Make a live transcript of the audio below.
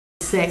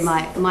say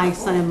my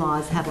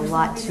son-in-laws have a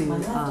lot to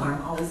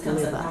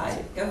live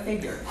up. Go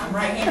figure. I'm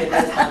right-handed,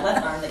 but it's my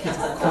left arm that comes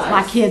up.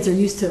 My kids are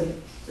used to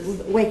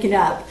waking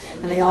up,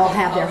 and they all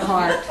have their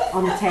heart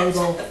on the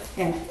table,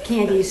 and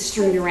candy is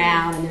strewn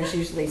around, and there's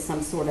usually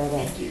some sort of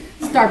a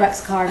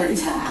Starbucks card, or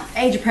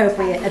age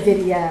appropriate, a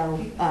video,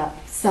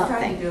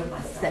 something. So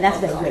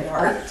that's what they look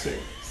up to.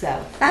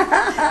 So,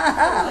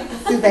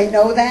 do they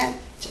know that?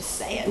 Just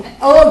saying.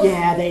 Oh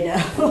yeah, they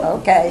know.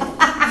 Okay.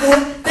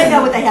 They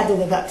know what they have to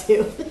live up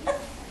to.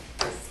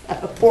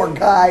 So, poor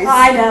guys.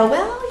 I know.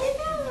 Well,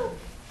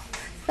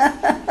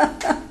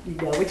 you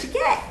know what you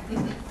get.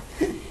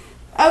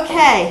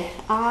 Okay,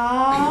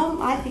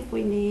 I think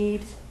we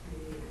need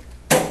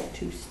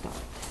to start.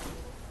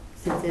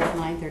 Since it's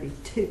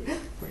 9:32,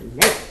 we're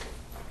late.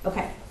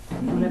 Okay,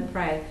 I'm going to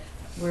pray.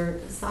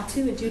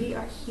 Satu and Judy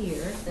are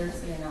here. They're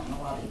sitting out in the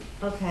lobby.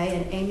 Okay,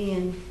 and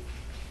Amy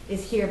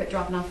is here but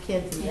dropping off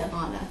kids, and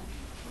Anna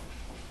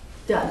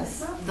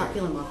does. Not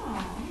feeling well.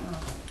 I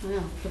know,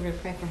 so we're going to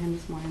pray for him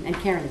this morning. And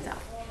Karen is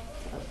out.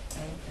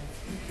 So.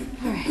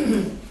 All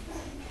right.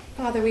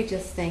 Father, we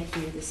just thank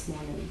you this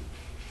morning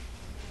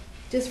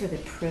just for the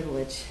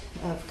privilege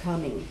of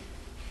coming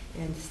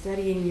and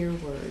studying your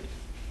word,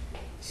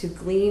 to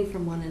glean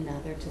from one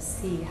another, to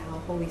see how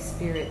Holy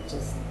Spirit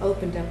just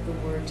opened up the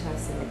word to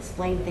us and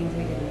explained things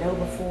we didn't know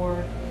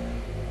before.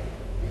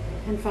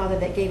 And Father,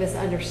 that gave us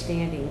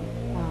understanding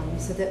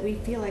so that we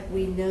feel like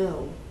we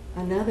know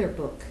another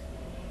book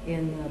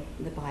in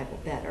the Bible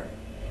better.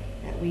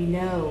 That we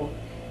know,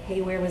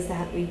 hey, where was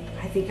that?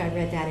 I think I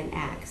read that in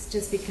Acts,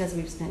 just because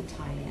we've spent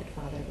time in it,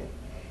 Father,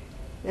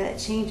 that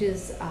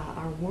changes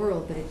our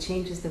world, but it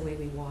changes the way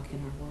we walk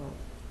in our world.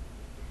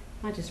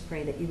 I just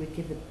pray that you would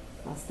give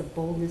us the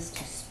boldness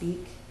to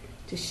speak,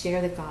 to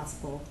share the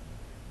gospel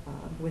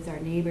with our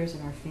neighbors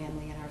and our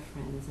family and our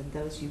friends and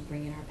those you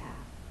bring in our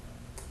path.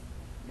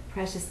 In the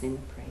precious name we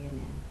pray,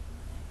 amen.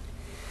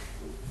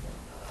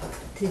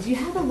 Did you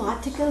have a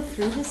lot to go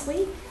through this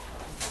week?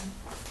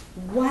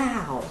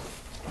 Wow.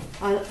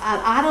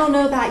 I don't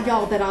know about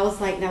y'all, but I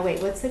was like, now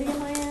wait, what city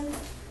am I in?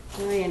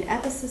 Am I in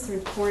Ephesus or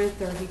in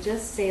Corinth? Or he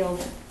just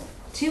sailed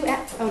to,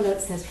 oh no,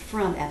 it says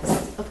from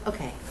Ephesus.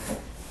 Okay.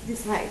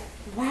 It's like,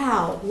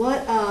 wow,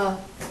 what a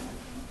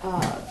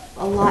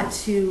lot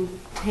to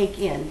take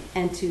in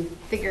and to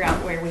figure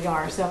out where we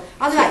are. So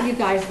I don't know about you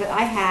guys, but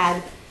I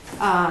had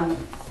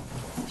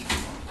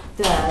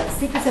the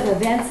sequence of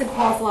events in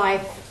Paul's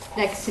life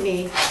next to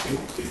me,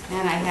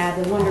 and I had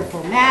the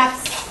wonderful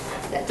maps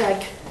that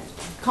Doug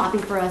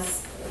copied for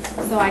us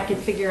so I could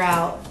figure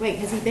out, wait,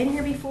 has he been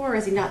here before or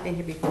has he not been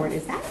here before? And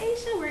is that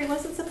Asia where he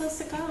wasn't supposed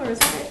to go, or is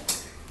that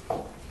it?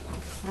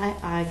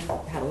 I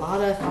had a lot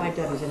of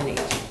 5Ws in an H,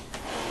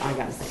 I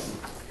gotta say.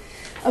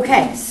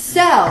 Okay,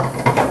 so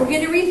we're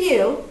going to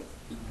review,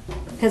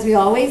 because we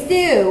always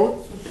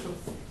do.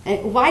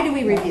 And why do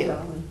we review?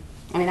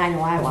 I mean, I know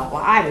why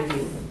I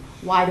review.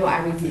 Why do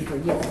I review for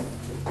you?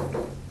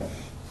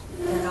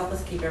 To help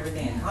us keep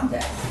everything in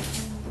context.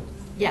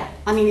 Yeah,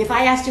 I mean, if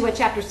I asked you what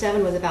chapter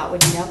 7 was about,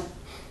 would you know?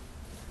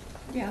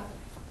 Yeah.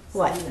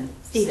 What?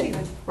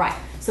 Stephen. Right.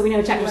 So we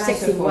know chapter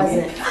 6 he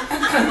wasn't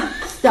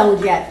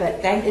stoned yet,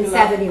 but in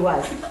 7 he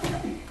was.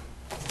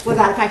 What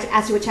about if I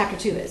asked you what chapter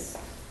 2 is?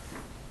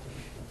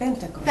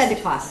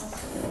 Pentecost.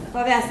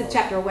 Well, if I asked the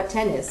chapter what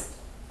 10 is?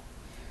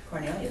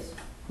 Cornelius.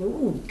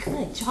 Ooh,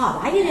 good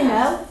job. I didn't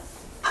know.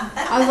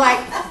 I was like,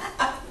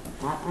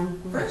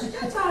 First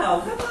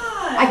Gentile, come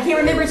on. I can't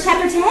remember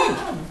chapter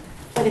 10.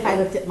 But if I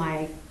looked at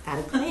my at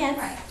a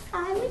glance,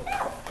 I would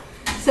know.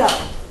 So,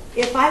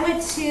 if I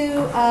went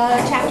to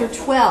chapter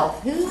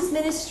 12, whose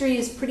ministry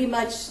is pretty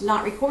much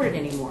not recorded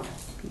anymore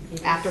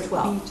after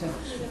 12?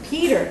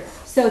 Peter.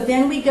 So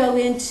then we go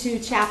into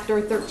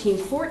chapter 13,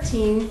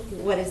 14.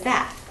 What is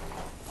that?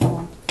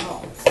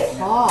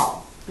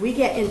 Paul. We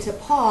get into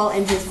Paul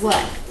and his what?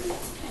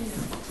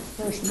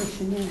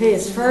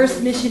 His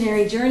first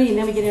missionary journey, and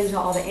then we get into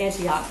all the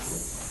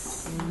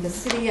Antiochs,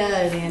 Pisidia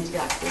and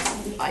Antioch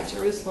by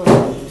Jerusalem,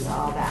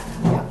 all that.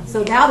 Yeah.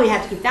 So now we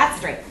have to keep that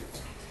straight.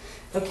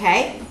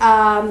 Okay.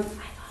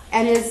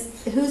 And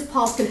who's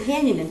Paul's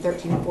companion in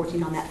 13 and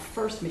 14 on that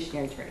first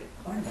missionary journey?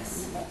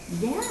 Barnabas.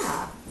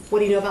 Yeah. What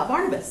do you know about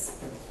Barnabas?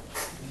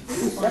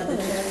 One of the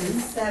chosen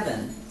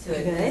 7 to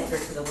administer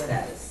to the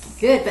widows.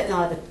 Good, but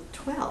not of the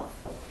 12,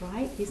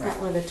 right? He's not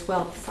one of the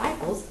 12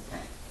 disciples.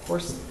 Of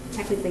course,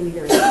 technically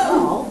neither is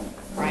Paul,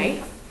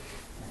 right?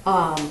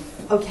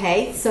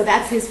 Okay, so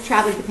that's his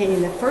traveling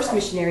companion in the first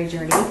missionary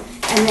journey.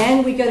 And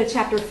then we go to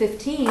chapter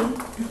 15.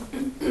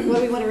 What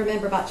do we want to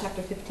remember about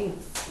chapter 15?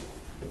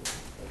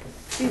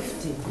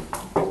 15.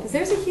 Because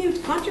there's a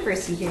huge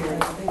controversy here.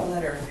 Big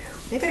letter.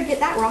 They better get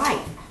that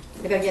right.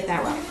 They better get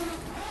that right.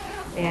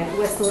 And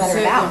what's the letter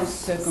about?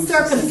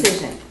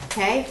 Circumcision.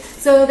 Okay?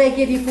 So they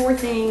give you 4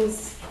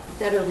 things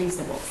that are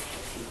reasonable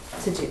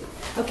to do.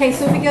 Okay,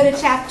 so if we go to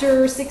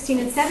chapter 16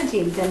 and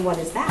 17, then what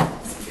is that?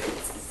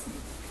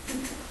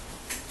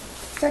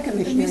 Second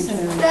missionary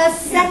journey. The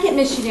second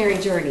missionary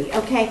journey.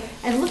 Okay,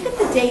 and look at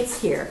the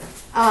dates here.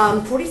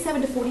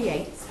 47 to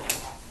 48.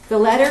 The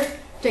letter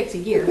takes a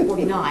year,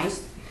 49.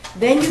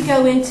 Then you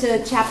go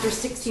into chapter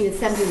 16 and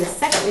 17, the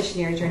second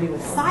missionary journey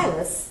with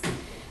Silas.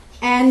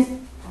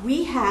 And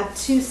we have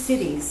 2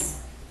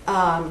 cities.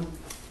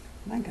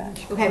 My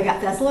gosh. Okay, we got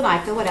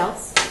Thessalonica. What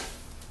else?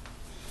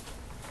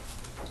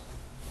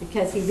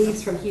 Because he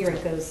leaves from here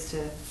and goes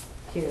to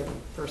here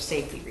for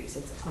safety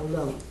reasons,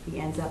 alone. He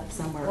ends up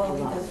somewhere Well,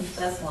 alone. because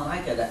from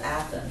Thessalonica to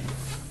Athens.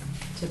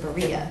 To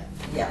Berea.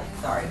 Yeah,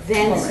 sorry.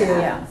 Then Over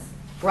to, Athens.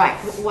 right.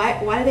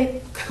 Why do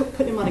they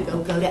put him on a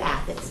go to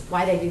Athens?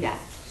 Why do they do that?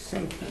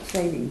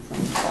 Saving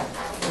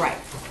from Right.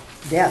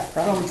 death,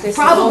 From probably.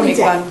 Probably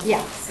Thessalonican, dead.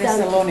 Yeah.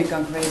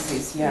 Thessalonican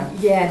graces, yeah.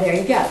 Yeah, there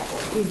you go.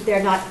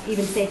 They're not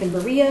even safe in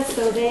Berea,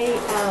 so they,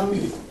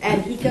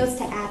 and he goes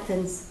to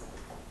Athens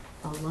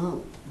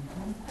alone.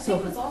 I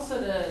think it was also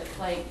to,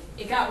 like,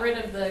 it got rid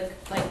of the,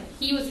 like,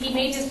 he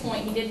made his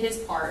point, he did his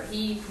part,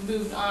 he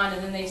moved on,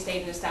 and then they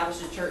stayed and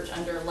established a church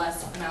under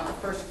less amount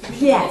of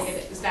persecution. Yes. They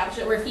could establish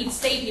it, where if he'd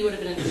stayed, he would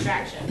have been a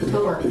distraction.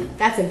 Totally.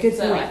 That's a good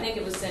So I point. think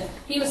it was sent,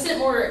 he was sent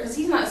more, because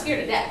he's not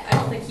scared of death. I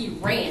don't think he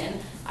ran.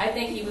 I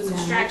think he was a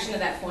distraction at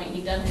that point.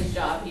 He'd done his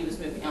job, he was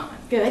moving on.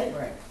 Good.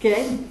 Right.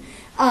 Good.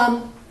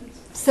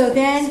 So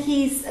then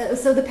he's,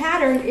 so the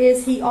pattern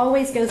is he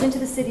always goes into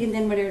the city and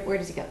then where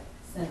does he go?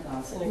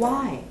 Synagogue.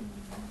 Why?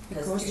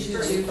 Because you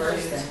should do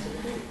first then.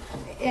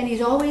 And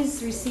he's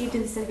always received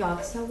in the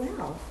synagogue so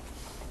well.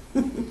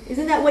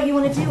 Isn't that what you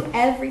want to do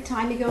every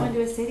time you go into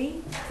a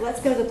city?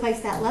 Let's go to the place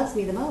that loves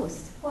me the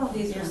most. Well,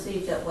 he's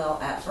received it well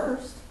at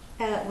first.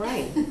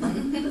 Right.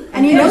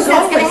 And he knows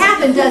that's going to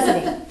happen,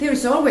 doesn't he?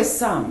 There's always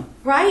some.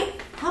 Right?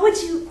 How would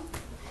you?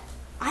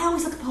 I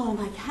always look at Paul and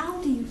I'm like,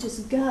 how do you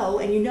just go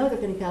and you know they're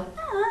going to go,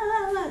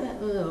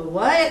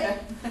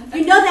 what?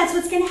 You know that's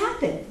what's going to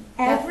happen.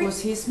 That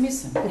was his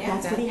mission. But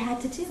that's what he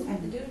had to do.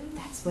 Had to do it.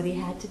 That's what he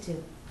had to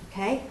do.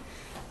 Okay?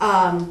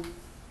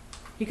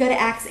 You go to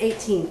Acts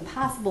 18,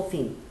 possible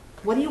theme.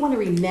 What do you want to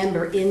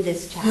remember in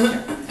this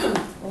chapter?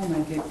 Oh my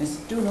goodness,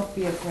 do not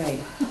be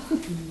afraid.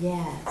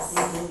 Yes.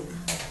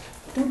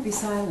 Don't be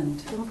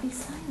silent. Don't be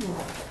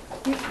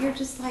silent. You're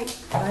just like,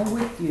 I'm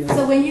with you.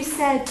 so when you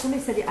said,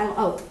 somebody said,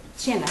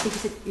 Shannon, I think you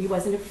said he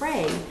wasn't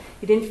afraid.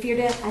 You didn't fear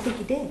death. I think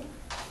he did.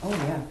 Oh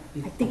yeah,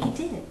 I think he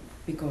did.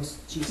 because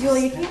Jesus.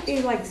 You can't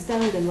be like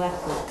stoned and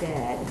left for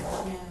dead.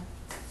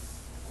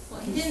 Well,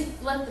 he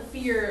didn't let the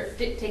fear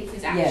dictate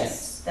his actions.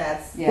 Yes.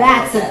 That's Yeah.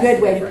 That's a the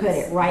good way to difference. put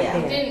it, right Yeah.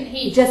 there. Didn't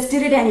He he? just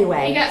did it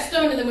anyway. He got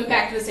stoned and then went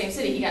back to the same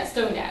city he got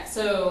stoned at.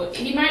 So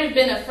he might have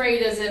been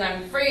afraid, as in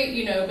I'm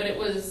afraid, but it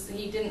was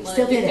he didn't let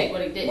Still it did dictate it.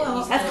 what he did.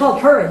 Well, He That's still-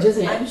 called courage,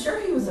 isn't it? I'm sure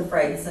he was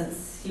afraid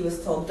since he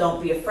was told,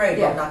 don't be afraid.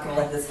 Yeah. I'm not going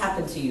to let this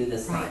happen to you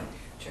this Right. time.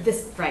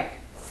 This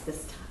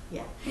time,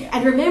 yeah. Yeah.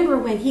 And remember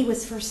when he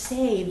was first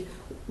saved,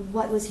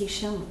 what was he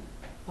shown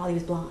while he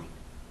was blind?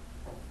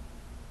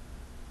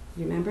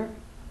 You remember?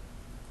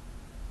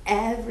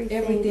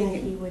 Everything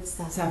that he would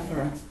suffer.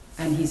 Suffer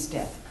and his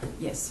death.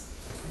 Yes.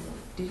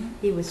 Did you?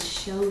 He was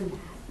shown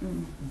that.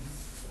 Mm.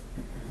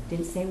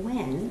 Didn't say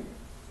when,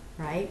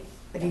 right?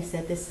 But he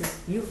said,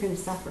 you're going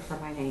to suffer for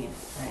my name.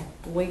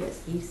 And boy,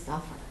 does he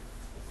suffer.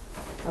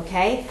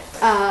 Okay?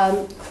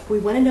 We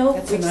want to know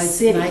That's which a nice,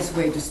 city. nice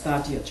way to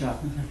start your job.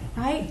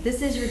 Right?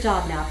 This is your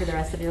job now for the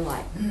rest of your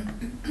life.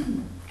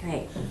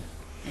 Okay.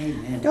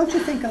 Amen. Don't you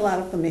think a lot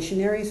of the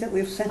missionaries that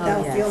we've sent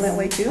out yes. feel that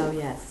way too? Oh,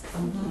 yes.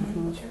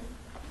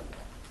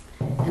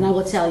 And I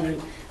will tell you,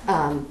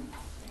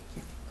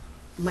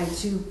 my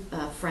 2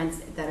 friends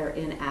that are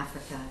in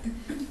Africa,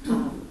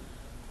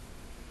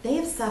 they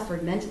have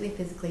suffered mentally,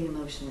 physically,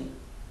 emotionally,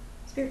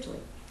 spiritually.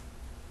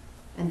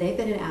 And they've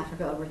been in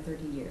Africa over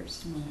 30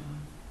 years.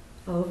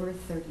 Over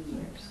 30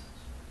 years.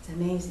 It's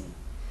amazing.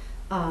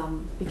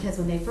 Because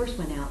when they first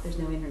went out, there's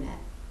no internet.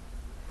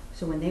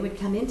 So when they would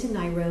come into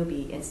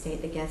Nairobi and stay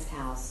at the guest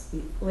house,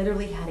 we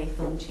literally had a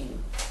phone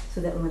chain.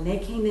 So that when they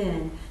came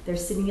in, they're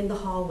sitting in the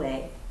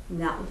hallway.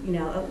 Now,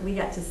 we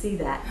got to see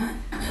that,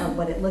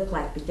 what it looked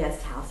like, the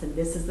guest house. And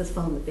this is the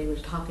phone that they were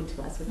talking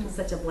to us, which was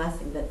such a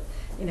blessing that,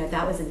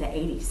 that was in the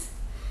 80s.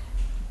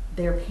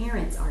 Their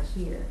parents are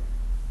here.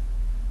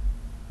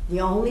 The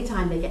only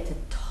time they get to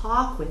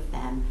talk with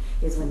them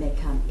is when they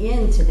come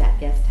into that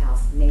guest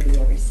house, maybe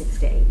every 6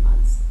 to 8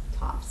 months,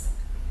 tops.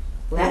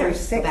 Every Letters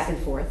go 6 back and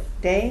forth.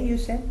 day, you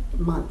said?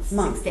 Months,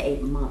 Month. 6 to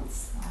 8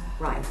 months,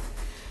 right.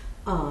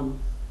 And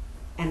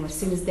as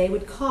soon as they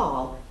would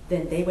call,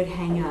 then they would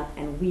hang up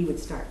and we would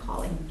start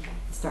calling.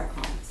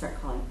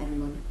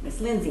 And when Miss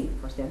Lindsay,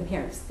 of course, they're the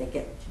parents, they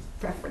get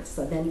preference.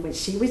 So then when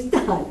she was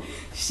done,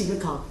 she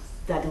would call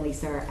Doug and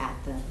Lisa at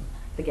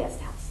the guest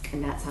house.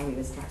 And that's how we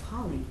would start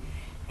calling.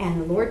 And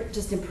the Lord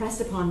just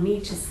impressed upon me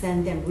to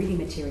send them reading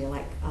material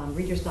like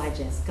Reader's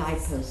Digest,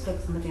 guideposts,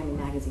 books from the Family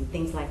Magazine,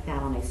 things like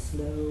that on a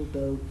slow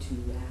boat to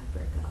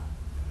Africa.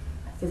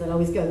 Because I'd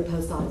always go to the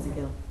post office and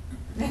go,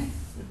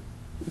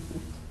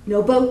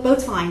 no,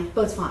 boat's fine,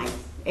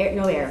 air,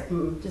 no air,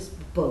 just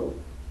boat.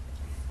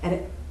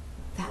 And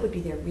that would be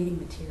their reading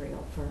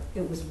material.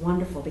 It was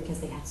wonderful because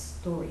they had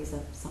stories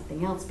of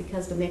something else.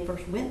 Because when they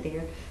first went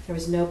there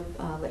was no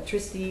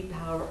electricity,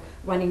 power,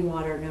 running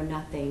water, no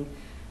nothing.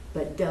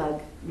 but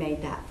Doug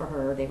made that for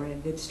her. They were in a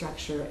good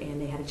structure,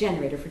 and they had a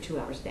generator for 2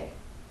 hours a day.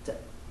 So.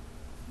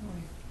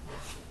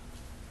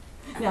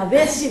 Now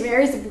this, she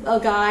marries a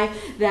guy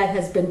that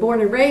has been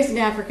born and raised in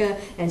Africa,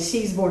 and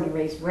she's born and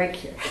raised right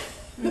here.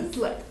 It's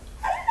like,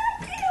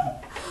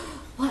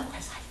 what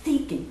was I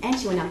thinking? And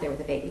she went out there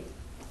with a baby.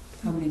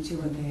 How many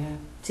children they have?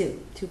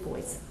 Two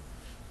boys.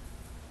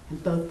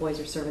 And both boys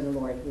are serving the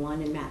Lord.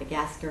 One in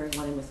Madagascar and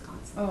one in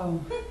Wisconsin.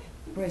 Oh,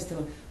 praise the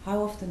Lord.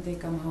 How often they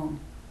come home?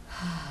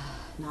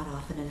 Not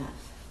often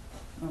enough.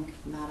 Okay.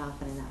 Not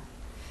often enough.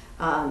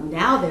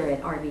 Now they're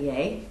at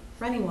RVA,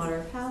 running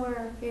water,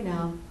 power,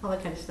 all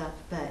that kind of stuff.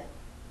 But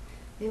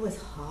it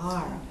was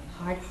hard.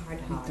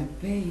 With the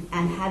baby.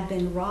 And had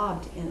been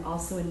robbed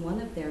also in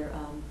one of their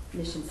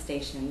mission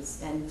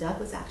stations. And Doug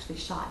was actually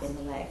shot in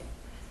the leg.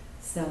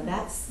 So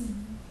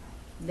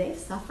they've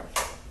suffered.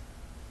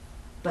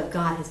 But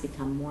God has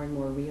become more and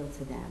more real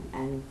to them.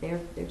 And they're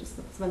just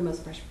some of the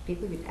most precious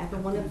people you'd ever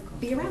want to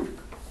be around.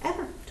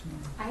 Ever.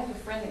 I have a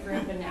friend that grew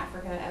up in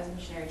Africa as a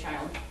missionary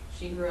child.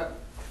 She grew up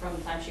from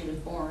the time she was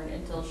born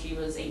until she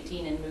was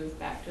 18 and moved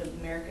back to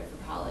America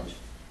for college.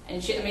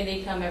 And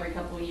they'd come every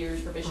couple of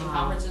years for fishing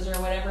conferences or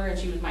whatever, and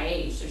she was my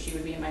age, so she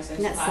would be in my sense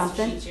class,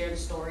 and she'd share the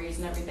stories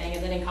and everything.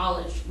 And then in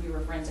college, we were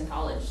friends in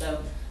college,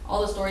 so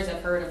all the stories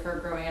I've heard of her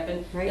growing up,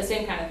 and the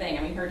same kind of thing.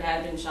 I mean, her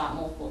dad had been shot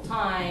multiple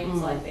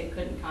times, like they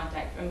couldn't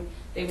contact him.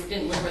 They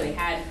didn't live where they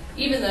had,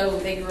 even though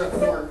they grew up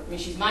more,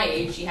 she's my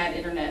age, she had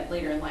internet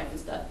later in life and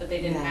stuff, but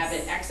they didn't have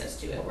access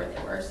to it where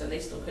they were, so they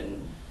still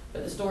couldn't.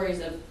 But the stories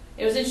of,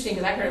 it was interesting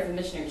because I heard it from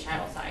the missionary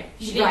child side.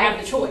 She didn't have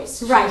the choice.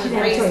 She didn't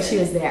have the choice, she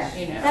was there.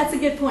 That's a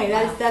good point.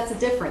 That's a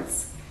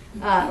difference.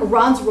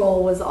 Ron's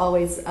role was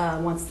always,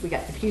 once we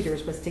got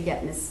computers, was to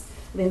get Miss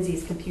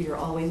Lindsay's computer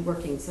always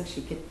working so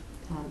she could,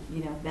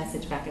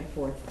 message back and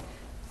forth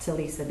to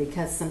Lisa,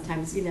 because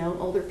sometimes,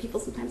 older people,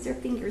 sometimes their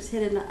fingers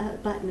hit a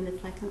button and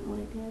it's like, I don't know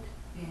what I did.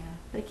 Yeah.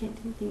 But I can't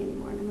do anything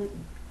anymore. And I'm like,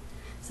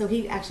 so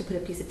he actually put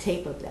a piece of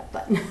tape over that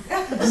button. So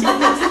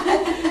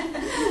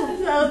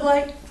I was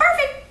like,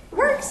 perfect,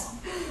 works.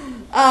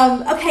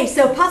 Okay,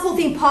 so possible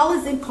theme, Paul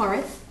is in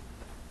Corinth,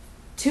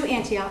 to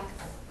Antioch,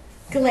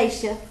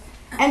 Galatia,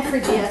 and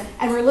Phrygia,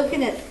 and we're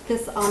looking at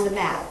this on the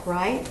map,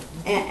 right?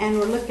 And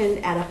we're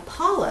looking at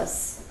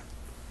Apollos.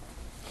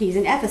 He's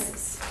in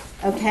Ephesus,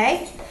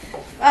 okay?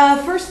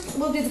 First,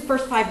 we'll do the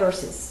first 5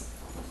 verses.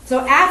 So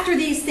after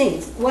these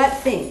things, what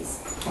things?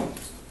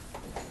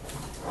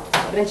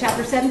 But in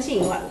chapter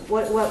 17,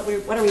 what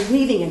are we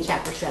leaving in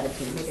chapter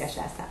 17? Maybe I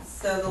should ask that.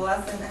 So the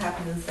last thing that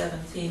happened in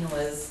 17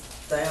 was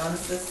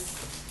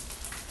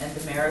Dionysus and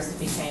Damaris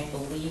became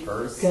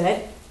believers.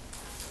 Good.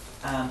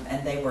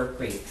 And they were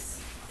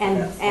Greeks.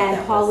 And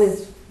Paul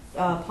is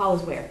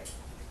where?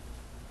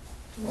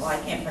 Well, I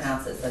can't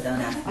pronounce it, so don't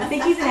ask me. I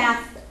think he's in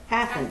Athens.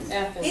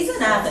 He's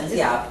in Athens,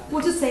 yeah.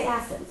 We'll just say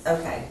Athens.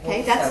 Okay. Okay,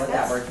 We'll that's go with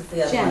that word, 'cause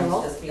the other general.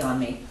 one's just beyond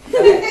me.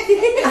 Okay.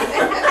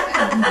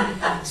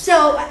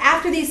 So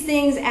after these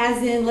things,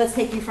 as in, let's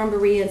take you from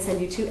Berea and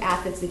send you to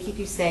Athens and keep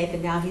you safe,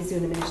 and now he's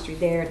doing a ministry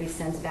there, and he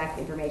sends back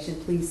the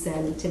information. Please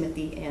send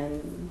Timothy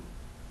and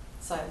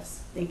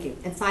Silas. Thank you,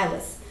 and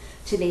Silas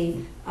to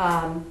me.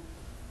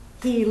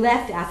 He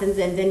left Athens,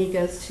 and then he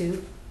goes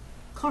to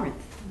Corinth.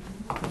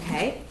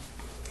 Okay?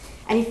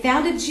 And he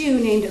found a Jew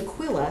named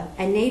Aquila,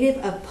 a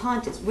native of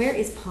Pontus. Where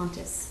is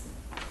Pontus?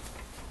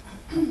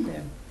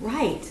 There.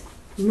 Right,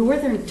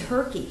 northern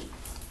Turkey.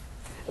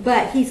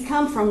 But he's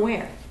come from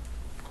where?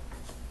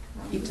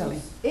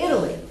 Italy.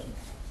 Italy.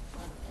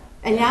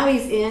 And now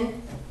he's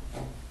in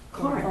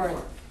Corinth.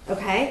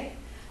 Okay?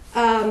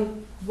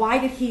 Why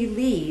did he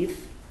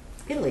leave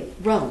Italy?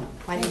 Rome.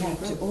 Why did They he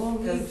had leave to Rome? all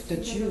leave the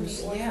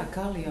Jews. Yeah,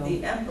 Gallio.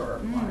 The emperor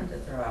wanted to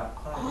throw out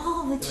Claudius.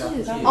 All the throw out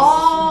Jews. Jews.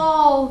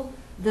 All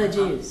the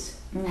Jews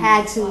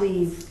had to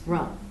leave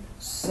Rome.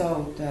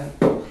 So the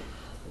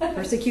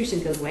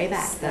Persecution goes way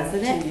back,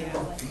 doesn't it?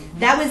 Yeah.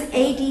 That was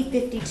AD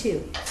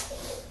 52.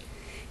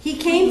 He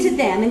came to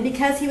them, and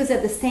because he was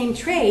of the same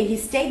trade, he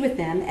stayed with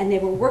them, and they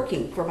were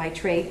working, for by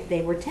trade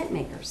they were tent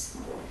makers.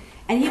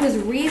 And he was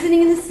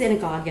reasoning in the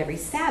synagogue every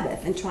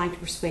Sabbath and trying to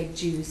persuade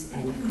Jews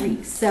and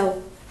Greeks.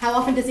 So how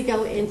often does he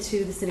go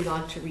into the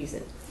synagogue to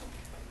reason?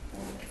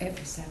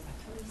 Every Sabbath.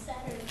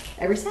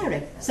 Every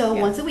Saturday. So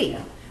Yeah. once a week.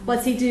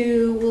 What's he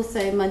do, we'll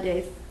say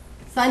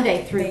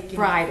Sunday through Making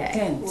Friday?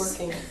 tents.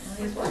 Well,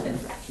 he's working.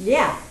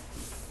 Yeah.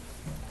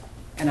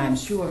 And I'm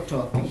sure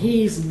talking.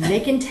 He's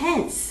making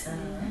tents.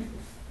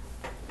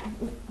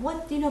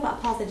 What do you know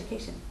about Paul's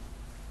education?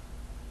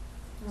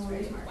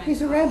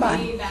 He's a rabbi.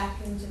 Way back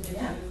into the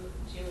Yeah.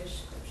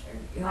 Jewish scripture.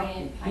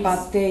 Yeah.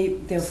 But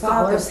their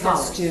Scholars, fathers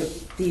has to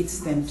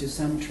teach them to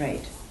some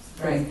trade.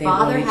 Right. When they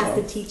Father were has to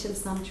little. teach him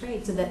some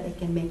trade so that they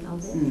can make a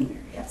living.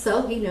 Yep.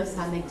 So he knows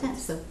how to make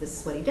tents. So this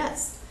is what he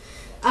does.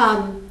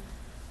 And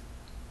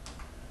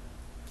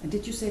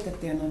did you say that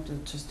they're not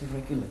just a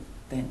regular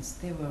tents?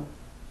 They were.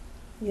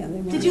 Yeah,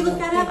 they Did you look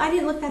that up? I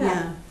didn't look that Yeah.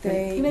 up.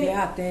 They. You made-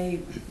 Yeah. They.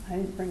 I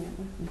didn't bring it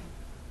with me.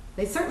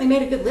 They certainly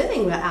made a good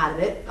living out of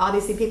it.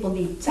 Obviously, people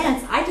need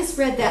tents. I just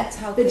read that That's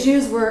how the they-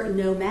 Jews were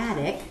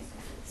nomadic,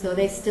 so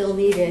they still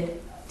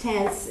needed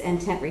tents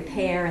and tent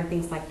repair and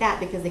things like that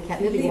because they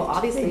kept moving. Well,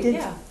 obviously, They did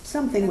yeah.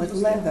 something with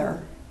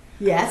leather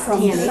yes, from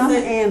tanning. some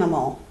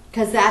animal.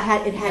 Because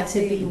it had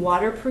to be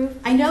waterproof.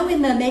 I know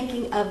in the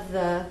making of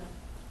the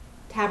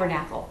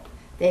tabernacle,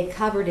 they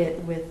covered it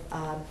with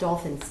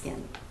dolphin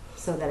skin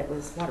so that it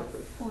was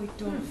waterproof. Oh,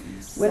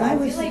 dolphins. When I I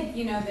was feel like,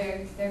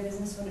 their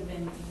business would have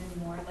been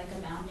even more like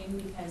abounding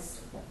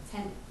because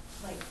tent,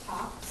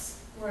 tops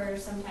were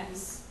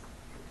sometimes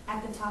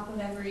at the top of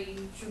every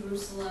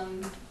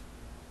Jerusalem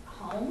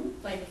home,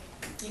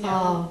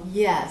 Oh, they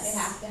yes.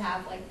 have to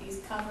have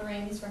these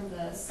coverings from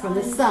the sun. From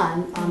the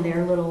sun on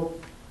their little.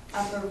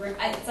 Upper room,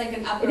 it's like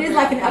an upper It room. is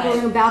like an upper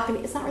but- room balcony.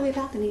 It's not really a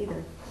balcony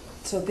either.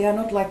 So they are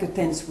not like the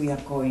tents we are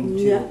going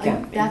to Yeah,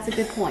 camping. that's a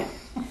good point.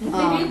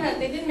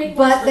 They did make ones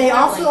But for they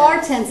also traveling,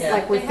 are tents Yeah.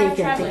 like we're They have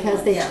thinking traveling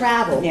because they ones.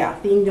 travel, Yeah.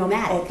 being Oh,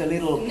 nomadic. the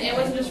little. And it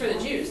wasn't just for the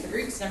Jews, the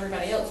Greeks and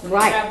everybody else. When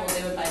Right. they traveled,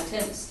 they would buy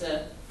tents to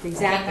camp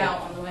Exactly.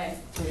 out on the way.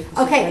 so it was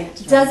a Okay,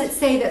 great does trip. it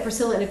say that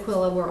Priscilla and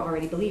Aquila were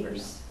already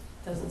believers?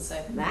 Doesn't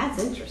say.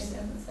 That's It interesting.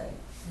 doesn't say.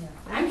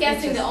 I'm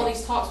guessing that all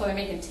these talks while they're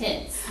making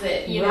tents,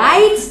 that,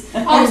 Right?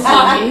 Paul's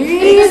talking.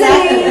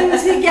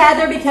 Reasoning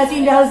together because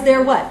he knows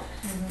they're what?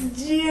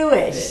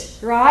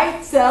 Jewish,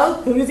 right?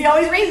 So who does he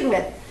always reason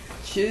with?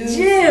 Jews.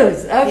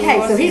 Jews. Okay,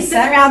 was so he's in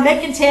sitting around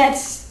making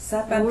tents,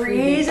 Sabbath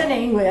reading.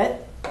 reasoning with.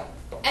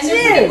 And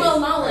they're pretty Jews. well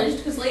knowledged,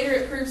 because later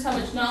it proves how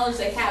much knowledge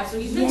they have. So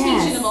he's been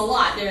Yes. teaching them a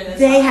lot during this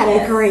They time. had a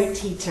Yes. great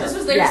teacher. This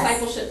was their Yes.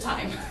 discipleship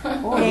time.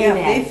 Oh, yeah,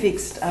 Amen. they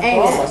fixed Amen.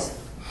 Apollos.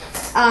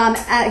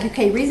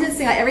 Okay, reason to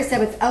sing out every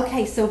Sabbath.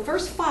 Okay, so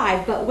verse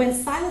 5, but when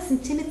Silas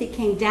and Timothy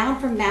came down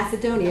from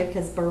Macedonia,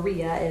 because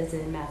Berea is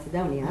in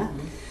Macedonia,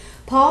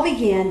 Paul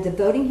began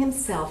devoting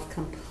himself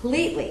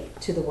completely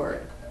to the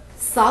word,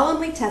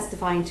 solemnly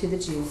testifying to the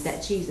Jews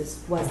that Jesus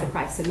was the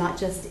Christ. So not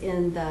just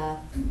in the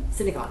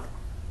synagogue,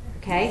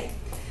 okay?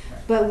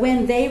 But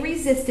when they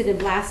resisted and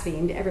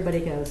blasphemed, everybody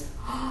goes,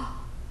 oh,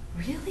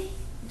 really?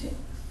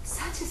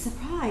 Such a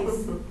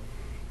surprise.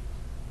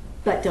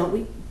 But don't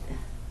we,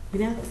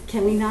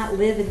 can we not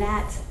live in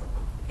that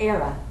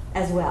era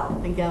as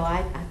well and go,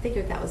 I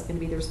figured that was going to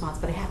be the response,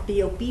 but I have to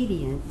be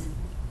obedient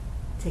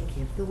to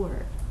give the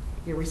word.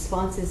 Your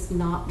response is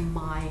not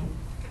my,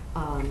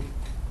 I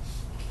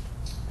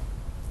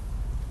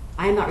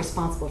am not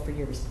responsible for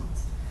your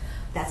response.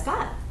 That's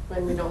God.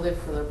 And we don't live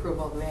for the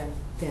approval of man.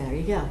 There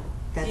you go.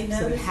 Do you So we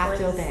notice have where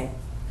to this obey.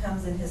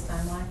 comes in his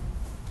timeline?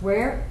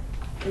 Where?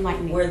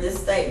 Enlighten me. Where this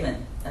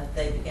statement, that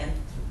they began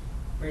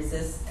to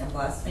resist and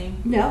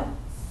blaspheme, No.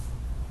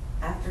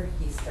 after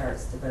he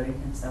starts devoting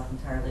himself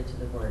entirely to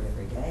the word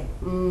every day.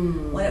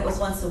 Mm. When it was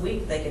once a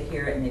week, they could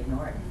hear it and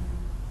ignore it.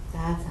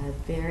 That's a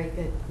very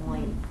good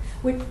point.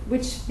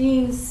 Which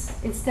means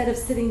instead of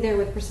sitting there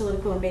with Priscilla and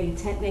Aquila and making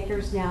tent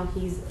makers, now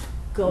he's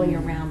going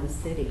around the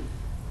city.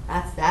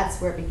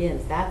 That's where it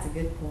begins. That's a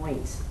good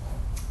point.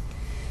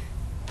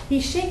 He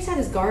shakes out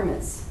his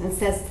garments and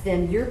says to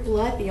them, your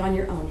blood be on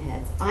your own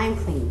heads. I am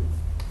clean.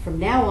 From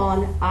now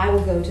on, I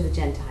will go to the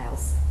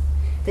Gentiles.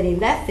 Then he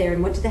left there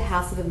and went to the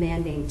house of a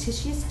man named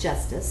Titius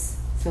Justus.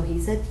 So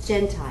he's a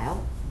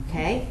Gentile,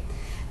 okay?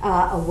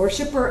 A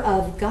worshiper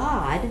of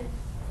God,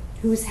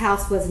 whose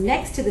house was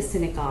next to the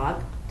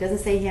synagogue. Doesn't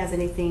say he has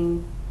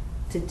anything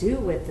to do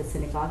with the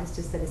synagogue. It's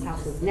just that his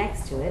house was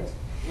next to it.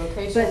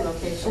 Location,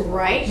 location.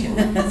 Right?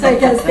 So he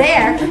goes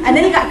there. And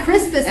then he got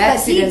Crispus, but he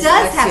Accidents,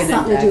 does have accident,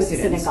 something to do with the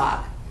accidents.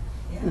 synagogue.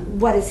 Yeah,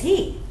 What is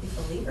he? he's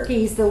a leader.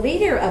 He's the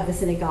leader of the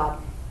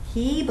synagogue.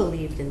 He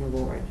believed in the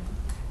Lord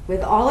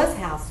with all his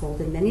household,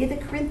 and many of the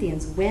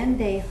Corinthians, when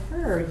they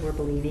heard, were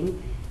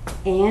believing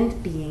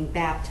and being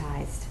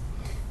baptized.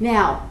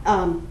 Now,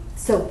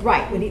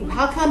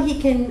 how come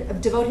he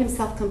can devote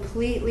himself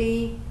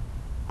completely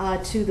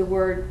to the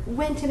word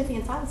when Timothy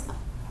and Silas come?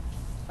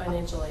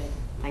 Financial aid.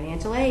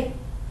 Financial aid,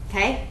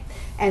 okay?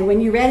 And when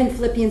you read in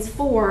Philippians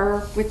 4,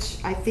 which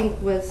I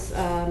think was,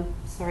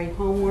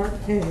 homework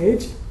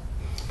page,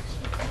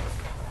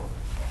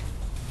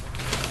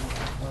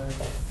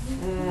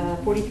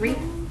 43,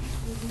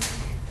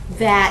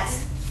 that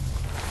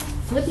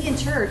Philippian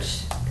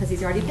church, because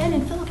he's already been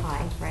in Philippi,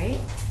 right,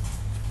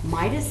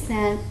 might have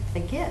sent a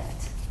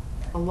gift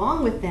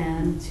along with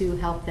them to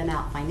help them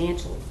out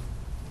financially,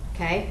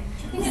 okay?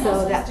 I think it So also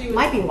has that to do with,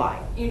 might be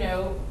why.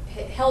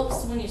 It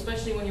helps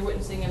especially when you're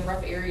witnessing in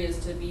rough areas,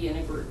 to be in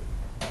a group.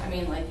 I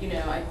mean,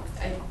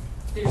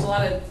 there's a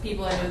lot of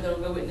people I know that'll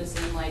go witness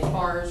in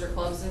bars or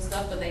clubs and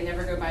stuff, but they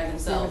never go by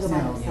themselves. Never go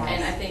by No. themselves.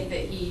 And I think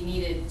that he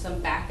needed some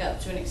backup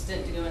to an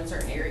extent to go in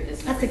certain areas.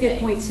 And That's a good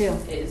everything.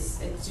 point, too.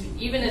 It's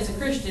even as a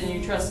Christian,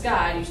 you trust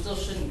God, you still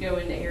shouldn't go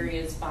into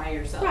areas by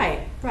yourself.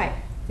 Right.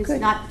 It's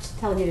Good. not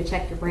telling you to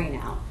check your brain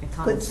out. And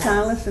common Could sense.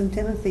 Silas and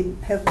Timothy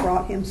have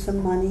brought him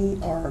some money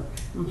or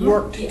Mhm.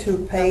 worked Yeah, to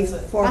pay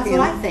that's for That's him?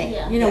 what I think.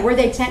 Yeah. Were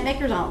they tent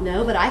makers? I don't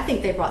know, but I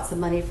think they brought some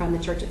money from the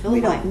church at Philippi.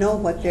 We don't know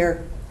what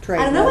their trade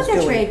I don't know was what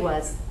their doing. trade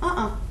was.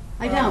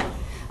 I don't.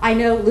 I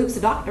know Luke's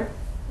a doctor.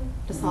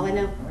 That's all I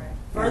know. Right.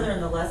 Further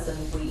in the lesson,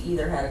 we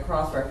either had a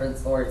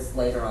cross-reference or it's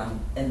later on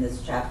in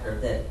this chapter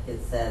that it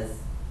says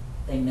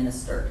they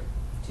ministered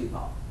to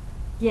Paul.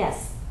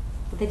 Yes.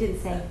 But they didn't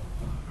say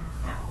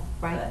how,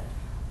 right?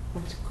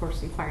 Which, of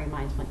course, inquiring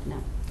minds want to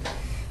know.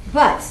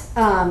 But,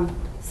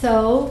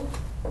 so,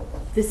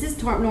 this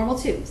is normal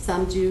too.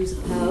 Some Jews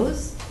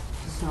oppose,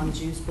 some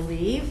Jews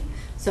believe.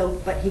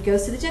 So, but he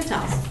goes to the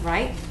Gentiles,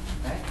 right?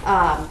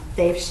 Right.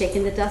 They've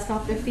shaken the dust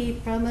off their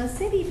feet from a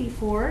city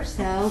before,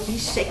 so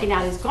he's shaking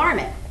out his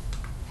garment.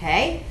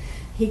 Okay?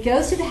 He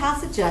goes to the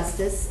house of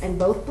justice, and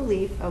both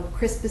believe,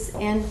 Crispus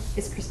and,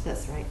 it's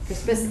Crispus, right?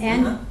 Crispus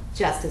and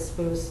Justus,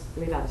 who was, I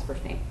believe, out his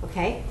first name,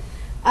 okay?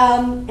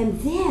 And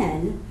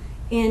then,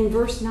 in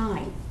verse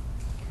 9,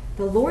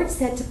 the Lord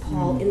said to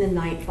Paul in the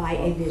night by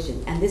a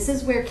vision, and this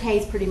is where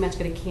Kay's pretty much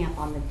going to camp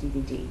on the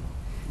DVD.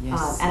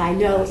 Yes. And I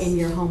know yes. in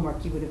your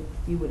homework you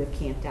would have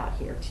camped out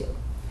here too.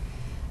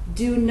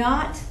 Do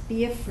not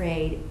be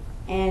afraid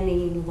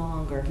any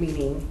longer,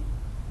 meaning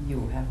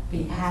You have you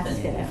been. have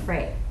been Yeah.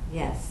 afraid,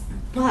 yes.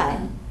 But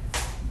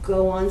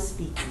go on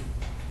speaking.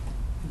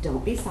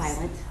 Don't be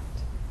silent,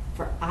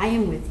 for I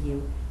am with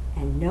you,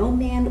 and no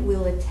man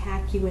will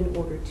attack you in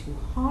order to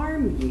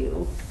harm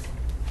you.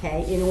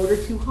 Okay, in order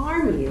to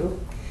harm you,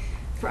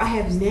 for I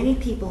have many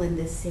people in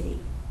this city.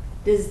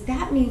 Does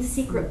that mean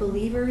secret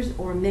believers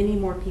or many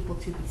more people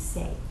to be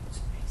saved?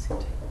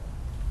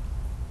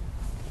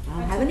 I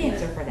don't have an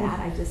answer for that.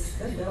 I just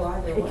Could go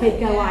either it way. could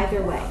go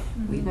either way.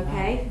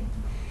 Okay?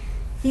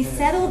 He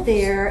settled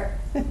there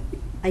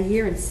a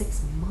year and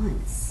 6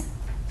 months,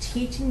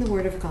 teaching the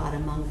word of God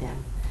among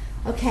them.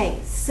 Okay,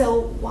 so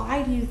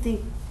why do you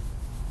think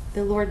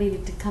the Lord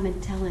needed to come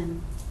and tell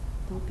him,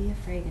 don't be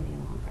afraid any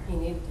longer? He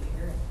needed to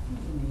hear it.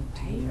 You need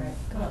to hear it.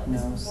 Well, God it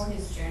was knows. before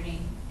his journey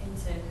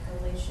into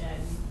Galatia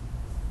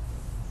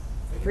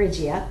and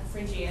Phrygia.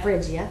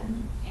 Phrygia.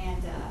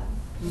 And,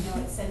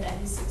 it said that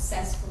he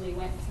successfully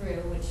went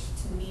through, which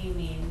to me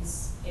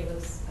means it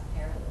was a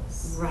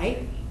perilous Right.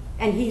 journey.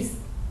 And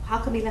how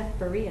come he left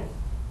Berea?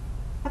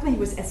 How come he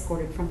was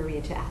escorted from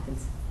Berea to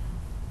Athens?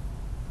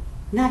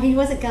 No, he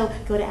wasn't go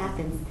to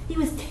Athens. He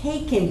was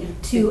taken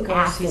to Because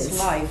Athens. his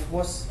life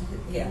was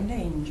Yeah. in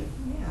danger.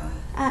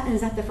 Yeah. And is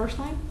that the first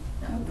time?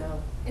 No.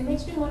 It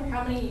makes me wonder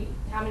how many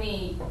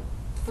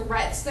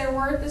threats there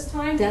were at this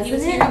time. He was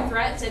Doesn't it? hearing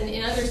threats, and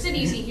in other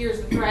cities he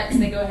hears the threats,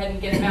 they go ahead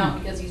and get him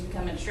out because he's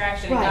become a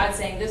distraction. Right. And God's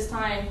saying, this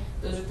time,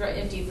 those are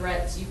empty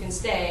threats, you can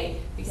stay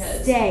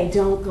because Stay,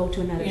 don't go to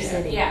another You know,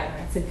 city. yeah.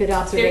 It's a good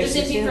observation. they're just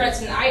empty too.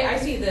 threats. And I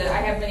see I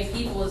have many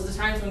people as the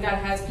times when God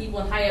has people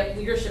in high up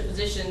leadership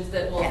positions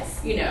that will, Yes.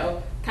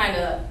 kind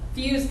of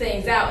fuse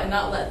things out and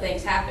not let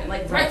things happen.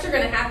 Like threats are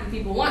going to happen.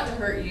 People want to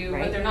hurt you,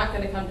 Right. but they're not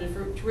going to come to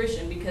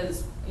fruition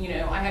because,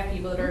 I have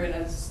people that are going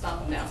to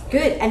stomp them down. for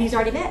Good, me. and he's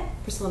already met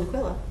Priscilla and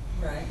Aquila.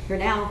 Right. Who are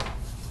now,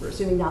 we're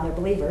assuming now they're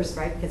believers,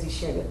 right? Because he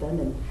shared with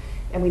them,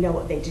 and we know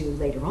what they do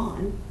later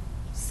on.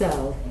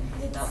 So,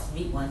 And he not to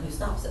meet one who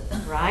stops it.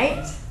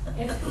 right?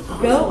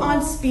 Go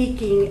on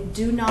speaking,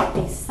 do not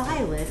be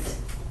silent.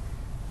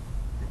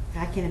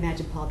 I can't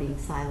imagine Paul being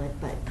silent,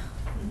 but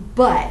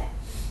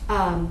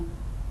I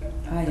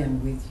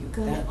am with you.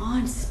 go That-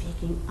 on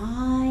speaking,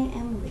 I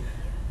am with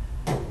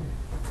you.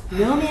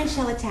 No man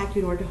shall attack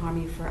you in order to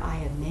harm you, for I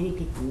have many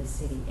people in this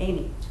city.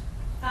 Amy.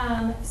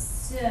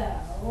 So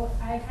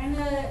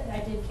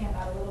I did camp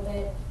out a little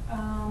bit.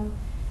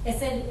 It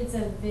said it's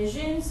a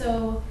vision,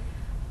 so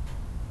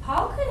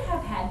Paul could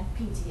have had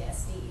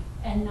PTSD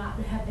and not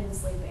have been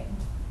sleeping.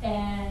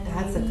 And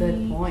That's a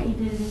good point.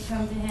 He didn't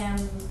come to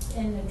him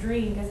in a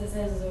dream because it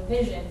says it's a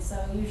vision.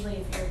 So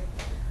usually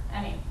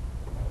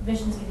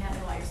visions can happen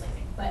while you're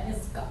sleeping, but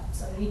it's God.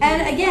 So he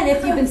And didn't- again,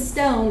 if you've been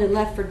stoned and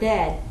left for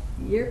dead,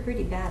 you're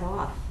pretty bad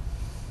off.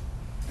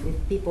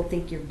 If people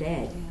think you're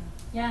dead.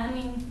 Yeah,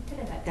 you could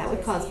have had That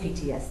would cause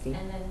PTSD. PTSD.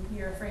 And then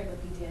you're afraid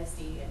with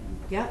PTSD and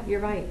Yeah, you're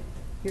right.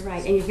 You're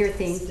right. And you hear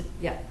things.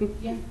 Yeah.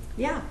 yeah.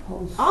 Yeah.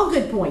 All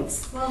good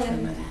points. Well,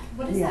 and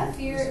what is Yeah. that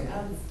fear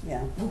of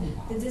Yeah.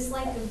 the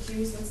dislike of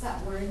Jews? What's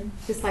that word?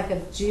 Just like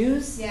of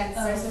Jews, Yeah, it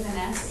starts with an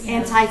S.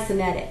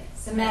 anti-Semitic,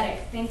 Semitic.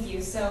 Thank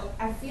you. So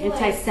I feel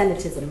like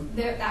anti-Semitism.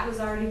 that was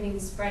already being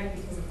spread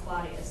because of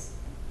Claudius.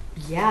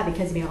 Yeah,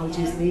 because all the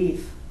Jews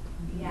leave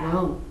Yeah.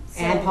 Rome, So-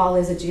 and Paul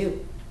is a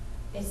Jew.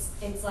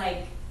 It's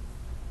like,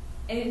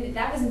 and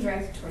that wasn't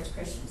directed towards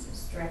Christians. It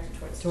was directed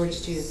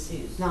towards Jews.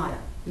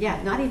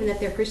 Not even that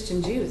they're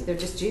Christian Jews. They're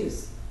just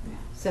Jews.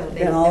 So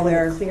they And all they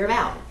their- clear it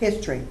out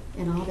History.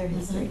 in all their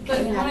history. But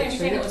Isn't from that what I the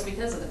understand, it truth? was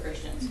because of the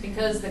Christians,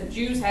 because the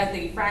Jews had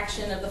the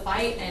fraction of the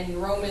fight, and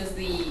Rome is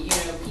the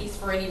peace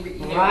for any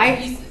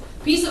Right.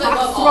 peace of it Pax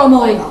above all.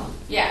 Like, Romana.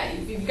 yeah,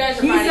 if you guys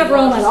are Peace fighting, of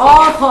well, Rome just at stick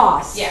all out.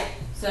 costs. Yeah.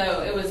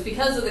 So it was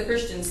because of the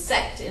Christian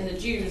sect in the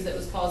Jews that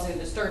was causing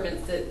the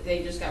disturbance that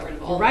they just got rid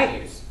of all You're the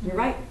right. Jews. You're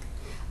right.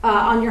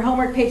 On your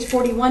homework, page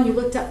 41, you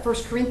looked up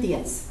 1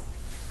 Corinthians.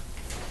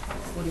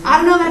 I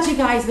don't know about you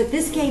guys, but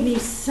this gave me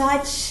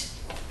such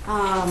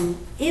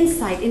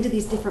insight into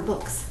these different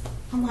books.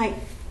 I'm like,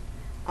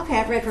 okay,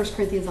 I've read 1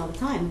 Corinthians all the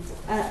time.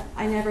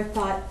 I never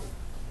thought,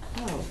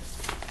 oh,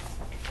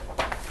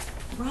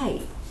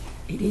 right.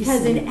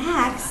 Because in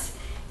Acts,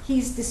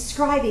 he's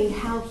describing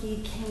how he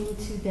came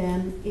to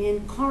them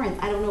in Corinth.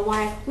 I don't know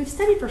why. We've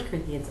studied 1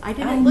 Corinthians. I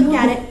didn't look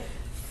at it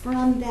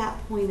from that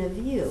point of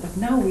view. But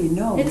now we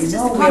know. It's We just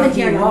know a where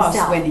he commentary on was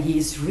himself. when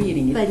he's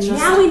reading it. But Just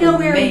now we know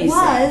where he amazing.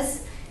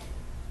 was,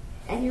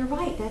 and you're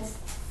right, that's,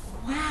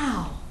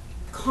 wow,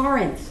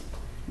 Corinth.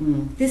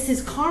 This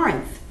is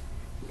Corinth.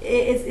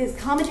 It's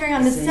commentary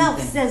on Same himself.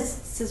 thing.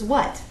 Says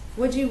what?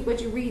 Would you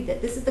read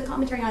that? This is the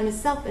commentary on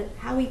himself, but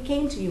how he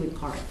came to you in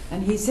Corinth.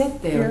 And he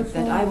said there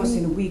that I was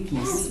in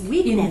weakness. Yes,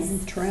 weakness,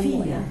 In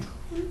trembling. fear,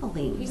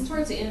 trembling. He's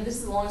towards the end. This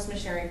is the longest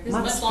missionary. This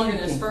Much is much longer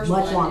than his thinking. first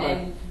Much one. longer.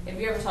 And if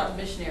you ever talk to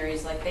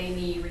missionaries, like they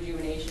need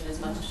rejuvenation as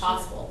much as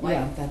possible. Like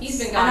Yeah, that's- he's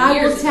been And gone I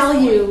years will at this tell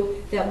point.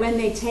 you that when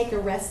they take a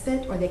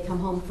respite or they come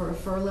home for a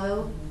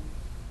furlough,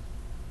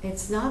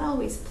 it's not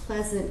always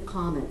pleasant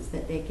comments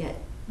that they get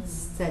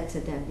said to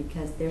them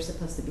because they're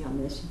supposed to be on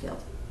the mission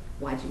field.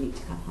 Why'd you need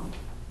to come home?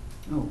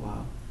 Oh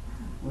wow.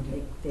 What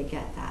a- They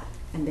get that.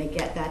 And they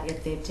get that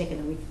if they've taken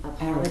a week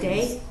of Arrogance.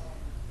 holiday,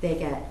 they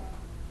get,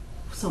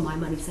 so my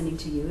money sending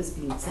to you is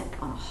being sent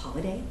on a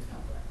holiday?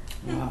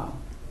 Wow.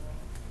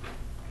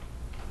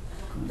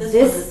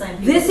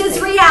 This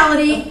is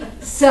reality,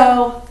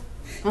 so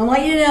I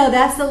want you to know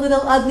that's the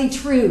little ugly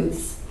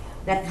truths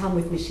that come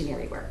with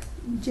missionary work.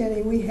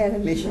 Jenny, we had a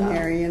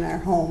missionary in our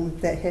home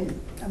that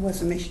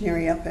was a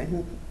missionary up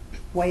in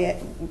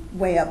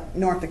way up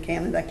north of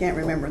Canada. I can't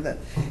remember the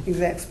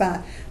exact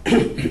spot.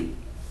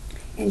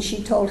 And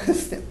she told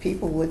us that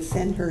people would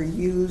send her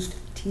used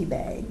tea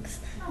bags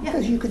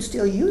because you could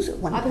still use it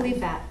one I time. believe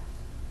that.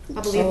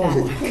 I believe Oh that.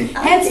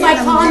 my Hence my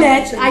can't comment,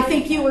 imagine. I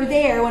think you were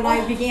there when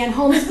I began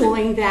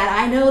homeschooling, that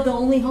I know the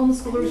only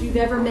homeschoolers you've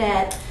ever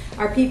met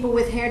are people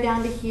with hair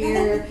down to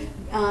here,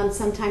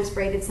 sometimes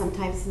braided,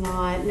 sometimes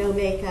not, no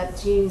makeup,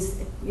 jeans,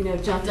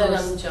 jumpers.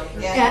 Denim jumper.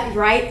 Yeah,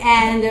 right,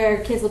 and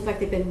their kids look like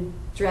they've been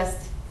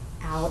dressed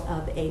out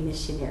of a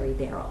missionary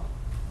barrel.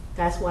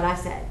 That's what I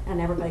said,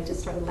 and everybody just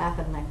started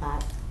laughing, and I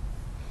thought,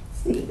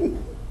 see,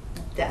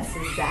 that's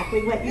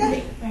exactly what you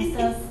think. We're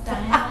so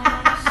stylish.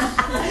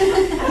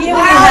 Well,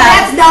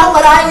 that's not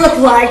what I look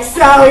like,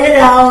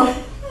 so.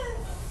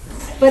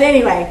 But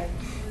anyway,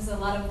 There's a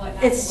lot of what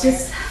not it's to wear.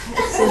 just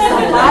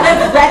a lot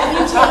of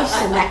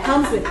reputation that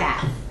comes with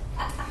that.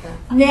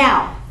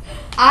 Now,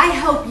 I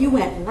hope you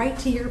went right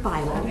to your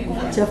Bible,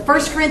 to 1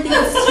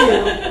 Corinthians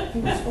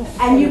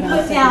 2, and you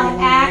put down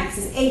Acts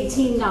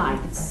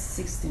 18:9. It's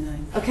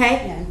 69.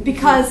 Okay?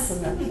 Because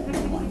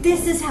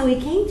this is how he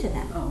came to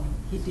them. Oh,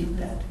 he did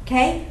that.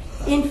 Okay?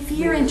 In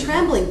fear and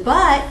trembling.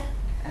 But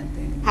And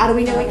then how do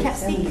we know he kept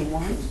speaking? he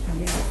wanted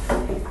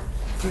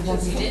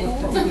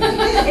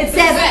It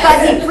says,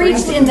 but he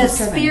preached in the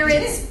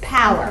Spirit's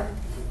power.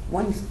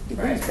 One's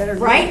better than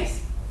Right? others.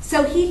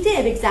 So he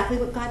did exactly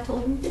what God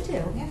told him to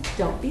do.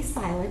 Don't be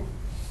silent.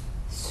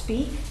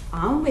 Speak.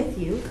 I'm with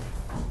you.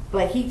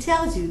 But he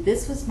tells you,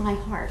 this was my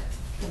heart.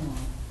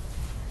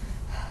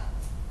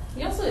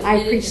 He also I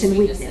admitted preach his in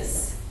weaknesses.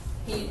 weakness.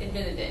 He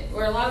admitted it.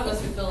 Where a lot of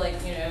us would feel like,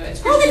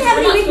 as Paul Christians, didn't have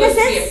we're any not supposed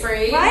to be weaknesses.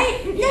 afraid.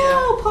 Right? you No,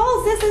 know.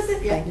 Paul's this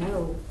isn't. Yeah.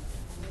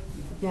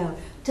 No.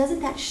 Doesn't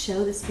that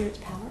show the Spirit's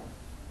power?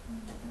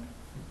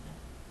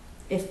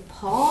 If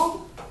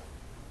Paul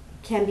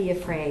can be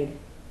afraid,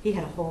 he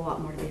had a whole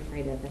lot more to be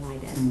afraid of than I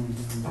did.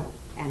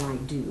 And I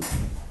do.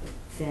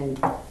 Then,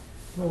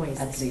 boy, is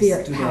the At least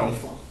Spirit today.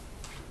 powerful.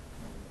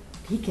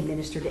 He can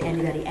minister to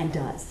anybody and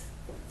does.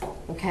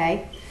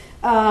 Okay?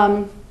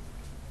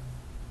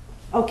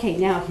 Okay,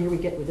 now here we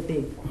get with the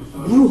big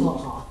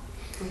brouhaha.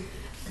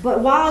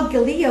 But while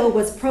Gallio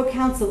was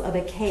proconsul of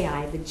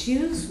Achaia, the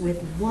Jews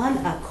with one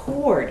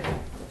accord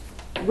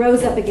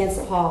rose up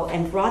against Paul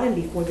and brought him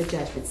before the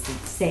judgment seat,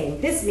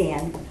 saying, "This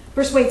man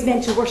persuades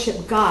men to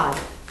worship God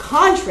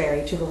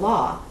contrary to the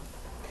law."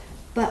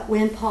 But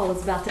when Paul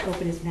was about to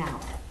open his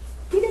mouth,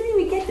 he didn't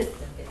even get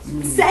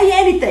to say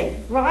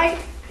anything, right?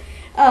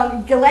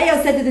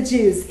 Gallio said to the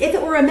Jews, "If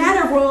it were a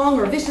matter of wrong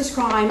or vicious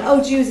crime,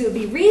 O Jews, it would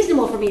be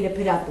reasonable for me to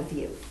put up with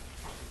you.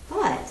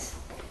 But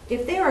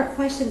if there are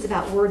questions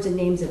about words and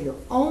names of your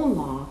own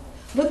law,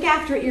 look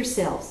after it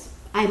yourselves.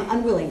 I am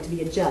unwilling to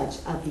be a judge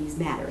of these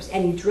matters."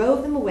 And he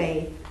drove them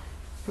away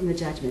from the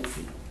judgment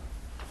seat.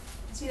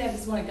 See, that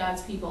is one of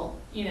God's people.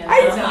 So That's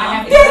I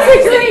have to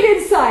a great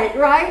insight,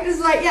 right? It's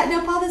like, yeah,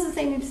 no, Paul doesn't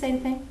say the same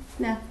thing.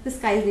 No, this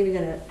guy isn't even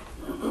going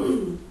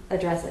to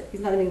address it.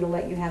 He's not even going to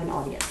let you have an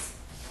audience.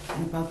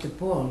 And about the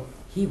Paul,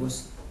 he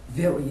was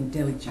very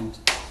intelligent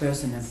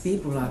person, and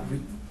people are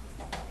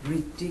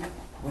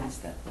what is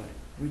that word?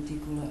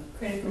 Ridiculous.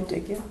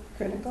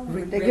 Critical.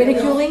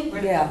 Ridiculing?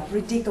 Yeah,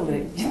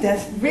 ridiculous.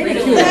 That's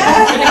Ridiculing.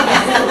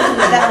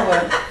 that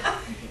word.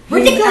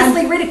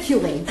 Ridiculously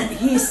ridiculing.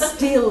 He's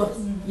still,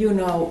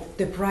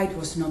 the pride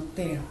was not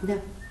there.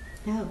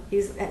 No, he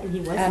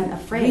wasn't And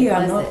afraid, we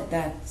are was not it?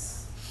 that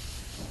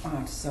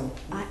smart, so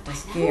I we're know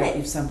scared it.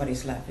 if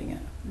somebody's laughing at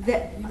us.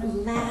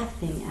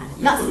 Laughing at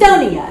it. Not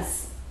stoning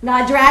us.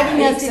 Not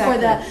dragging us before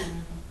Exactly.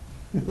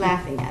 the...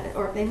 laughing at it.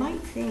 Or they might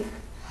think,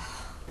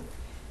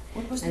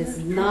 What was that is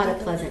that? not a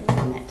pleasant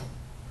comment.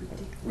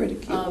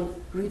 Ridicule.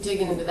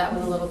 Digging into that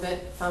one a little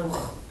bit, found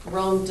that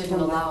Rome didn't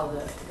allow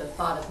the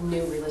thought of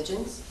new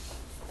religions.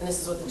 And this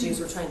is what the Jews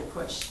were trying to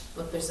push.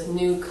 Look, there's a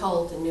new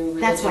cult, a new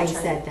religion. That's why he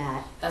trying- said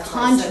that. That's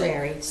why he said it.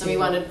 Contrary. So he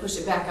wanted to push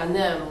it back on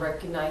them,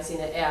 recognizing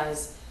it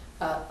as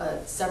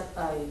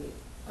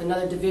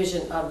another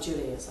division of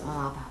Judaism.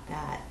 About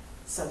that.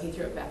 So he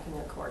threw it back in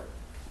their court,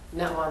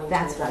 not wanting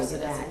That's to why he address it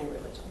did as that. a new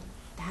religion.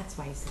 That's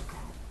why he said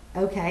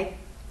that. Okay.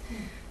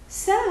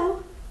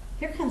 So,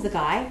 here comes a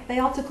guy. They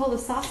all took hold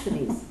of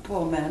Sosthenes.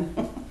 Oh, man.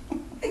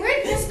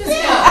 Where'd Crispus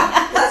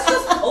go? Let's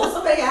just pull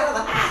somebody out of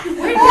the hat.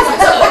 Where did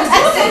Crispus go?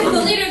 It says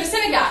the leader of the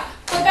synagogue.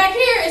 But back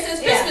here, it says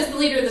Crispus, the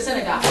leader of the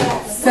synagogue.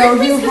 So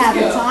Where'd you Crispus have a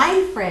go?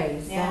 time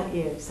phrase, Yeah. don't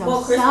you? So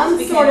Well, Christmas some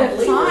became sort a of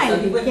believer, so time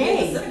he wouldn't be in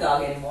became. the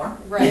synagogue anymore.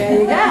 Right. There you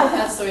go.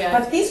 That's the way I.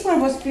 But this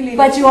one was believing.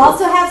 But you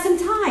also have some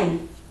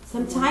time.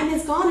 Some time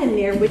has gone in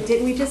there.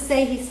 Didn't we just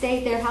say he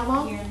stayed there how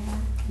long? Yeah.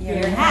 Year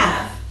and a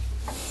half.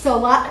 So a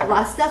lot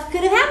of stuff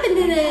could have happened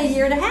in a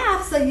year and a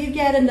half. So you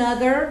get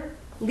another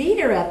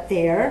leader up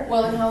there.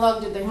 Well, and how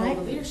long did they hold Right.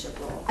 the leadership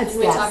role? It's Did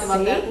we talk that,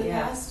 about that in see? the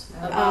Yeah. past?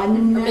 Uh, About,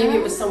 no. Or maybe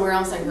it was somewhere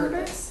else I heard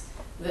this.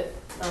 That,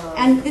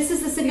 And this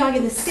is the synagogue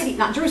in the city,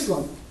 not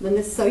Jerusalem.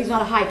 So he's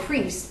not a high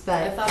priest,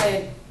 I but thought I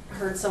had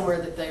heard somewhere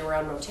that they were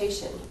on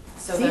rotation.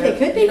 So See, there- they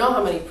could be. You know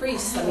how many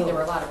priests? I mean, there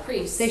were a lot of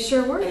priests. they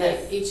sure were. And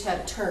they each had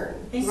a turn.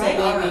 They So say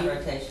are on maybe-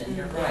 rotation,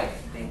 you're right.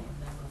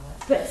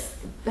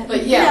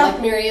 But you yeah, know,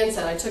 like Mary Ann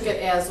said, I took it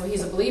as, well,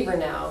 he's a believer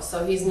now,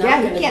 so he's not Yeah,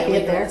 he going to be can't a be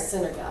leader there. in the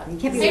synagogue. you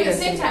can't be At leader the of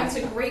same time, synagogue.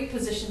 it's a great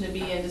position to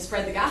be in to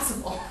spread the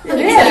gospel. It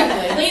is.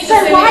 Exactly. Lead the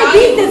But why synagogue.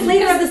 beat this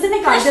leader of the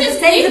synagogue? Does Christians it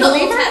say need he's the a Old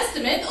believer?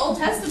 Testament. The Old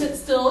Testament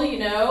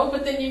still,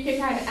 but then you can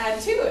kind of add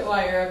to it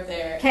while you're up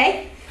there.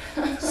 Okay?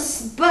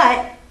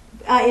 But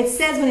it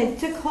says when it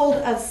took hold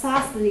of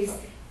Sosthenes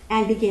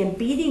and began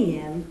beating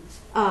him,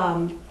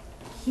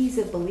 he's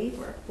a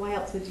believer. Why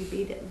else would you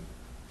beat him?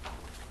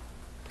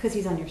 Because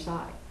he's on your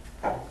side.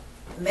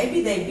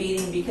 Maybe they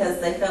beat him because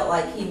they felt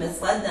like he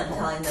misled them,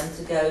 telling them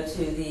to go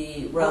to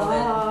the Roman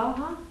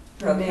Uh-huh.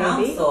 Maybe.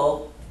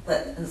 proconsul.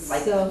 But it's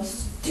like, So-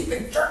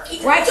 stupid jerk,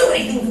 he Right. didn't do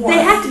anything for They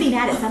us. have to be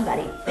mad at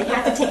somebody. They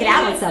have to take it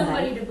out on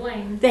somebody. to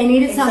blame. They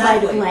needed somebody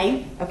to Exactly.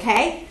 blame,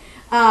 okay?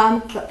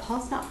 But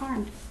Paul's not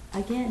harmed.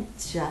 Again,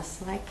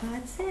 just like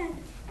God said.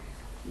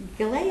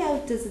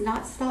 Galileo does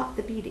not stop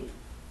the beating.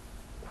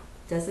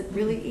 Doesn't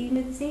really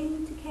even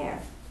seem to care.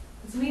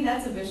 To me,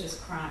 that's a vicious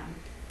crime.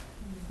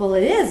 Well,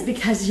 it is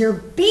because you're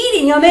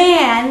beating a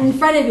man in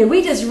front of you.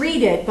 We just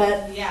read it,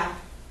 but Yeah.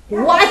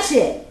 watch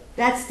it.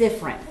 That's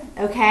different,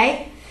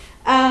 okay?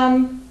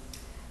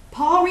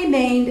 Paul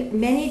remained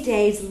many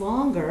days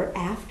longer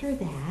after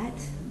that,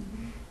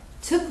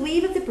 took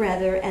leave of the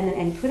brethren,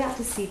 and put out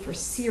to sea for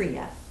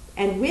Syria.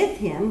 And with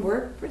him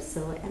were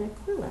Priscilla and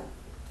Aquila.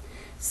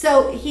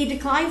 So he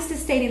declines to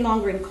stay any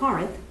longer in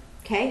Corinth,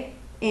 okay?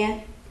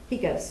 And he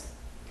goes.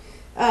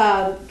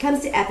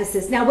 Comes to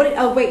Ephesus. Now, what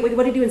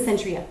did he do in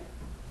Centuria?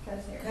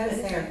 Cut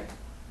his hair.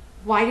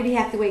 Why did he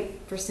have to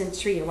wait for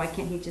Centuria? Why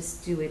can't he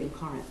just do it in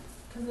Corinth?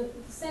 Because it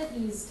said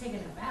he's taken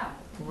a vow.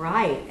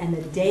 Right, and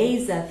the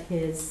days of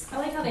his I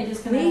like how they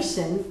just kind of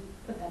completion,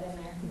 put that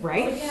in there.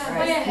 right? Yeah,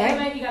 Right.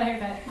 hey, you got a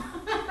haircut.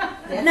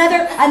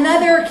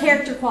 Another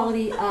character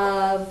quality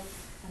of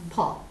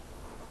Paul.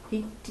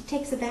 He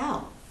takes a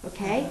vow,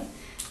 okay?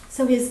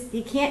 So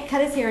he can't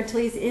cut his hair until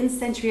he's in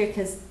Centuria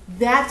because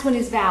that's when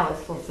his vow is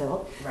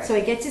fulfilled. Right. So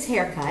he gets his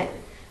hair cut.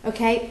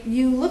 Okay,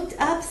 you looked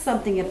up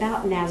something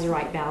about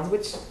Nazarite vows,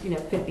 which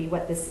could be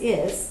what this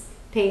is.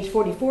 Page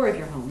 44 of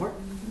your homework.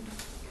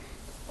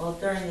 Well,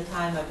 during the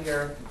time of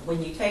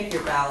when you take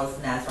your vow as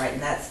a Nazarite,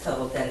 and that's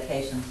total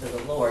dedication to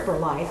the Lord, For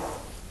life.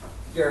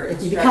 your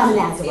If you become a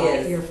instruction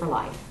Nazarite, you're is, for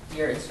life.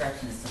 your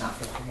instruction is to not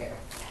cut your hair.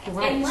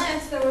 Right.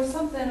 Unless there was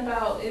something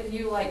about if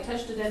you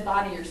touched a dead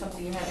body or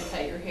something, you had to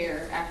cut your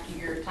hair after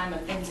your time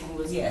of cleansing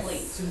was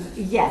Yes.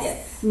 complete.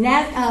 Yes.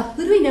 Yes.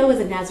 Who do we know as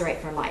a Nazarite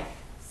for life?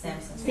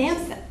 Samson.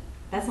 Samson.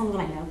 That's the only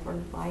one I know for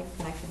life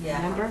that I can Yeah.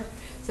 remember.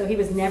 So he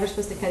was never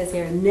supposed to cut his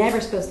hair, never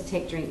supposed to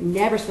take drink,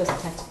 never supposed to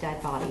touch a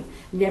dead body,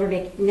 never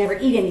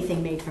eat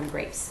anything made from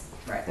grapes.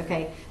 Right.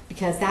 Okay?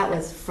 Because that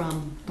was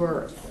from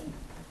birth.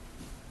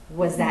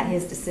 Was that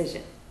his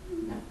decision?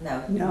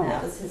 No, No.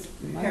 that was his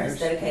parents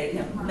dedicated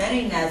him.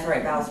 Many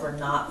Nazarite vows were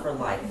not for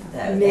life, though.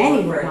 They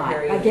Many for were a not.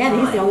 period of Again,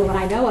 he's the time only one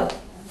I know of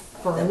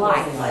for that was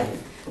life.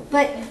 life.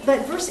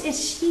 But verse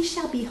is, he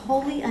shall be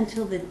holy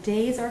until the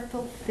days are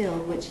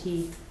fulfilled, which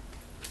he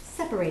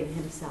separated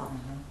himself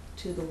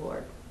to the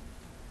Lord.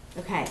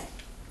 Okay.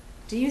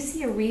 Do you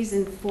see a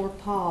reason for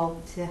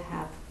Paul to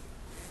have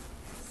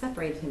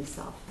separated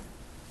himself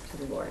to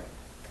the Lord?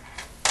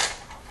 I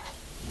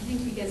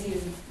think because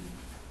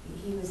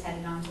he was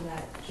headed on to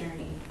that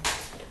journey.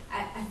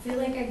 I feel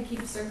like I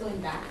keep circling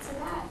back to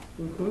that,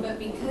 Mm-hmm. but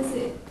because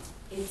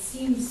it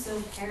seems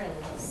so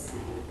perilous.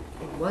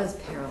 It was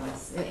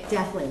perilous. It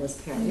definitely was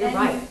perilous. And You're then,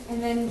 right.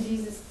 And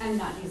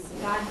then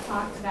God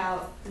talked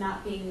about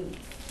not being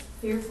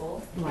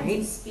fearful and Right.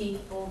 to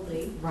speak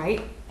boldly.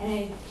 Right? And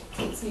it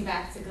takes me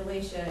back to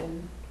Galatia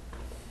and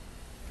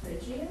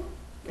Phrygia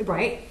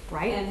Right?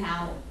 Right? and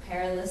how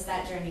perilous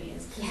that journey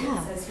is. Because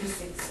Yeah. it says he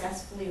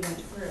successfully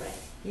went through it.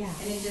 Yeah.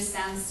 And it just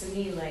sounds to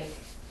me like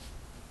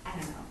I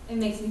don't know. It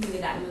makes me think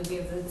of that movie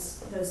of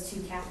those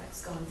two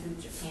Catholics going through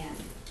Japan.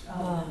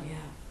 yeah.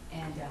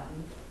 And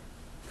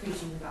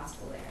preaching the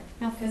gospel there.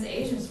 Now, Because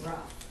Asia's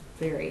rough.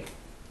 very,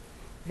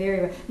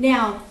 very rough.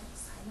 Now,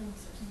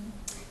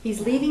 he's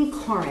leaving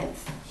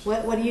Corinth.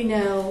 What do you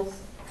know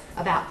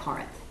about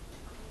Corinth?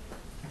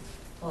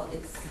 Well,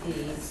 it's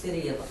the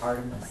city of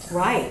Artemis.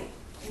 Right.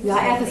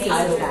 Yeah, Ephesus is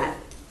Amazing. that.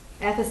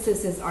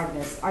 Ephesus is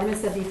Artemis.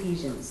 Artemis of the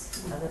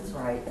Ephesians. Oh, that's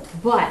right.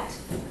 But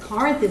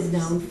Corinth is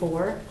known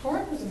for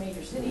Corinth was a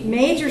major city.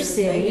 major Major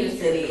city,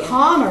 city.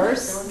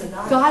 commerce, There was a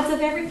god gods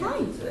of every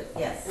kind. to it,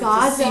 yes.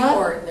 Gods There's a of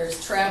seaport,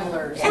 there's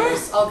travelers, Yeah.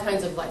 there's all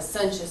kinds of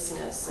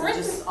licentiousness, and Corinth,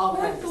 just all kinds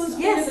Corinth of was stuff.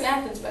 Yes. bigger than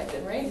Athens back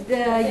then, right?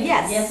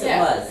 yes. Yes, it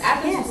Yeah, was.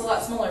 Athens Yes. was a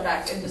lot smaller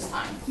back in this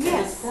time.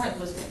 Yes. Because Corinth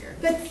was bigger.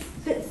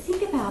 But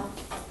think about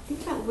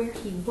where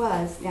he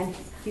was, and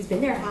he's been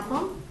there how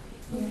long?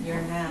 Year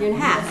and a half. Year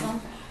and a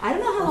half. I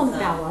don't know how long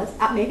his vow was.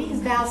 Maybe his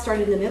vow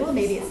started in the middle.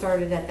 Maybe it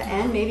started at the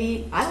end.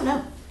 Maybe I don't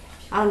know.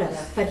 I don't know.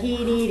 But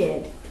he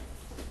needed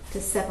to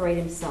separate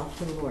himself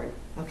to the Lord.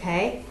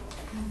 Okay.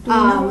 Do you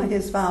know what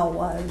his vow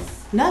was?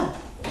 No,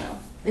 No.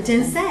 it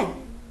didn't say.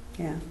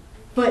 Yeah.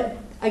 But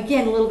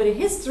again, a little bit of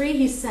history.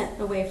 He's sent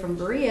away from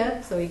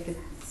Berea so he could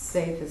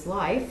save his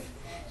life.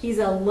 He's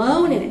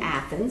alone in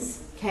Athens.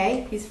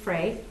 Okay, he's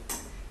afraid.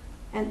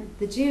 And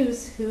the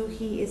Jews, who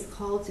he is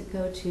called to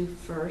go to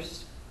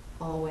first,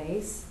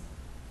 always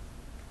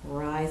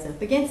rise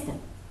up against him.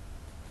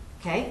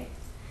 Okay?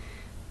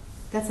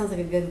 That sounds like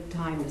a good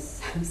time to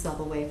set himself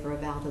away for a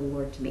vow to the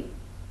Lord to me.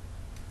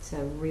 So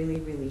really,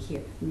 really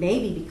here.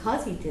 Maybe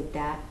because he did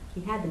that,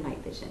 he had the night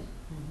vision.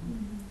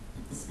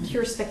 It's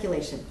pure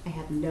speculation. I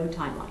have no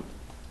timeline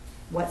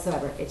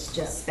whatsoever. It's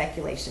just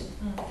speculation.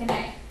 Can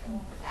I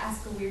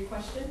ask a weird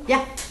question?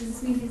 Yeah. Does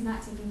this mean he's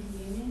not taking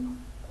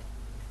communion?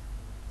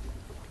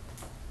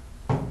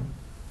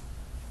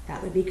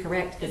 That would be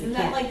correct. Because Isn't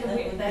he that can't. like a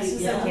weird, that's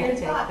just Yeah. a weird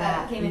Take thought that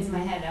that. came into my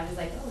head. I was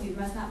like, oh, he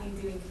must not be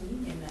doing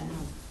communion then.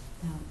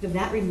 No.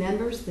 That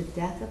remembers the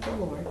death of the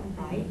Lord,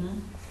 right? Mhm.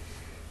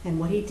 And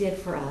what he did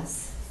for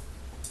us,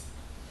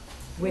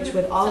 which What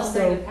would if also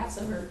celebrated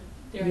Passover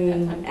during that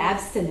being time?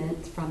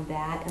 abstinent from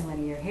that and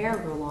letting your hair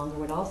grow longer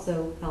would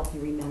also help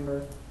you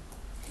remember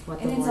what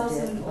the And it's Lord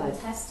also did. an Old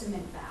But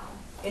Testament vow.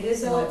 It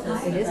is So an Old it might-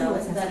 Testament It is an vow. Old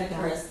Isn't that Testament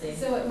vow. interesting?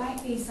 So it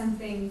might be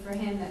something for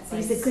him that's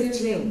like He's a good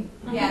soothing.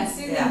 Jew. Yeah,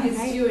 soothing Yeah. his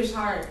Right. Jewish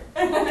heart.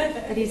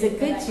 but he's a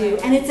good Jew,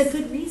 and it's a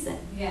good reason,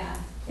 Yeah.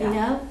 you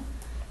know.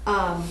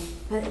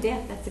 But yeah,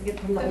 that's a good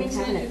from the That Old means he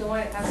didn't do Covenant. the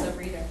wine at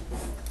Passover either.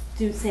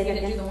 Do say He that didn't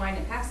do again. the wine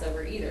at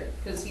Passover either,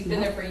 because he's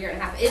been No. there for a year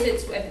and a half. If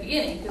it's at the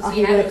beginning, Oh, because he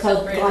he had to would've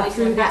celebrate gone at least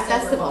through one that Passover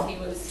festival. while he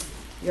was.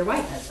 You're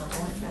right. At some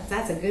point.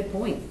 That's a good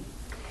point.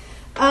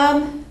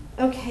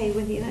 Okay,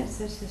 with the United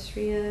States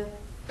history.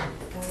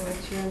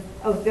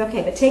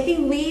 Okay, but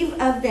taking leave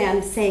of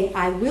them, saying,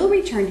 I will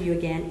return to you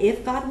again,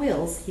 if God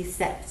wills, he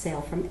set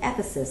sail from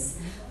Ephesus.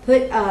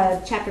 Put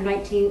chapter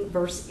 19,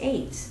 verse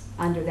 8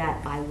 under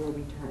that, I will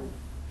return.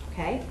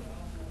 Okay?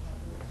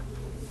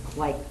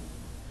 Like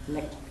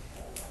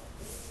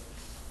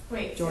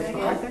Wait, George say that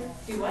MacArthur? again?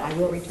 Do what? I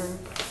will return.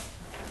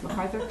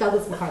 MacArthur?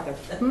 Douglas MacArthur.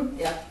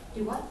 Yeah.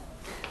 Do what?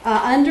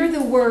 Under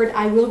the word,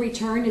 I will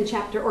return in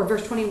chapter, or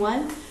verse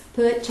 21,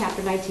 put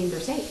chapter 19,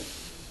 verse 8.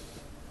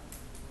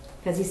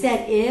 Because he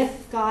said,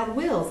 if God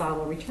wills, I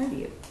will return to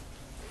you.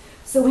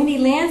 So when he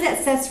lands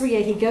at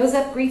Caesarea, he goes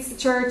up, greets the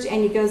church,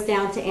 and he goes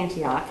down to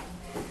Antioch.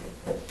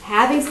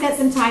 Having spent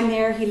some time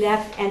there, he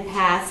left and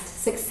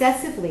passed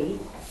successively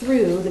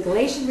through the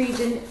Galatian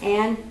region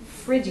and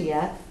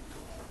Phrygia,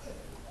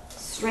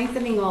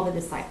 strengthening all the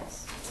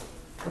disciples.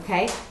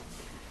 Okay?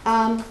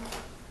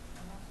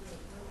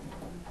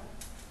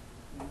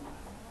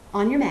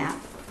 On your map,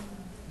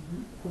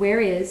 where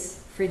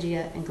is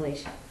Phrygia and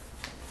Galatia?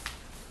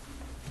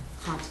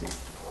 Continent.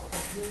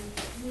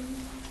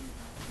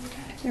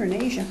 They're in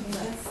Asia.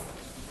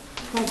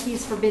 But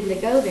he's forbidden to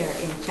go there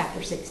in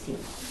chapter 16.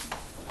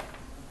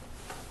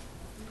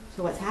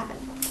 So what's happened?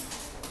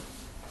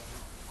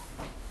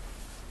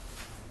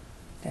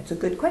 That's a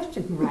good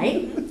question.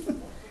 Right?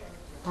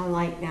 I'm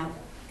like, now,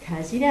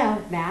 because you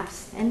know,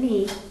 maps and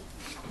me,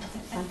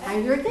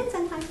 sometimes you're good,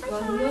 sometimes you're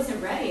Well, he not.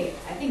 wasn't ready.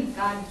 I think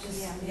God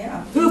just,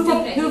 Yeah.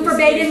 Who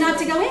forbade him not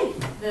to go in?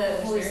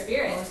 the Holy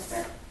Spirit.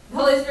 The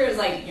Holy Spirit was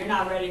like, you're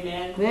not ready,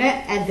 man.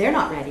 And they're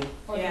not ready.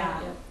 Yeah.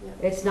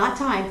 It's not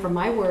time for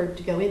my word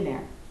to go in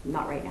there.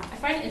 Not right now. I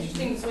find it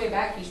interesting this way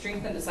back, he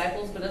strengthened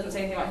disciples, but doesn't say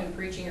anything about him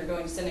preaching or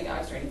going to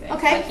synagogues or anything.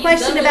 Okay, Like, he's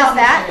question done this about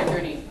that.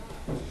 missionary journey.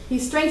 He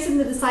strengthened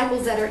the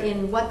disciples that are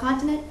in what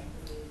continent?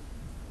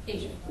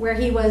 Asia, Where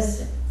he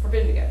was.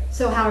 forbidden to go,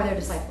 So how are their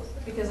disciples?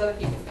 because other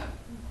people have gone.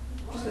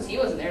 Just because he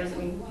wasn't there doesn't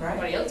mean Right.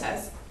 nobody else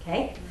has.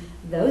 Okay?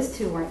 Those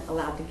two weren't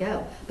allowed to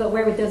go. But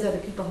where would those other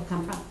people have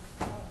come from?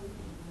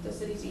 The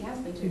cities he has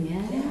been to.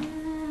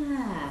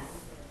 Yeah.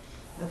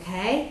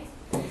 Okay.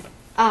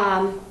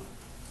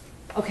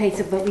 Okay,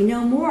 so but we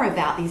know more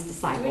about these Do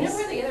disciples. we know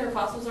where the other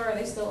apostles are? Are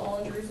they still all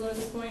in Jerusalem at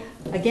this point?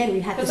 Again,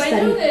 we have to 'Cause I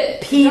know study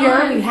that Peter.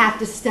 John- We have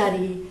to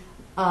study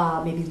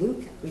maybe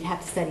Luke. We'd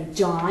have to study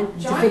John to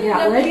John figure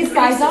out ended where up in these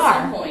guys Greece at are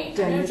some point. I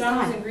during know this John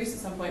was time. in Greece at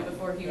some point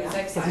before he was Yeah.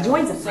 exiled. Because he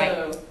joins them,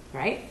 So,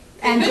 right?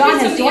 And could John be some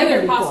has of the joined other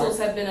them before. apostles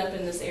have been up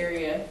in this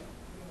area.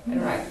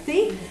 Right.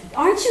 See?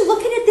 Aren't you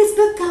looking at this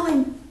book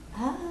going,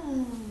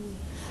 oh,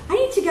 I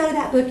need to go to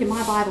that book in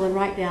my Bible and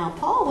write down,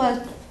 Paul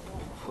was,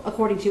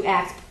 according to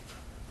Acts.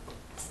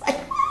 It's like,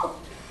 wow.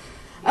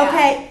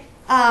 Okay,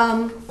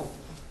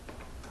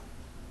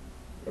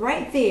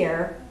 right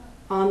there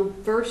on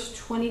verse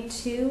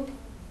 22,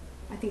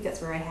 I think that's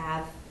where I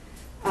have,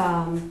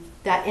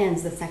 that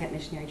ends the second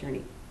missionary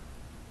journey.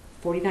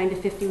 49 to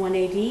 51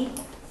 AD,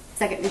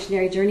 second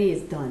missionary journey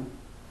is done.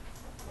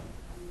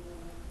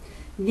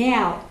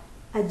 Now,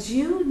 a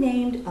Jew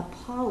named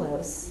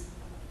Apollos,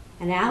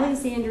 an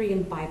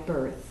Alexandrian by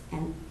birth,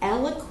 an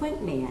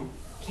eloquent man,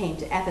 came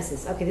to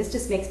Ephesus. Okay, this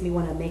just makes me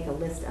want to make a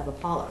list of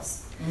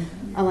Apollos.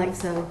 I'm like,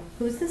 so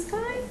who's this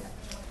guy?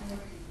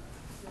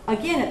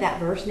 Again, at that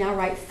verse, now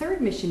write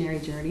third missionary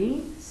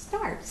journey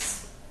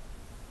starts.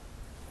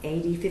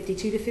 AD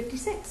 52 to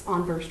 56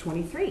 on verse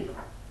 23.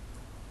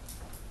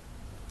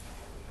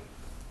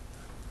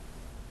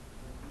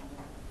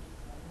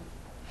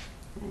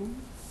 Okay.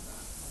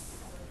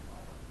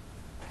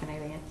 Can I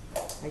land?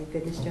 Are you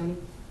good, Miss Joni?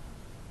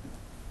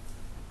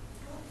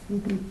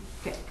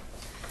 Okay.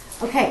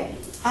 Okay.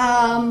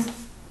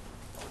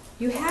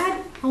 You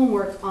had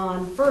homework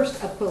on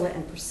first Aquila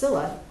and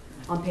Priscilla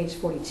on page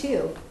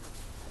 42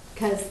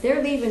 because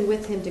they're leaving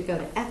with him to go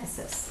to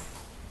Ephesus.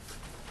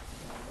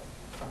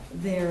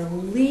 They're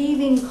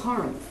leaving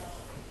Corinth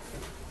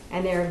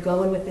and they're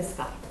going with this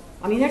guy.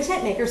 I mean, they're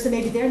tent makers, so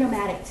maybe they're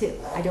nomadic too.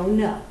 I don't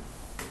know.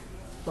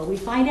 But we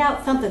find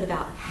out something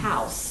about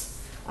house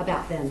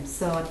about them,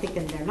 so I'm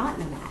thinking they're not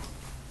nomadic.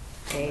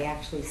 They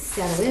actually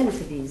settle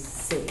into these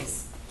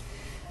cities.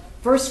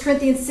 1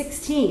 Corinthians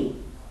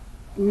 16,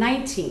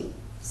 19.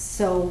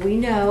 So we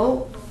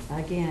know,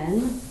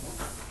 again,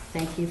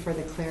 thank you for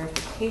the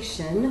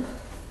clarification.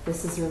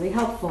 This is really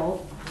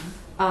helpful.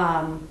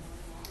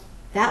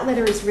 That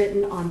letter is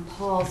written on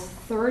Paul's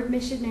third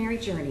missionary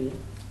journey,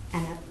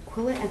 and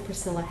Aquila and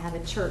Priscilla have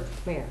a church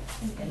where?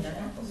 In their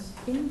house.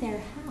 In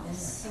their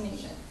house. In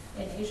Asia.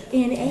 In Asia.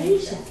 In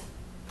Asia.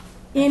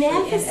 In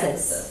Actually,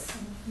 Ephesus.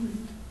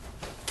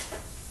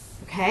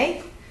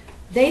 Okay?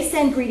 They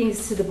send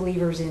greetings to the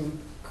believers in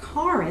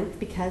Corinth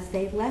because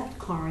they left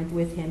Corinth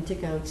with him to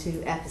go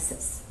to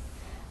Ephesus.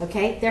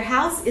 Okay? Their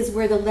house is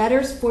where the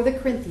letters for the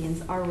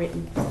Corinthians are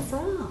written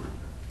from.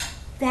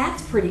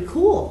 That's pretty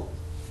cool.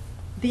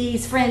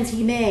 These friends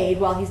he made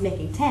while he's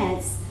making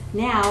tents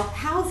now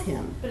house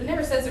him. But it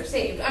never says they're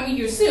saved. I mean,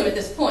 you assume at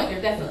this point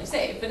they're definitely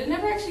saved, but it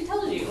never actually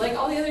tells you. Like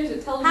all the others,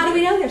 it tells you. How do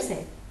we know they're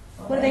saved?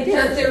 What do they do?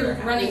 Because they're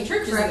running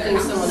churches in their Correcting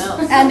house. someone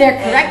else. And they're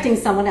correcting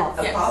someone else.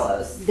 Yes.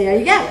 Apollos. There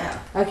you go. Yeah.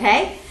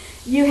 Okay?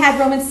 You had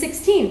Romans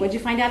 16. What did you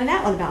find out in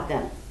that one about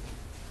them?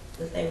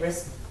 That they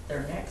risked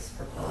their necks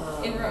for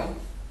Paul. In Rome.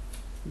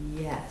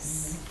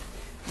 Yes.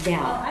 Oh, I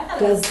Now,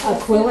 thought it was does cool,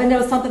 Aquila too.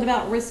 know something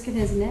about risking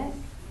his neck?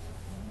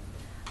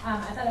 I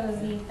thought it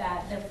was neat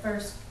that the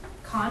first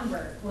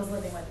convert was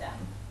living with them.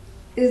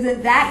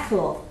 Isn't that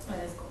cool?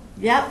 That is cool.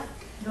 Yep.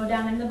 Go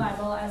down in the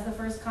Bible as the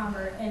first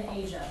convert in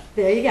Asia.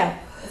 There you go.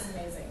 It's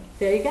amazing.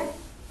 There you go.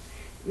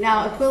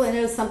 Now, Aquila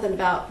knows something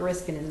about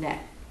risking his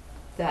neck.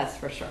 That's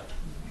for sure.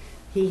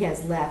 He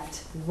has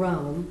left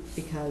Rome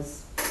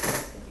because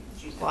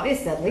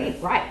Claudius said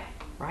leave. Right.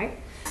 Right.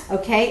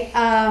 Okay.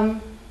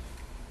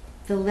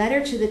 The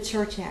letter to the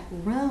church at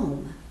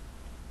Rome.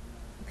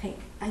 Okay.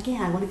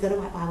 Again, I want to go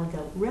to my Bible and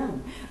go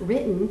Rome.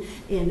 Written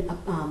in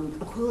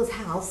Aquila's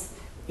house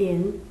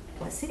in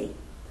what city?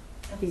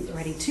 He's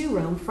writing to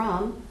Rome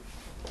from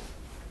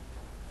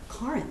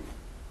Corinth.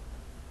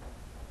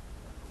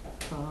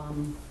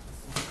 From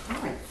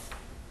Corinth.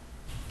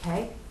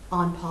 Okay?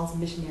 On Paul's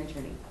missionary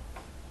journey.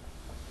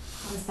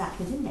 How does that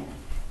fit in there?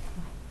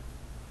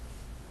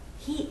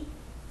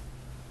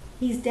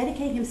 He's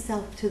dedicating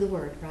himself to the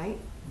word, right?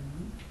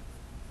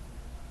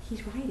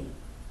 He's writing.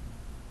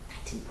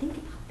 I didn't think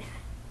about that.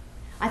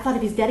 I thought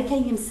if he's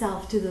dedicating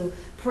himself to the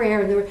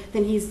prayer and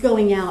then he's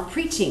going out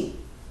preaching.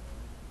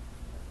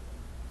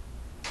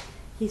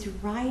 He's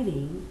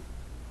writing,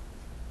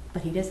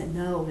 but he doesn't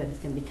know that it's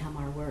going to become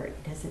our word.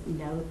 He doesn't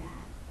know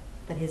that.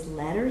 But his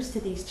letters to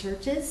these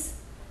churches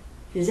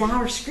is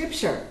our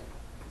scripture.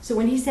 So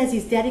when he says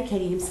he's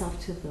dedicating himself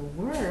to the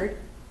word,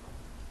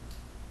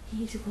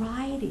 he's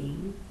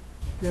writing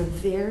the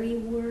very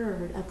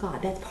word of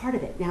God. That's part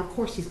of it. Now, of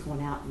course, he's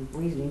going out and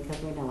reasoning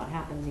because we know what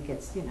happens. He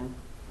gets,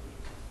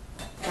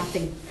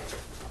 nothing.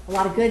 A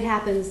lot of good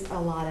happens. A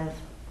lot of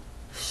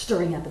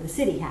stirring up of the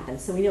city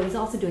happens. So we know he's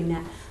also doing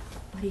that.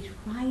 But he's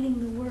writing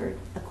the word.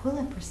 Aquila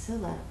and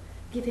Priscilla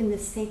give him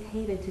this safe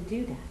haven to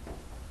do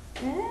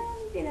that.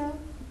 And,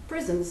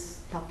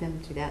 prisons helped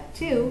him do that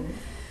too.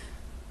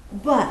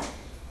 But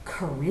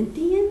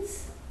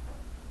Corinthians,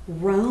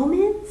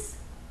 Romans,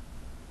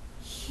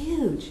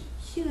 huge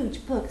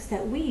books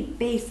that we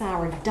base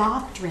our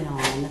doctrine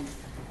on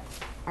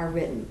are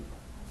written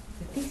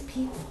with these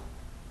people.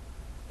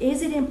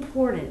 Is it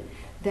important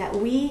that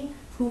we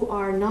who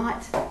are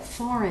not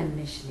foreign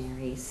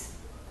missionaries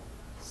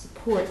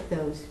support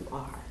those who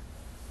are.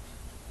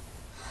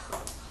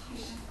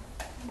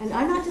 And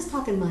I'm not just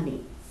talking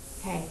money,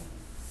 okay?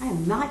 I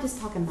am not just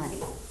talking money.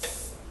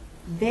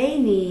 They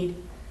need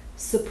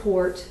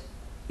support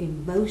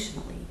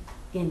emotionally,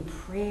 in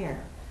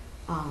prayer,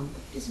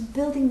 just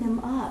building them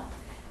up,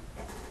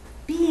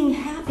 being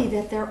happy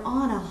that they're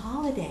on a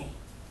holiday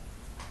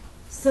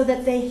so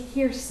that they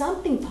hear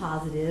something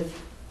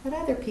positive that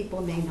other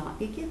people may not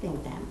be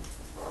giving them.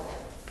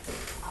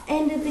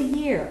 End of the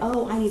year,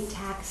 oh, I need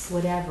tax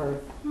whatever.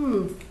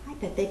 I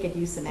bet they could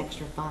use some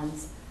extra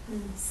funds.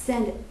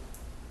 Send it.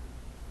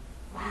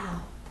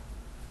 Wow.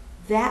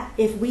 That,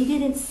 if we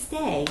didn't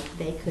stay,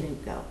 they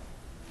couldn't go.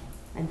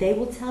 And they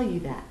will tell you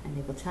that, and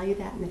they will tell you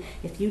that. And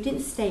if you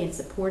didn't stay and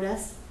support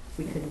us,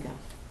 we couldn't go.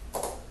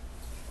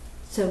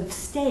 So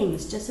staying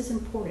is just as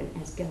important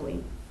as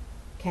going,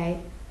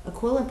 okay?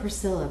 Aquila and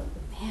Priscilla,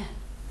 man,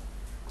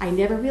 I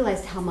never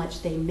realized how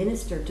much they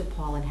ministered to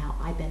Paul and how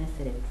I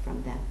benefited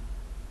from them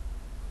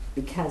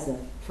because of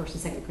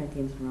 1st and 2nd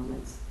Corinthians and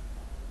Romans.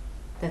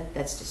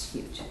 That's just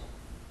huge.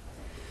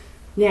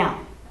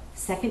 Now,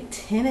 2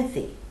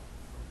 Timothy.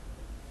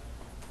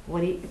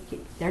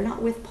 They're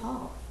not with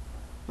Paul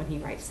when he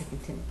writes 2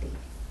 Timothy.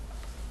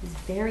 He's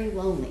very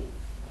lonely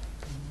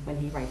when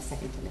he writes 2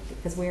 Timothy.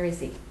 Because where is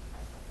he?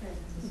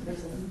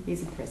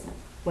 He's in prison.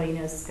 What he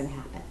knows is going to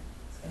happen.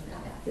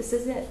 This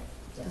is it.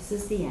 This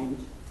is the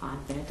end. I'm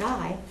going to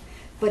die.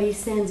 But he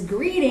sends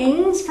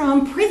greetings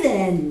from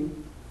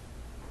prison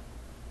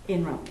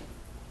in Rome.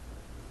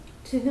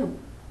 To whom?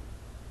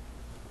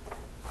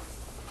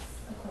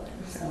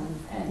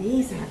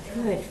 These are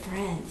good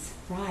friends,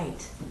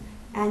 right?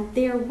 And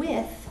they're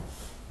with,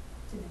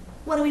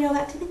 what do we know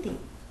about Timothy?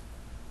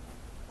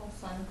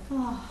 Son.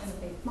 Oh,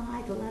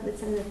 my beloved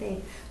son of the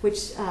faith.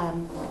 Which I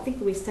think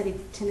when we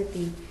studied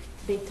Timothy,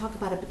 they talk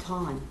about a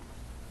baton.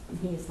 And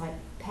he is like,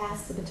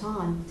 pass the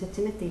baton to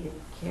Timothy to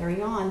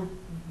carry on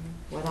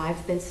what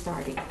I've been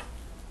starting.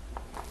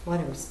 What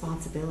a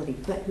responsibility.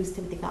 But who's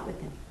Timothy got with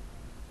him?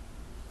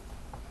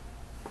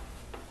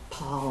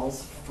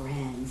 Paul's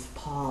friends,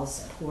 Paul's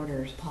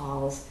supporters,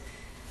 Paul's,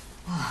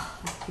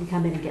 can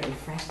come in and get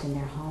refreshed in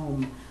their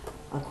home,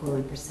 Aquila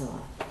and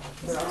Priscilla.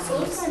 It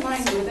blows my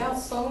mind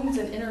without phones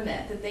and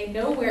internet that they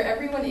know where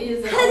everyone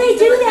is. How do they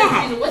do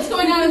that? And what's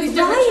going on in these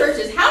different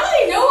churches? How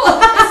do they know all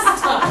this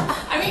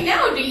stuff? I mean,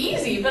 now would be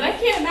easy, but I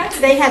can't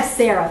imagine. They have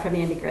Sarah from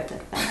Andy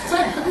Griffith.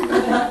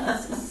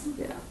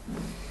 Yeah.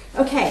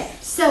 Okay,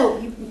 so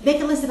you make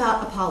a list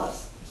about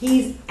Apollos.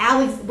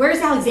 Where's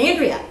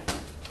Alexandria?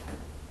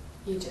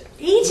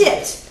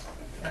 Egypt.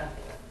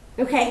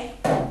 Okay,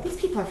 these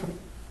people are from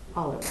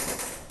all over the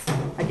place.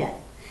 Again,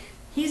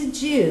 he's a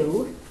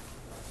Jew.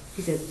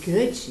 He's a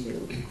good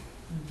Jew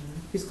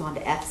who's gone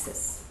to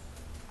Ephesus.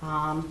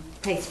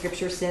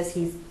 Scripture says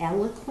he's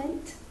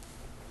eloquent.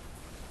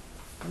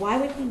 Why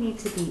would he need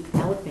to be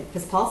eloquent?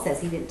 Because Paul says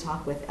he didn't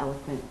talk with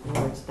eloquent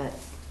words, but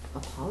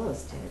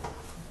Apollos did.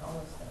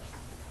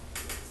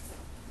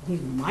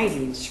 He's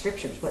mighty in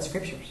scriptures. What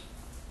scriptures?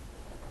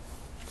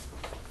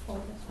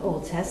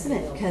 Old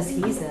Testament, because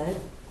he's a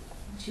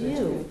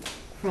Jew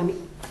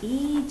from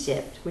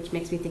Egypt, which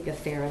makes me think of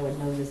Pharaoh and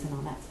Moses and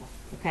all that stuff.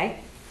 Okay?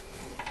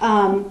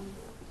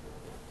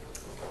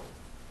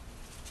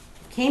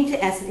 Came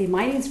to us,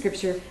 mighty in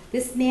Scripture,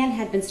 this man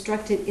had been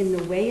instructed in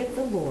the way of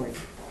the Lord,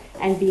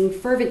 and being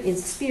fervent in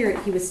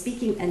spirit, he was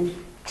speaking and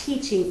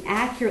teaching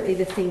accurately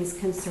the things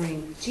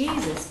concerning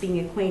Jesus, being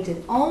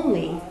acquainted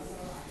only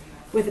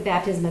with the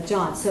baptism of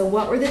John. So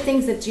what were the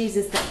things of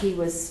Jesus that he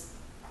was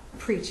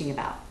preaching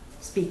about,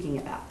 speaking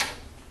about?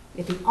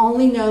 If he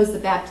only knows the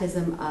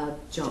baptism of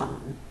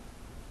John.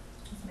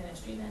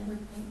 Ministry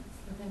then,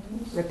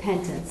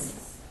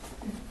 Repentance.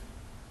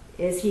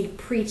 Is he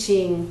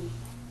preaching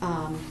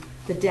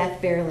the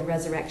death, burial, and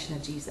resurrection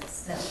of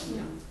Jesus?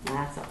 No.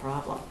 That's a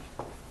problem.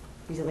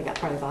 He's only got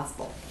part of the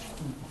gospel.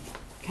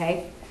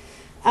 Okay?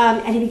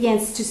 And he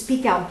begins to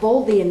speak out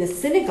boldly in the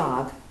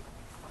synagogue.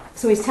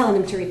 So he's telling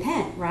them to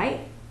repent, right?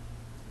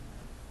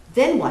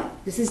 Then what?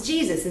 This is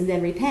Jesus, and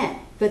then repent.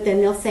 But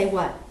then they'll say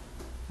what?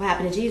 What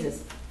happened to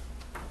Jesus?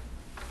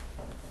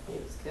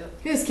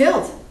 He was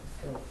killed.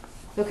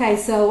 Okay,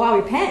 so I'll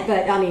repent,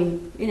 but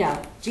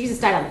Jesus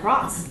died on the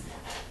cross.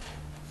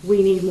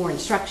 We need more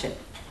instruction.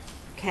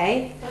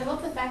 Okay? But I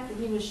love the fact that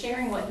he was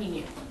sharing what he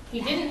knew. He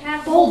didn't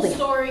have the whole Boldly.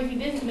 story. He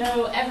didn't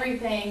know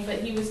everything, but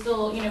he was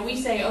still, we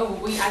say,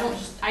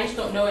 I just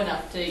don't know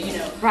enough to,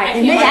 Right, I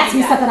and they can't ask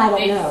me argue stuff that I don't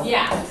They- know.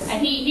 Yeah,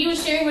 and he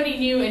was sharing what he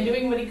knew and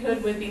doing what he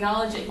could with the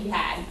knowledge that he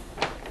had.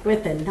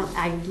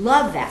 I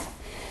love that.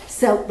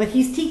 So, but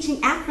he's teaching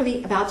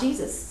accurately about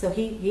Jesus. So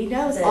he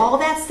knows all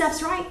that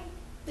stuff's right.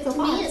 But So to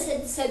far. me,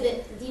 it said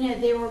that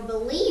they were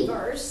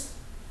believers,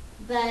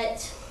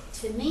 but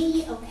to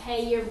me,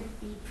 okay, you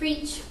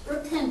preach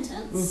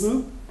repentance,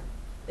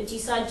 but you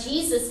saw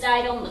Jesus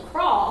died on the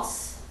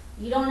cross.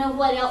 You don't know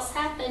what else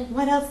happened.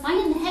 What else? Why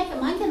in the heck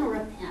am I going to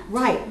repent?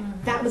 Right.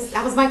 that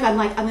was my, I'm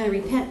like, I'm going to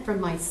repent from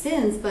my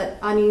sins, but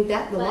I mean,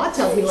 that the law But-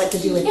 tells me what to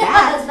do with Yeah,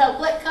 that. but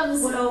what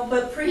comes, Well,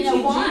 but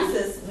preaching why?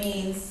 Jesus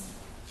means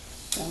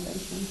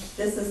Salvation.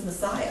 this is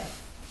Messiah.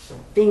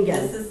 Bingo.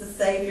 This is the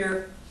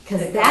Savior. Because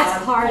that that's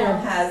God part of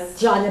has.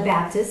 John the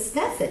Baptist's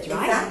message,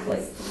 right? Exactly.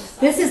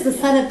 This is the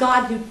Son of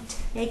God who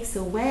takes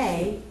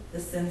away The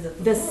sins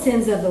of the world.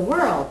 sins of the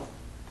world.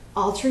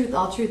 All truth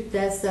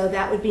does so.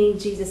 That would be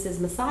Jesus is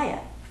Messiah.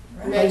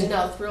 Right. Imagine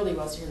how thrilled he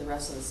was to hear the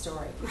rest of the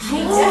story. Right?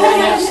 oh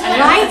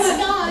Right? my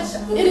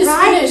gosh. It is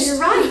Right? finished. You're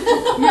right.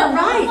 You're Oh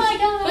right. my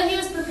gosh. But he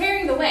was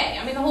preparing the way.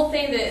 I mean, the whole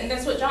thing and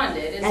that's what John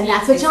did. Is And he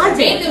that's what John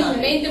made did.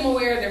 made them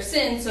aware of their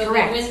sins, so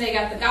Correct. that when they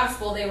got the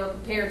gospel, they were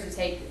prepared to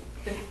take.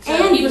 So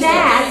And he was still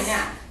doing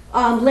that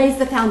that. lays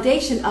the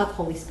foundation of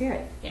Holy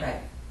Spirit Yeah. Right.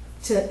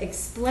 to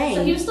explain.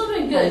 So he was still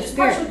doing Holy good, just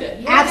partial Spirit. good.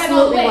 He had that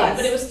all the Absolutely way, was.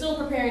 but it was still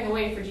preparing the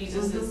way for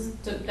Jesus' message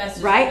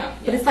to Right? come.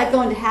 But Yeah. it's like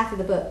going to half of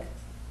the book.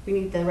 We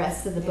need the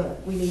rest of the book.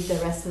 We need the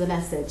rest of the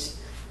message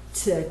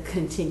to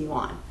continue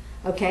on.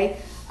 Okay?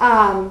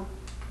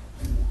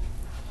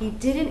 He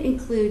didn't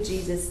include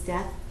Jesus'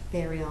 death,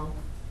 burial,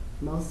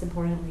 most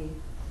importantly,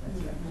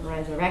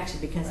 resurrection,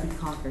 because he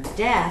conquered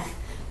death,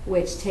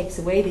 which takes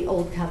away the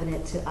old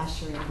covenant to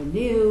usher in the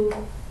new,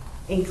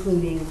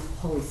 including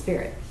Holy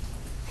Spirit.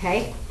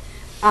 Okay?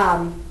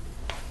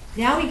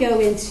 Now we go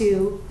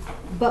into,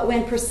 but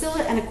when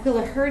Priscilla and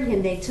Aquila heard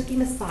him, they took him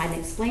aside and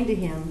explained to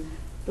him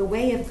the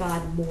way of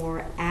God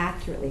more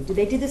accurately. Did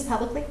they do this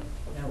publicly?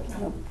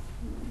 No.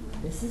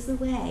 This is the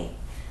way.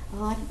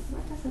 Oh,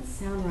 that doesn't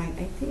sound right.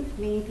 I think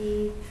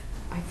maybe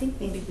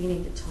we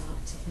need to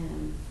talk to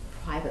him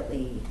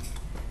privately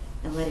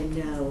and let him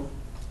know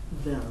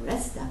the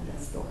rest of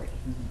the story.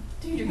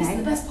 Dude, you're Okay. missing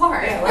the best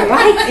part. Right?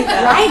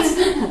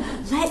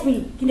 Right? Let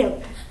me,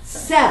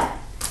 So,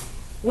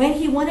 when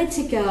he wanted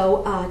to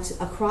go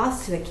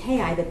across to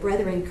Achaia, the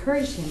brethren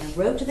encouraged him and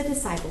wrote to the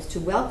disciples to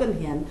welcome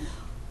him.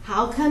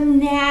 How come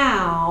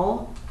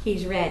now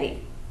he's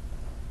ready?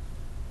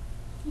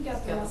 You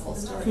got the whole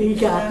story. He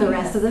got the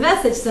rest of the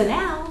message, so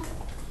now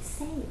he's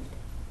saved.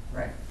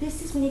 Right.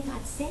 This is when he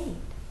got saved.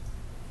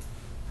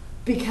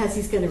 Because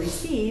he's going to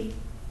receive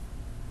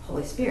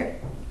Holy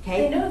Spirit. They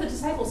Okay? know the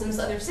disciples in this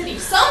other city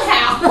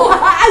somehow.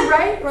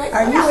 right.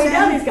 Are you Somehow we know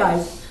saying- these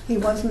guys. He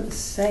wasn't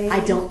saved. I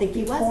don't think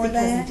he was before because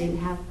that? he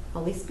didn't have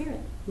Holy Spirit.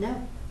 No.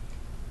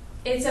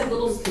 It said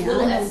little Yeah,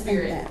 little I don't S think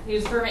spirit. that. He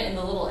was fervent in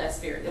the little S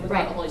spirit. It was Right.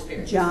 not the Holy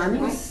Spirit. John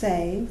Right. was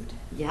saved.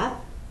 Yep.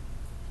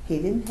 He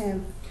didn't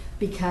have.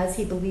 Because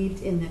he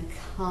believed in the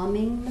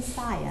coming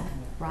Messiah,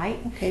 right?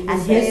 Okay, And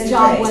this his man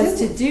job did was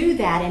too. to do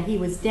that, and he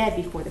was dead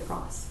before the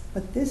cross.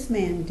 But this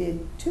man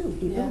did too.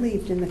 He Yeah.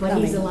 believed in the But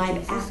coming he's of alive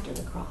Jesus. after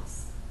the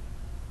cross.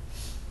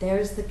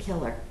 There's the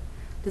killer.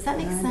 Does that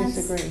make I sense?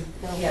 disagree.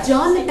 Yeah.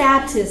 John the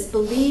Baptist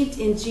believed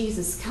in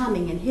Jesus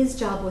coming, and his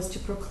job was to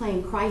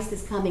proclaim Christ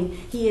is coming.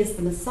 He is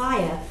the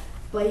Messiah,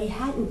 but he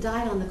hadn't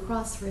died on the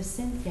cross for his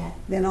sins yet.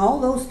 Then all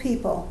those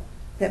people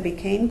that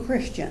became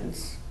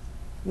Christians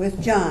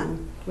with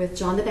John With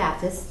John the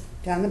Baptist,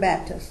 the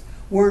Baptist,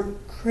 weren't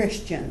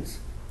Christians,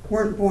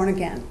 weren't born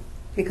again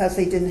because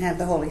they didn't have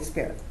the Holy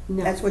Spirit.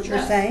 No. That's what you're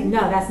No. saying?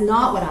 no, that's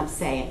not what I'm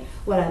saying.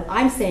 What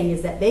I'm saying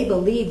is that they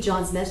believed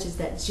John's message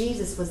that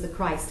Jesus was the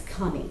Christ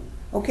coming.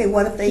 Okay,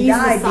 what if they He's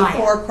died Messiah.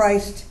 before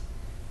Christ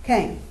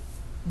came?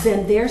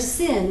 Then their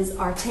sins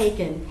are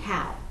taken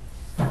how?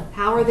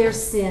 How are their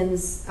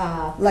sins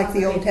Like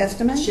the Old forgiven?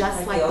 Testament?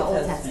 Just like the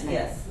Old Testament.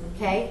 Yes.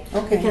 Okay?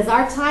 Okay. Because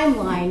our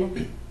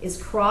timeline is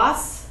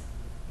cross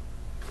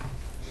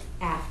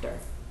after.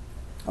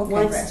 Okay.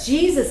 Once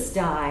Jesus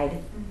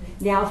died,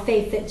 now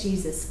faith that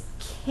Jesus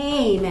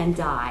came and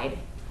died,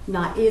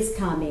 not is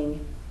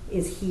coming,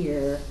 is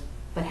here,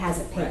 but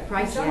hasn't paid Right.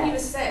 price John yet. even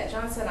said,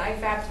 I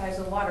baptize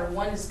with water.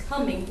 One is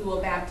coming who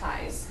will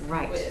baptize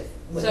Right. with.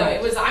 With So right.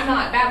 it was, I'm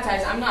not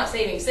baptized, I'm not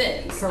saving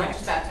sins. I'm Correct.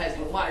 just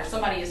baptizing with water.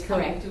 Somebody is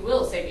coming Correct. who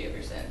will save you of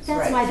your sins. That's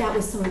Right. why that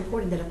was so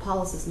important that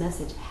Apollos'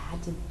 message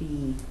had to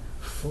be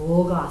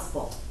full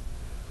gospel.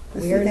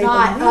 But see, We're they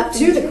not believed up in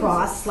to the Jesus.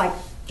 cross like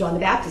John the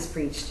Baptist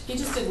preached. He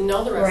just didn't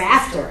know the Or rest of the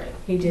after. story.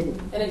 He didn't.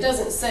 And it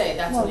doesn't say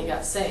that's Well, when he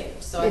got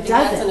saved. So I it think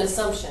that's doesn't. an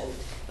assumption.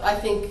 I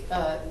think,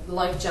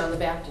 like John the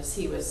Baptist,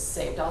 he was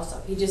saved also.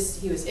 He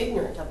was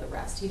ignorant of the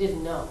rest. He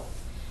didn't know.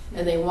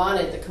 And they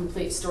wanted the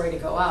complete story to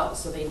go out,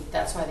 so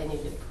that's why they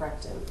needed to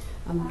correct him.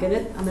 I'm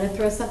gonna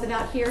throw something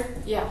out here.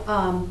 Yeah.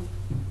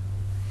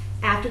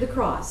 After the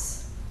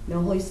cross,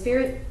 no Holy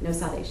Spirit, no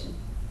salvation.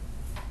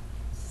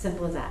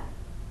 Simple as that.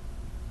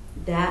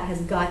 That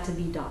has got to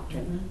be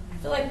doctrine. I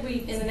feel like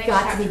we, in the next Got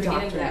to chapter, be we get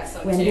into doctrine. that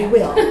some When too. we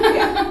will.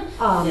 Yeah.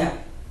 Yeah.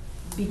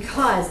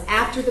 Because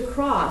after the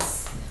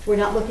cross, we're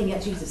not looking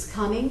at Jesus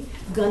coming,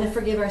 gonna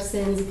forgive our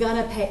sins,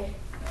 gonna pay.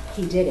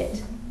 He did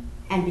it.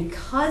 And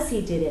because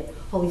he did it,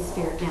 Holy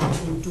Spirit now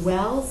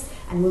indwells,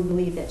 and we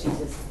believe that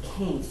Jesus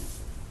came,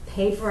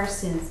 paid for our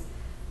sins,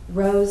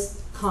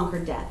 rose,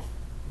 conquered death.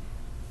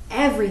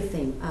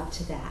 Everything up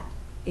to that.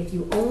 If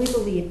you only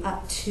believe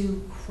up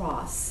to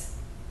cross,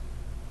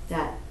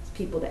 that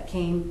people that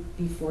came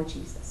before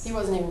Jesus. He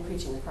wasn't even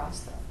preaching the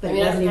cross, though. But I he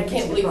mean, wasn't I even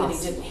can't preaching the believe that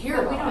cross. he didn't hear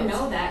But about we don't it.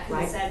 know that because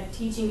Right. it said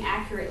teaching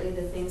accurately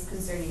the things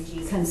concerning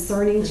Jesus.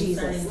 Concerning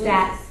Jesus,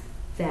 Concerning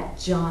that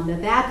John the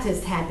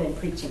Baptist had been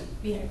preaching.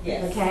 Yes.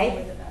 Okay?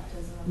 With the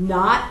baptism.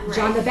 Not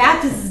John Right. the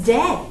Baptist is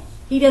dead.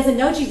 He doesn't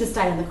know Jesus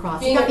died on the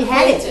cross. He Being got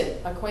beheaded.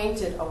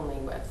 acquainted only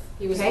with.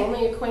 He was Okay.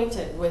 only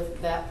acquainted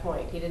with that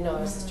point. He didn't know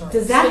it was the story.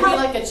 Does that so he'd be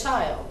help? like a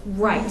child.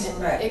 Right.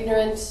 Right.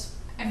 Ignorant.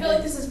 I feel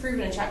like this is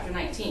proven in chapter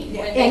 19.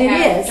 Yeah. When And they it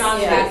have is.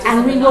 John's Yeah. baptism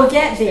And we and will not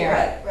get the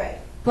there. Spirit. Right.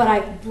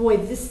 But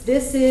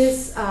this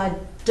is a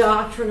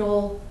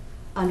doctrinal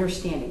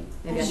understanding.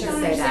 I Maybe I just should don't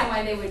say understand that.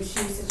 why they would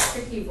choose such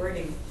tricky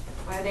wording.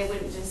 Why they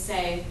wouldn't just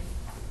say.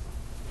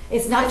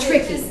 It's not Because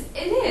tricky.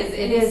 It is. It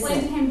It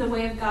explained isn't. to him the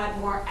way of God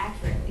more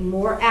accurately.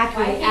 More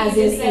accurately, Why can't as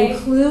you in just say-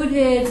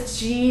 included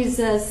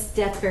Jesus'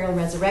 death, burial, and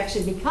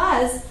resurrection.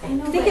 Because I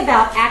know, think but-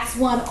 about Acts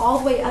 1 all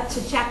the way up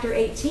to chapter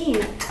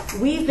 18.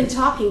 We've been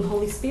talking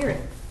Holy Spirit.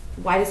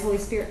 Why does Holy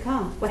Spirit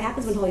come? What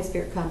happens when Holy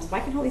Spirit comes? Why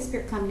can Holy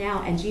Spirit come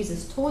now? And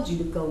Jesus told you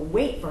to go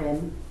wait for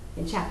him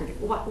in chapter 2.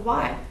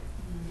 Why?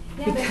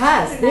 Yeah, but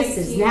Because chapter this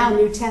is 19 now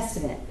New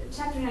Testament.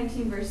 Chapter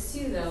 19, verse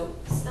 2, though,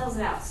 spells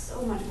it out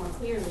so much more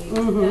clearly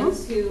to Mhm.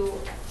 those who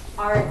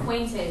are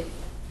acquainted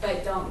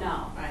but don't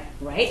know.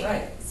 Right?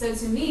 Right. So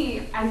to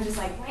me, I'm just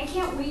like, why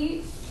can't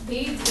we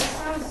be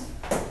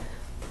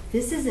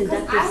This is because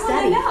inductive I want to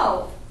study.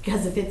 know.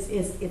 Because if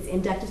it's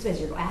inductive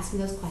studies, you're asking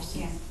those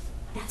questions. Yeah.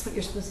 That's what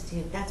you're supposed to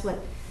do. That's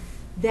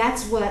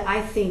what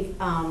I think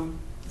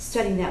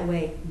studying that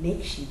way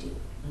makes you do.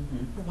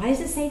 Mm-hmm. Why does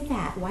it say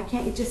that? Why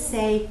can't you just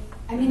say,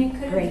 I mean, it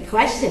could have. Great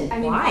question. I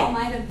mean, Why? Paul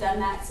might have done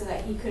that so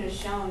that he could have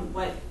shown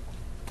what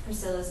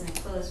Priscilla and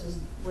Aquila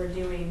were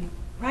doing.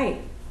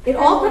 right? It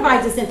all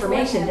provides us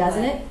information,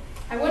 doesn't it?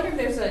 I wonder if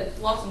there's a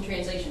loss in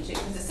translation too,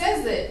 because it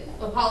says that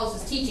Apollos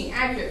is teaching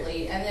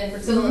accurately, and then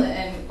Priscilla Mhm.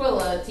 and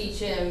Aquila teach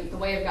him the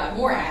way of God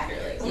more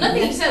accurately. Well,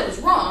 nothing he said was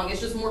wrong; it's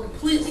just more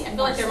completely. I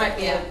feel like there might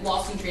be a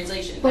loss in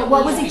translation. But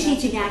what was he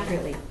teaching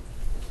accurately?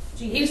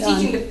 He was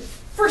teaching the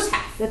first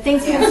half. The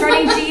things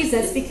concerning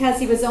Jesus, because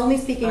he was only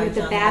speaking By with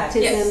the John the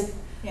Baptist. baptism.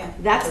 Yeah.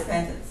 That's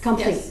Repentance.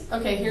 complete. Yes.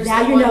 Okay, here's Now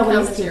what you one know what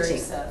he's commentary teaching.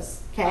 says.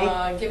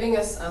 Okay. Giving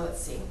us, let's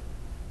see.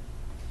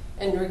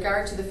 In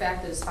regard to the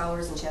fact that his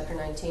followers in chapter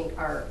 19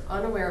 are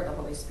unaware of the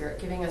Holy Spirit,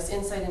 giving us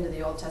insight into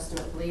the Old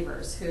Testament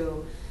believers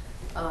who,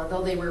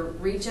 though they were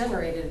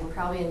regenerated and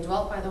probably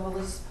indwelt by the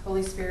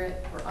Holy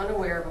Spirit, were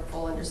unaware of a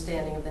full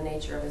understanding of the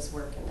nature of his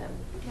work in them.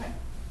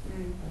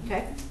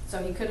 Okay. So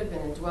he could have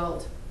been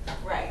indwelled.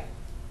 Right.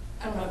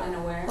 I don't know if I know.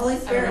 Unaware. Holy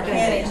Spirit I don't know.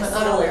 can't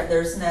indwell if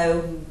there's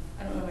no.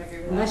 I don't know if I agree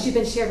with Unless that. you've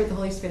been shared with the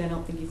Holy Spirit, I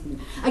don't think you can.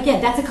 Again,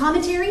 that's a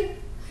commentary.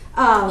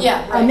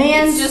 Yeah, right. A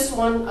man's, It's just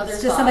one other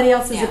it's thought. just somebody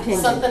else's Yeah.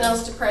 opinion. Something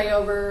else to pray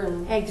over,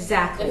 and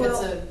Exactly. if it's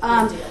a big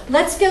deal.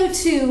 Let's go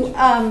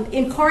to,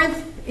 in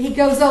Corinth, he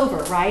goes over,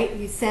 right?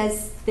 He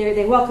says,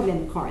 they welcome him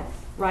in Corinth,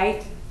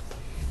 right?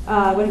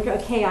 When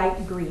Achaia,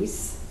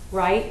 Greece,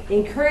 right?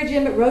 Encourage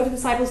him, wrote to the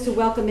disciples to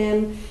welcome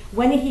him.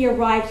 When he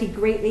arrived, he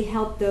greatly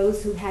helped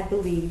those who had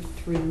believed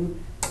through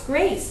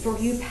grace. For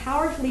you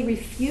powerfully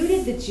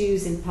refuted the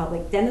Jews in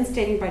public,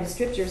 demonstrating by the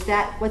scriptures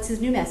that, what's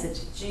his new message?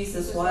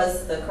 Jesus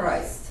was the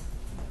Christ.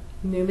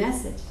 New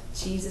message.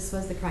 Jesus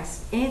was the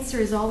Christ. Answer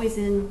is always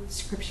in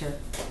Scripture.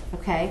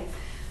 Okay?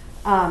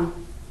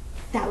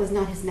 That was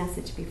not his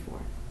message before.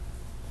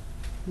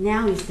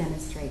 Now he's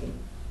demonstrating.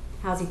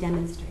 How's he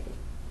demonstrating?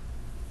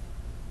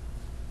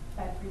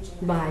 By preaching.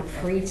 By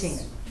preaching.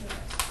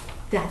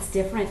 That's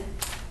different.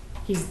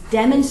 He's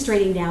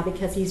demonstrating now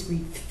because he's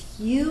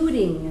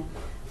refuting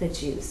the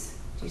Jews.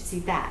 Do you see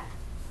that?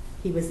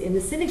 He was in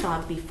the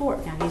synagogue before.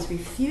 Now he's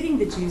refuting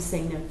the Jews,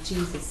 saying, no,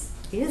 Jesus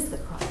is the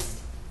Christ.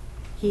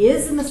 He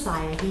is the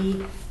Messiah.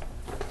 He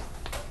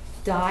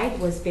died,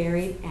 was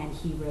buried, and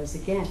he rose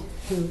again.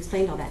 Who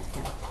explained all that to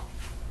him?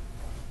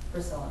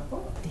 Priscilla and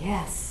Aquila.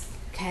 Yes.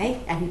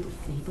 Okay? And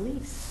he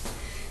believes.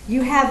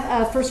 You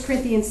have 1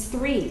 Corinthians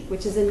 3,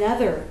 which is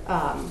another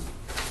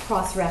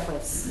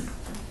cross-reference.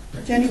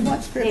 Jenny,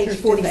 what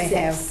scriptures do they 46.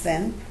 have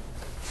then?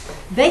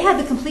 They had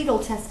the complete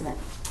Old Testament,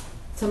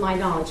 to my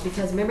knowledge,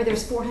 because remember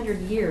there's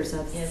 400 years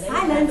of Yeah, they would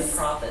have the silence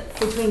prophets.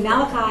 between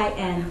Malachi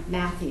and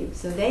Matthew.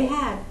 So they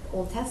had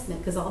Old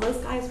Testament, because all those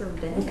guys were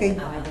dead Okay.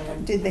 by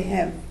then. Did they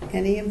have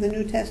any of the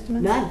New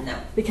Testament? None. No.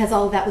 Because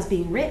all of that was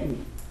being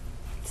written.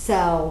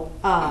 So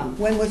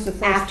When was the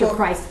first after book?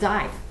 Christ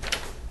died,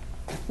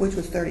 Which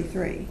was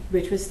 33.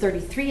 which was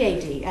 33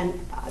 AD. And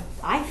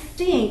I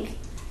think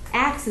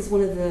Acts is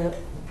one of the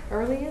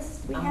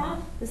earliest we have.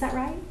 Is that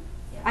right?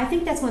 I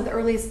think that's one of the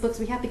earliest books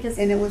we have because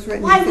And it was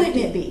written why in wouldn't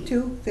it be?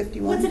 52,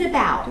 51? What's it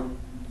about?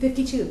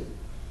 52.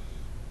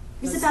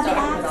 It's The about the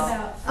start of it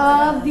Acts all.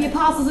 of the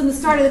apostles and the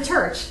start of the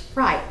church.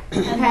 Right.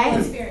 And the Holy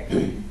Okay? Spirit.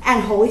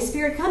 And Holy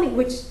Spirit coming,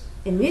 which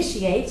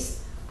initiates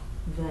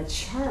the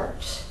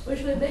church.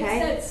 Which would make Okay.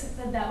 sense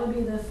that that would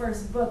be the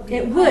first book. It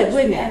being would, published,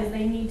 wouldn't it? Because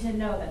they need to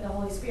know that the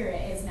Holy Spirit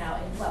is now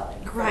indwelling.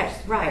 Right,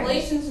 right.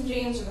 Galatians and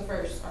James are the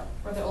first,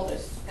 or the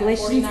oldest. at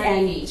Galatians 49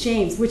 and AD.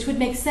 James, which would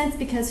make sense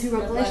because who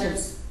wrote The Galatians?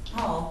 letters.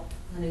 Paul,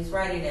 and he's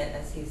writing it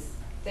as he's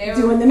They were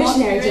doing the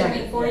missionary all written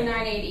journey. in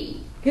 49 AD.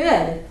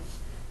 Good.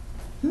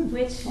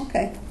 Which,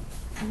 Okay.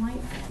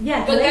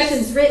 Yeah, But that's-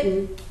 Galatians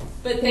written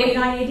But they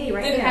 49 AD,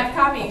 right didn't there. have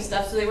copying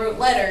stuff, so they wrote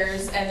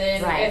letters, and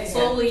then Right, it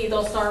slowly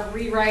they'll start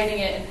rewriting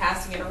it and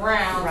passing it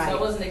around. Right. So it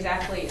wasn't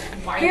exactly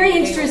widely Very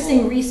available.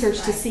 interesting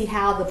research to Right. see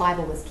how the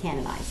Bible was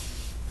canonized,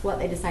 what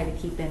they decided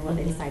to keep in, what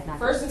they decided not to.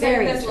 First and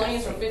Very Second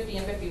Thessalonians were interesting. 50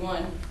 and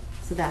 51.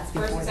 So that's First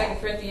before and Second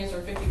that. Corinthians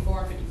were 54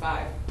 and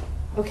 55.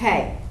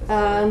 Okay.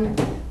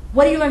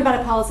 What do you learn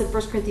about Apollos in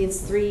 1 Corinthians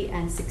 3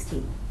 and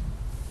 16?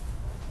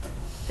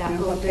 That You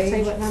know will what tell you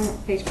page? what number?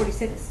 Page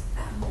 46.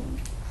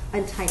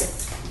 And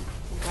Titus,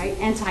 right?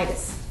 And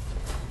Titus.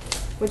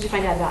 What did you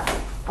find out about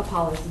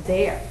Apollos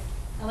there?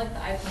 I like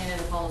the I planted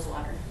Apollo's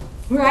water.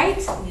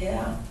 Right?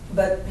 Yeah,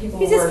 but people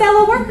He's his were,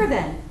 fellow worker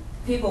then.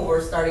 people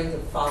were starting to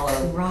follow.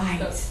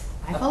 Right.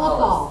 I follow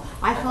Paul.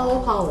 I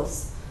follow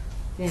Apollos.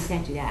 You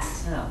can't do that.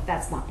 No.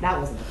 That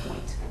wasn't the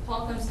point.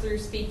 Paul comes through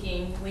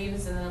speaking,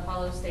 leaves, and then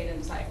Apollo stayed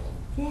and discipled.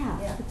 Yeah,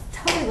 Yeah. it's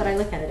totally what I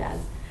look at it as.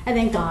 And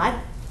then God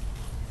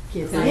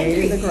gives an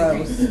Created the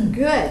increase. growth.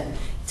 Good.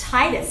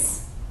 Titus.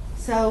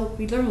 So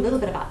we learn a little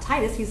bit about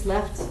Titus. He's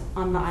left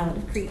on the island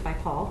of Crete by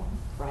Paul,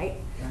 right?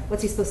 Right.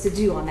 What's he supposed to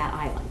do on that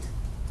island?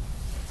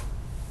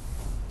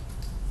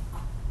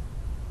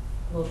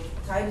 Well,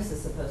 Titus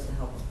is supposed to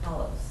help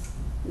Apollos.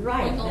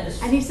 Right.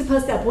 Elders. And he's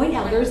supposed to appoint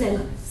elders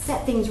and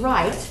set things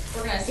right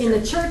Organized in the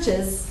church.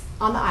 churches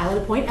on the island,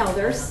 appoint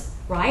elders,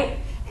 right?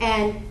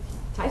 And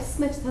Titus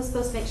is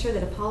supposed to make sure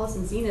that Apollos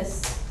and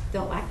Zenas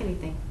don't lack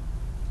anything.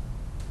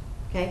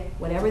 Okay?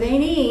 Whatever they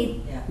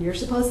need, Yeah. you're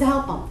supposed to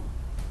help them.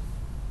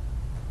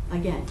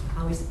 Again,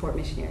 how we support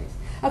missionaries.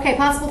 Okay,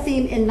 possible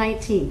theme in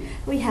 19.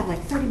 We have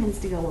like 30 minutes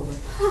to go over.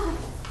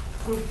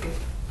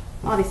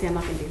 Obviously, I'm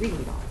not going to be reading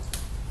it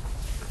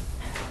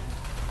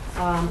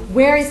all.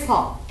 Where is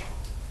Paul?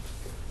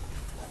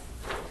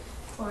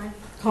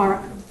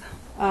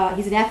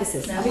 He's in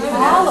Ephesus. Now,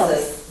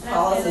 Apollos.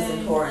 Apollos is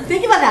in Corinth.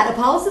 Think about that.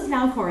 Apollos is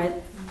now in Corinth.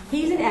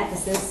 He's in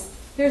Ephesus.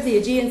 There's the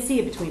Aegean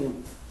Sea between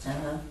them.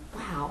 Uh-huh.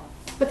 Wow.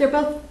 But they're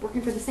both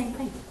working for the same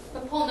thing.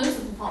 But Paul knows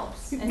of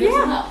Apollos. And knows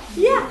Yeah. enough.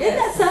 Yeah. Isn't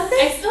that something?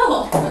 And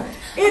still,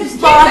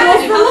 It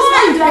boggles the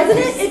mind, imagine how doesn't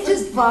this it? It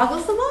just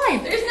boggles the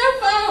mind. there's no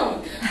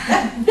phone.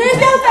 There's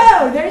no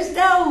phone. There's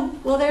no.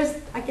 Well,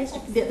 I guess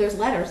there's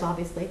letters,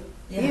 obviously.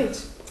 Yeah. Huge.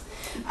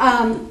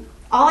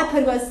 All I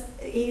put was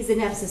he's in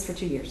Ephesus for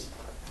 2 years.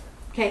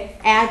 Okay,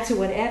 add to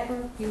whatever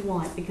you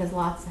want because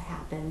lots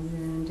happens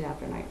in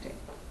chapter 19.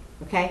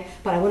 Okay,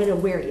 but I want to know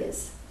where he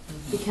is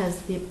because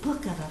the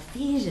book of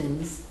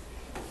Ephesians,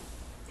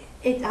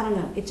 I don't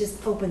know, it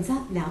just opens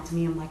up now to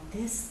me. I'm like,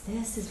 this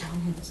is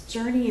on his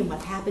journey and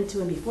what happened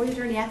to him before the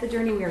journey, after the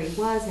journey, where he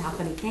was, how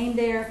come he came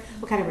there,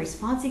 what kind of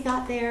response he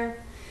got there.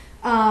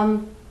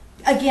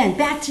 Again,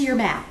 back to your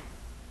map.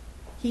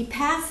 He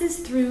passes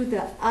through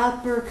the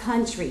upper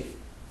country.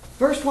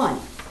 Verse 1.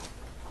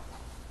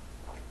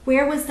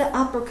 Where was the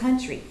upper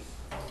country?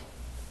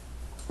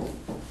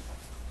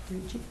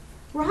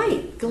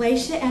 Right,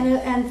 Galatia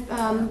and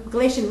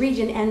Galatian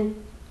region and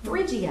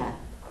Phrygia.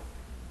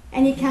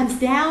 And he comes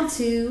down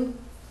to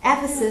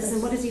Ephesus,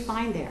 and what does he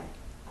find there?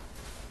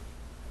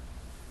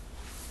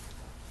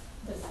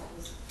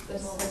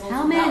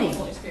 How many?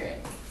 Holy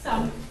Spirit.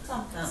 Some.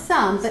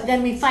 Some, but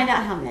then we find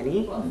out how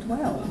many.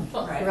 12.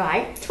 Right.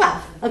 Right,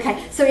 12.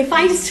 Okay, so he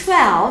finds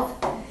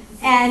 12,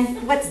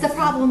 and what's the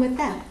problem with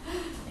them?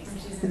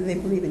 They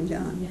believe in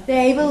John.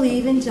 They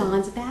believe in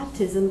John's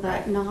baptism,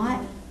 but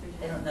not,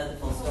 They don't know the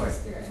full story.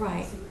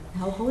 right,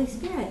 no Holy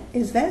Spirit.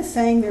 Is that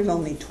saying there's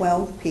only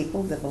 12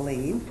 people that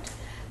believed?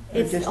 Or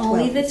It's just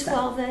only 12 the that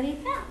 12 that he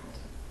found.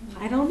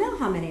 I don't know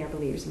how many are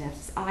believers in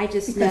Ephesus. I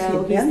just Because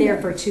know he'd he's been there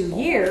there for 2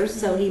 years,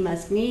 so he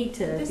must need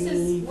to This be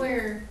is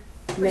where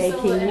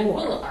Priscilla making and more.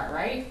 Aquila are,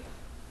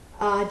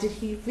 right? Did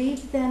he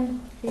leave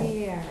them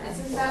there?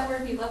 Isn't that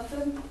where he left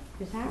them?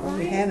 Is that Well,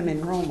 we right? had them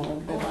in Rome a little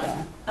bit ago.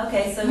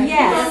 Okay, so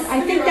Yes, I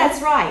Could be think wrong.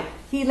 that's right.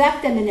 He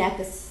left them in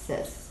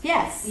Ephesus.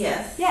 Yes.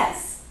 Yes.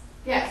 Yes.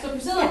 Yeah, so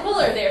Priscilla and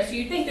Aquila are there, so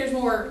you'd think there's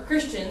more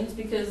Christians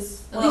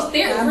because at Well, least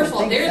they're, I first of all,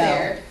 would think they're so.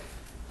 there.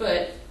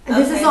 But And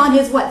this is Okay. on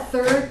his, what,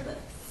 third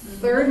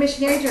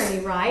missionary journey,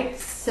 right?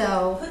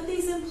 So, put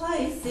these in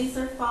place. These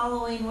are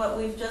following what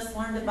we've just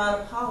learned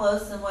about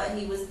Apollos and what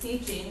he was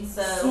teaching.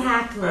 So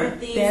Exactly. aren't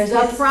these There's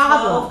a his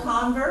problem. 12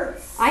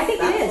 converts? I think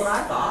it That's is. what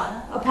I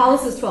thought.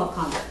 Apollos is 12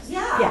 converts.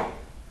 Yeah.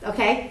 Yeah.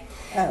 Okay.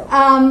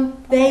 Oh,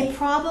 They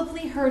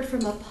probably heard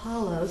from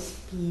Apollos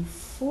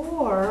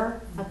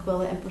before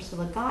Aquila and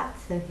Priscilla got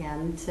to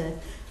him to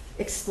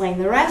explain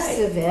the rest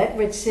Right. of it,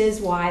 which is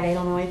why they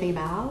don't know anything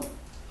about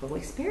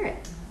Holy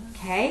Spirit.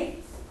 Okay?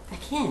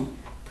 Again,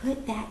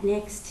 put that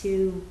next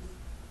to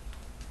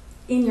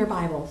in your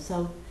Bible.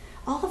 So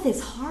all of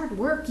this hard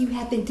work you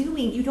have been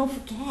doing, you don't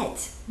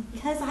forget.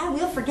 Because I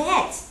will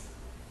forget.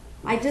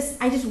 I just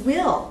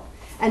will.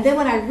 And then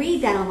when I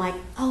read that, I'm like,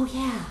 oh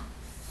yeah.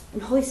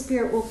 And Holy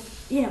Spirit will,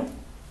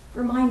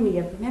 remind me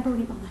of, remember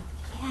when I'm like,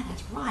 yeah,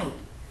 that's right.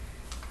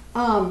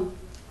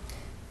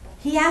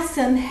 He asked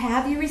him,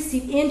 have you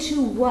received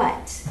into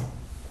what?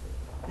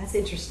 That's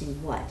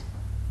interesting, what?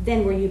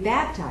 then were you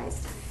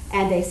baptized?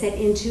 And they said,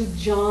 into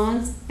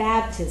John's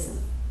baptism.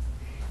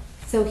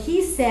 So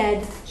he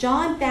said,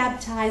 John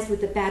baptized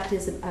with the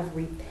baptism of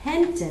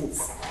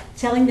repentance,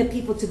 telling the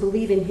people to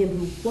believe in him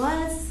who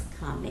was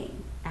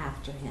coming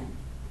after him.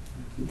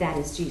 That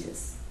is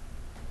Jesus.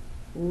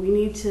 We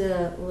need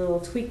to a little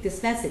tweak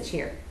this message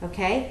here,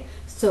 okay?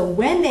 So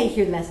when they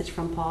hear the message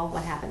from Paul,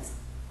 what happens?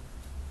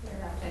 They're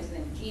baptized in the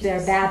name of Jesus.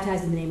 They're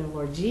baptized in the name of the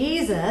Lord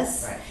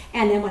Jesus. Right.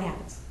 And then what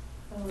happens?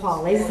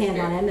 Paul lays his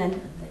hand on him and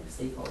And they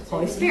receive Holy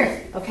Holy Spirit.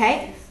 Spirit,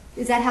 okay?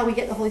 Is that how we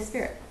get the Holy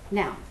Spirit?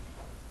 Now,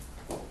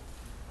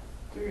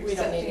 We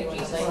don't need anyone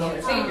to lay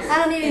hands I on.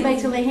 don't need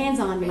anybody to lay hands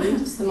on me.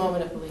 Just the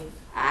moment of belief.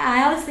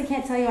 I honestly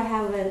can't tell you I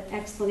have an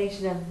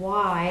explanation of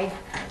why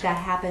that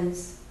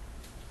happens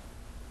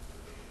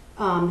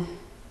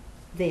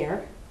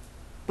there.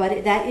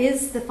 But that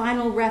is the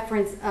final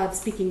reference of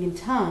speaking in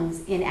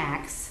tongues in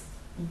Acts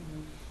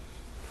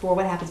for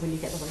what happens when you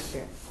get the Holy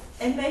Spirit.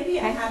 And maybe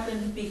it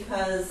happened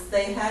because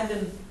they had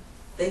been,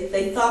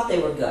 they thought they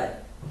were good,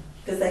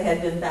 because they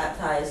had been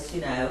baptized,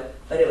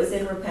 but it was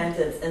in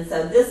repentance. And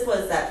so this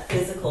was that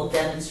physical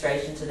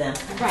demonstration to them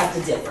Right. of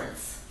the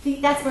difference. See,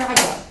 that's where I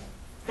go.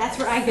 That's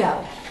where I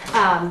go.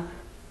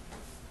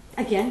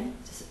 Again,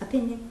 just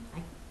opinion.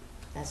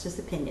 That's just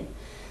opinion.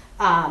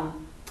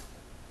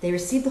 They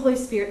receive the Holy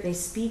Spirit, they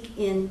speak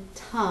in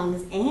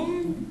tongues,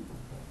 and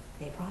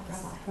they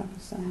prophesy.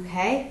 Prophesy.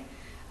 Okay?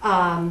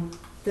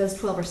 Those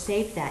 12 are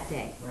saved that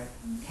day. Right.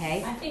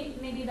 Okay? I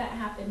think maybe that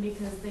happened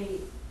because they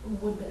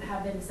would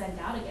have been sent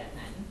out again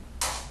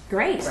then.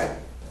 Great. Right.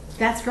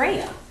 That's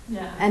great.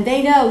 Yeah. And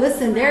they know,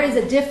 listen, there is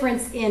a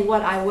difference in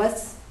what I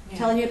was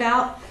telling you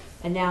about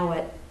and now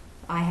what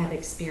I have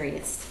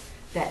experienced.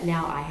 That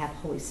now I have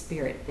Holy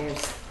Spirit. They're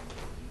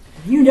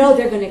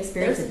going to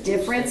experience a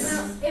difference.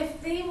 Now, if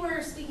they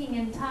were speaking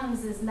in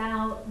tongues, is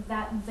now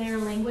that their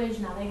language,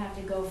 now they have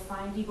to go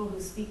find people who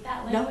speak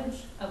that No.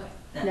 language?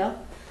 Okay. No?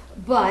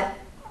 But,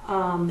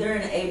 They're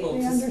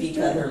enabled They to speak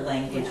understood. other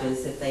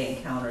languages if they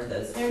encounter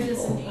those They're people.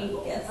 just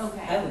enabled. Yes.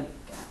 Okay. I would.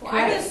 Well,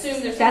 I would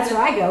assume there's that's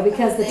where I go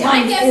because the My My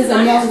tongue guess is is a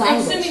I'm known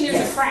language. assuming there's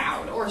Yes. a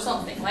crowd or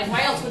something. Like,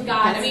 why else would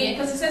God? I mean,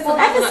 because it says Well,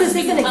 the Bible not Ephesus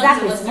speak in isn't tongues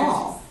exactly unless there's-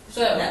 small.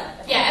 So,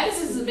 yeah,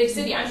 Ephesus is a big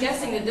city. I'm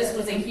guessing that this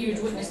was a huge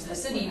witness to the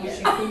city, which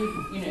include,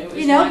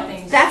 is why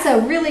things. That's a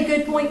really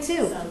good point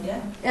too. So,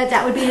 Yeah.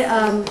 That would be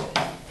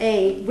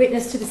a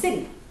witness to the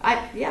city. I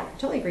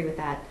totally agree with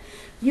that.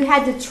 You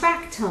had to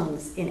track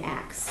tongues in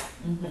Acts.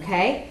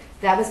 Okay,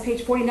 that was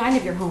page 49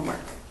 of your homework.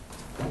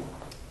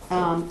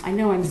 I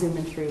know I'm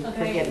zooming through.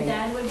 Okay, Forgive me.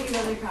 Dad would be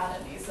really proud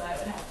of me, so I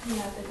would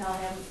have to tell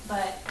him.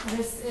 But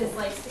this is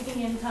like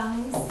speaking in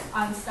tongues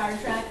on Star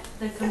Trek.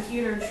 The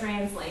computer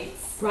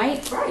translates. Right?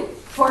 Right.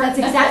 That's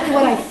exactly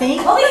what I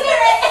think. Holy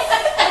Spirit!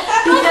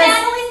 Because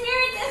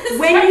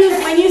Holy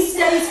Spirit! when you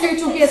study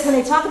spiritual gifts, when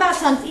they talk about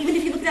tongues, even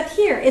if you look it up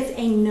here, it's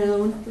a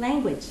known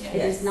language. Yeah.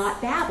 It is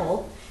not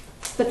Babel,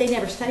 but they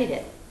never studied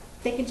it.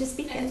 They can just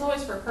speak And it. it's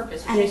always for a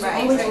purpose. And Which it's is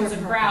always it for was a a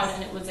purpose. crowd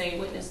and it was a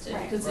witness to,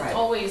 Right. because Right. it's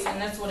always,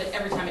 and that's what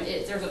every time it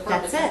is. There's a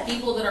purpose. That's it. There's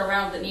people that are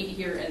around that need to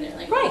hear it in their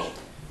language. Right.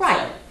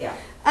 Right. Yeah.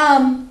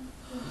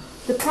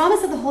 The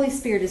promise of the Holy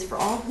Spirit is for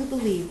all who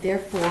believe.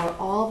 Therefore,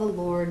 all the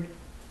Lord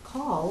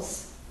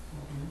calls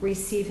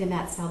receive him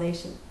at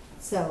salvation.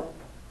 So,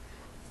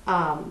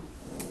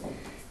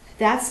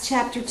 that's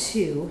chapter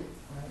 2.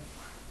 Right.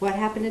 What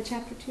happened in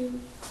chapter 2?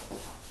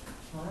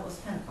 Well, that was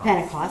Pentecost.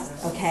 Pentecost,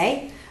 That was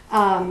okay.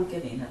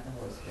 Giving, not the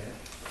Holy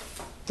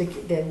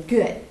Spirit. The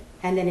good.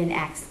 And then in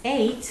Acts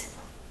 8,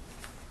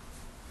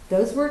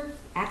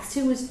 Acts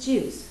 2 was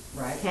Jews,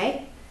 Right.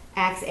 okay?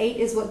 Acts 8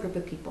 is what group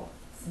of people?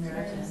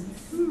 Samaritans.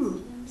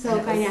 So And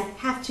it kind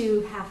was-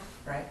 of half,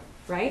 Right.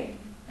 right?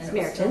 And it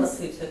was Samaritans.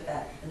 Philip who took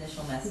that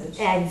initial message.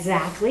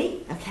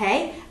 Exactly,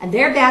 okay? And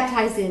they're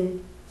baptized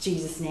in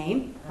Jesus'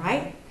 name,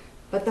 right?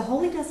 But the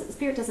Holy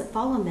Spirit doesn't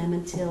fall on them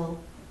until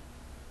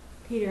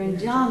Peter and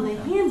John lay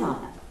hands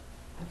on them,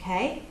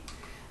 okay?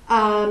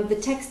 The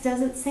text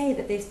doesn't say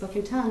that they spoke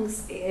in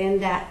tongues in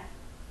that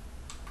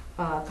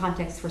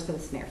context for the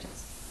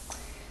Samaritans.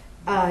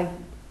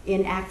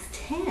 In Acts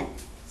 10,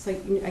 so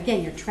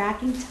again, you're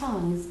tracking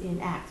tongues in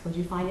Acts. What did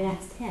you find in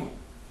Acts 10?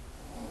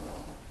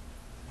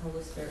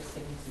 Holy Spirit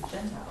speaking to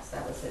Gentiles.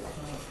 That was it.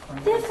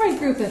 Cornelius. Different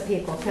group of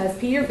people, because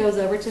Peter goes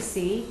over to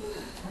see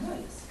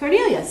Cornelius.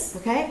 Cornelius,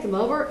 okay? Come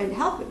over and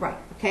help, right,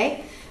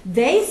 okay?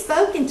 They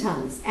spoke in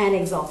tongues and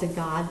exalted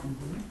God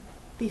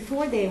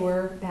before they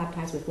were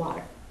baptized with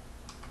water,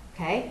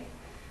 okay?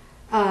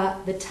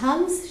 The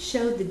tongues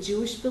showed the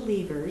Jewish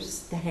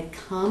believers that had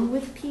come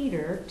with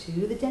Peter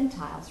to the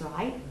Gentiles,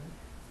 right?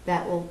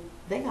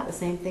 They got the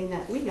same thing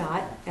that we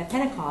got at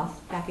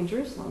Pentecost back in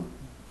Jerusalem,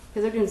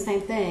 because they're doing the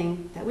same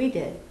thing that we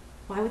did.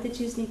 Why would the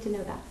Jews need to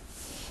know that?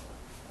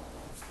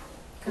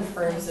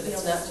 Confirms that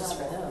it's not just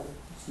for them.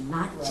 It's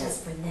not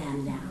just for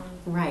them now.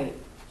 Right.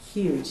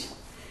 Huge.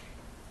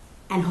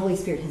 And Holy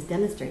Spirit has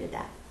demonstrated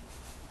that.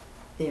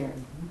 There.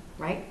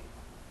 Right?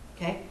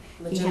 Okay?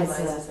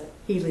 Legitimizes it.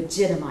 He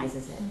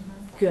legitimizes it.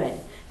 Good.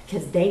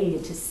 Because they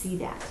needed to see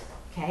that.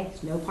 Okay?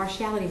 There's no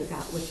partiality with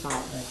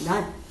God.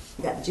 None.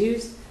 You got the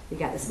Jews, you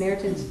got the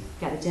Samaritans, you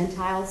got the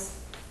Gentiles,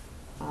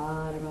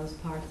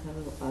 uttermost parts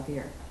of the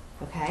earth.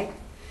 Okay?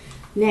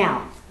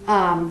 Now,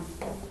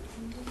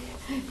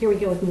 here we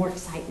go with more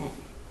excitement.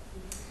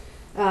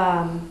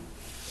 There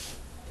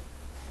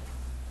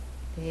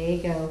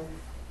you go.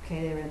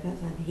 Okay, there we go.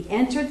 He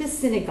entered the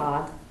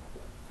synagogue.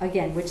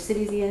 Again, which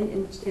city is he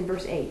in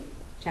verse 8,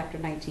 chapter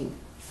 19?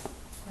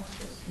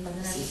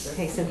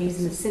 Okay, so he's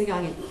in the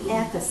synagogue in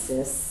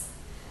Ephesus.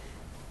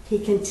 He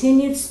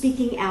continued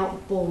speaking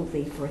out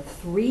boldly for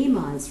 3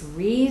 months,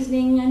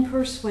 reasoning and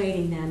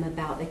persuading them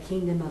about the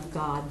kingdom of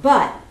God.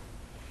 But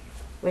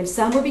when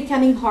some were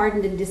becoming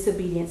hardened and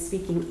disobedient,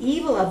 speaking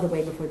evil of the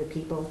way before the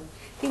people,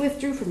 he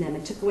withdrew from them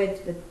and took away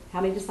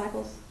how many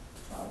disciples?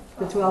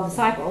 The 12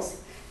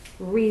 disciples,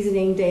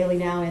 reasoning daily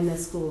now in the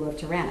school of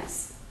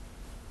Tyrannus.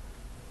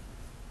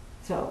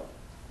 So,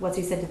 what's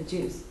he said to the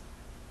Jews?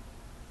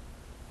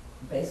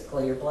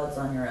 Basically, your blood's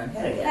on your own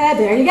head again.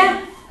 There you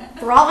go.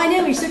 For all I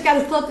knew, he shook out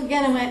his cloak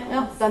again and went,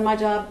 well, done my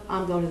job,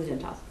 I'm going to the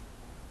Gentiles.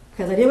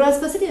 Because I did what I was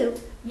supposed to do.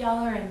 Y'all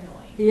are annoying.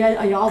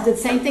 Yeah, y'all did the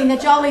same thing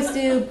that you always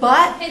do,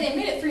 but Hey, they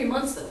made it 3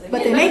 months though.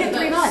 they made it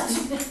 3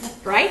 months,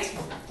 right?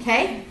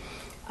 Okay.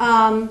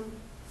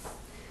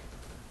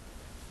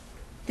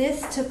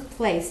 This took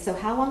place. So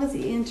how long is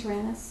he in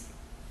Tyrannus?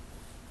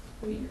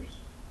 2 years.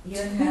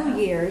 Year and a half.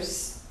 2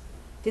 years.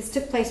 This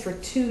took place for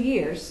 2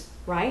 years,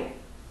 right?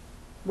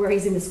 Where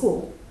he's in the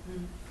school.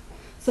 Mm.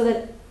 So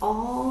that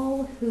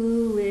all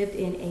who lived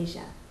in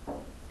Asia.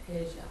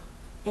 Asia.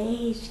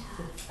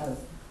 Oh,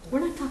 We're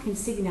not talking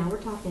city now,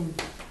 we're talking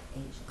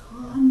Asia.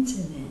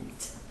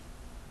 continent.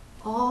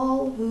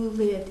 All who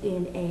lived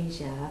in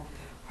Asia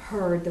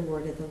heard the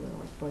word of the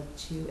Lord, both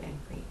Jew and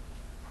Greek.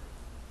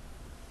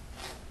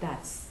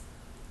 That's,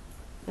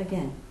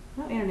 again,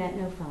 no internet,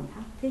 no phone.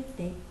 How did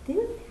they do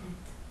that?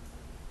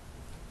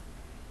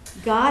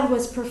 God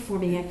was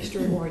performing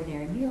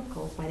extraordinary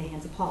miracles by the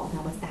hands of Paul.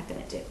 Now what's that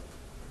going to do?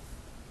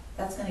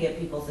 That's going to get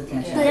people's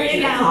attention. There you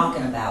Keep go.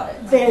 talking about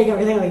it. There you go,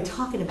 they're going to be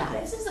talking about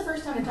it. This is the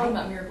first time we're talking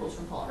about miracles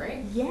from Paul,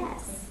 right?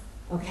 Yes.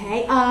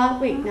 Okay,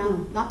 wait,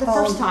 no, not the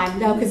Paul- first time.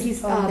 No, because he's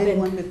Paul did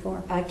one been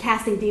before.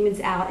 casting demons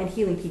out and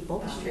healing people.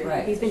 That's true.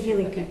 Right. He's been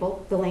healing Okay.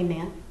 people, the lame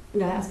man.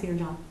 No, that was Peter and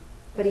John.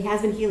 But he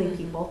has been healing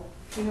people.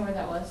 Do you know where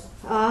that was?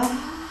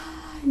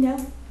 No,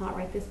 not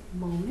right this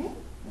moment,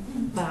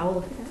 but I will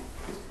look it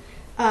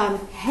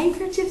up.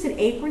 Handkerchiefs and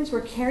aprons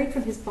were carried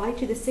from his body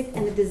to the sick,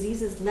 and the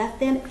diseases left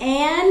them,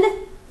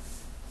 and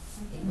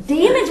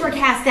demons were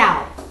cast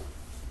out.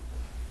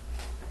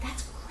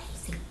 That's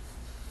crazy.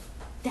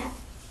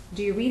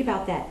 Do you read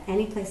about that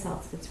anyplace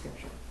else in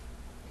Scripture?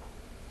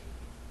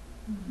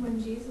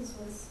 When Jesus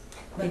was,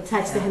 They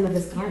touched the hem of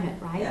his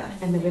garment, right? Yeah.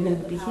 And the women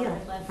would be The power healed,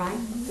 had left right?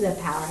 him.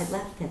 The power had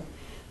left him.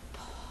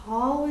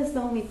 Paul is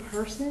the only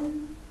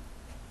person.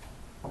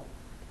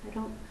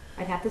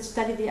 I'd have to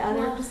study the other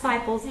Well,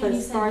 disciples, and but you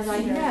as far as said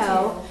I Peter,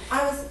 know,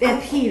 I was.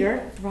 and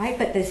Peter, right?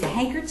 But there's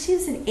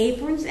handkerchiefs and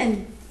aprons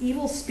and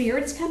evil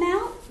spirits come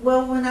out.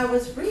 Well, when I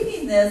was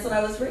reading this,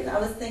 I was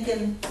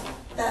thinking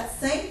that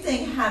same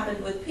thing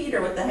happened with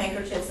Peter with the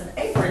handkerchiefs and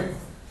aprons,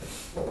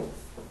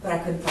 but I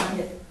couldn't find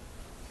it.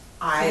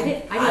 I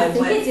didn't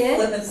think went it did.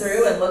 flipping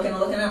through and looking,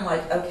 and I'm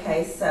like,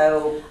 okay,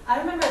 so I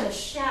remember the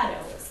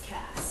shadow was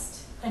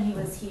cast and he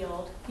was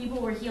healed. People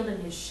were healed in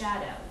his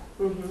shadow.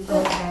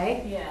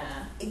 Okay. Yeah.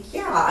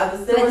 yeah,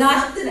 there But was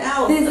not something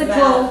else Physical.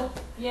 about.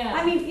 Yeah.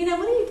 I mean, what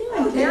are you doing?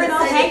 Oh, Tearing didn't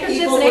off it say handkerchiefs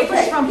people and were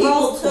aprons from people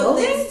Paul's took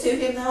clothing? these to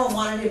him though and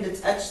wanted him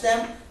to touch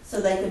them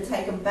so they could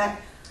take them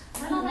back.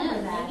 I don't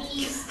remember that.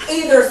 Maybe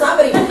Either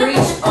somebody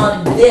preached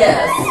on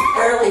this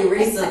fairly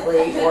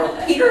recently, or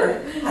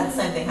Peter had the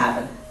same thing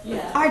happen.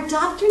 Yeah. Are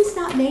doctrines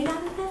not made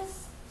out of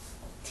this?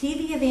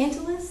 TV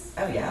evangelists?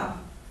 Oh yeah.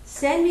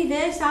 Send me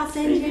this, I'll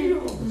send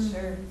you.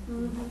 Sure.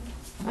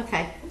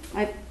 Okay.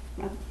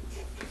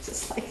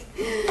 Just like,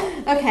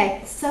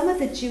 okay, some of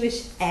the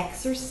Jewish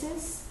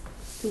exorcists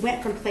who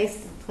went from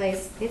place to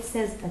place, it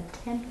says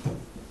attempted.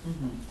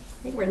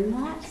 They were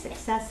not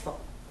successful.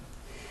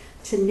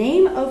 To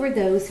name over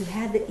those who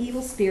had the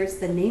evil spirits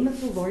the name of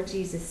the Lord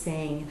Jesus,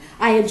 saying,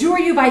 I adjure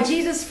you by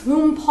Jesus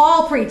whom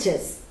Paul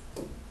preaches.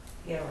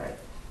 Yeah, right.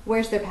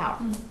 Where's their power?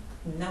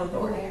 No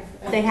authority.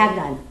 They have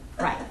none.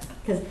 Right.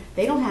 Because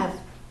they don't have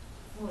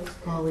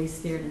Holy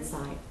Spirit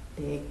inside.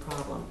 Big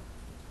problem.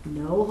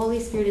 No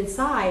Holy Spirit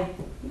inside,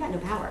 you got no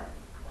power.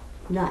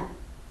 None.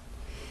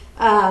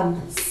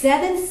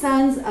 7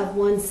 sons of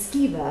one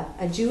Sceva,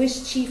 a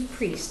Jewish chief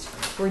priest,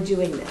 were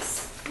doing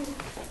this.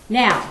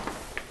 Now,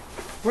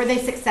 were they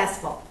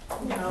successful?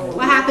 No.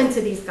 What happened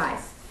to these guys?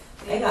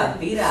 They got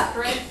beat up.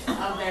 Stripped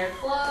of their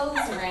clothes,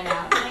 ran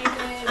out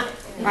naked.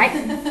 Right?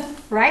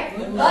 Right?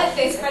 But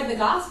they spread the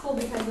gospel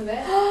because of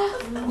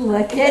it.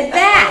 Look at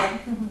that.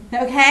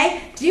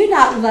 Okay? Do you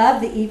not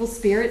love the evil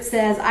spirit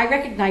says, I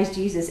recognize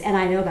Jesus and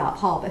I know about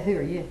Paul, but who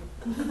are you?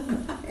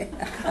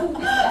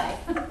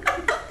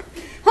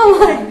 I'm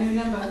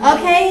like,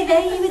 okay,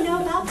 they even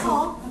know about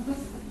Paul.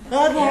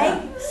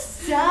 Okay?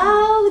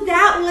 So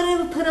that would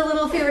have put a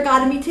little fear of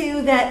God in me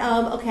too, that,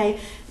 okay,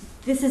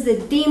 this is a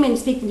demon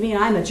speaking to me,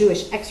 and I'm a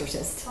Jewish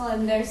exorcist. Well,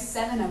 and there's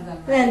 7 of them,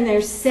 right? Then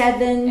there's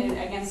 7 And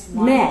against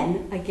one.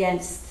 men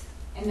against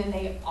And then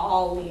they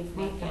all leave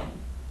naked.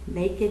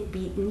 naked,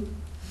 beaten,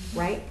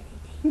 right?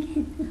 Wait,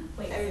 You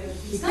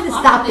It's could have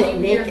not stopped often it that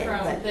you hear naked, from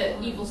but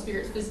the evil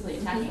spirits physically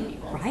attacking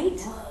people. right.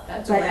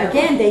 That's But rare.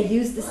 again, they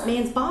use this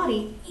man's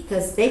body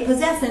because they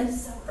possess him.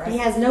 He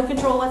has no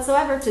control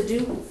whatsoever to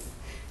do.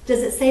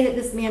 Does it say that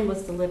this man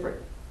was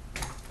delivered?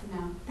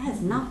 No. That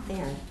is not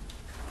fair.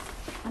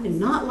 I do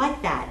not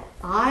like that.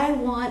 I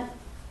want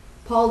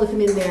Paul to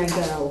come in there and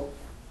go,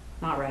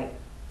 not right.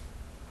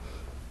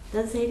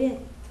 Doesn't say he did.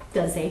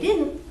 Doesn't say he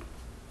didn't.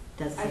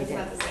 Doesn't I say he was did.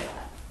 about to say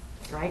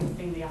that. Right?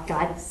 Being the God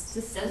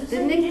opposite. just Doesn't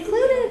didn't say he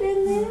include it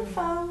in the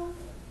info.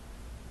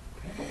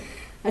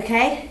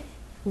 Okay?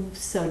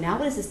 So now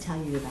what does this tell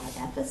you about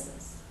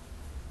Ephesus?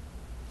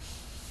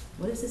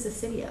 What is this a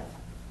city of?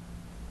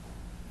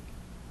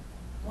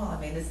 Well, I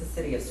mean, it's the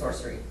city of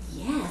sorcery.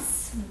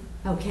 Yes.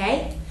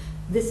 Okay?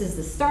 This is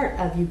the start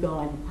of you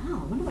going,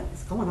 wow, I wonder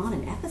what's going on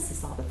in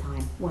Ephesus all the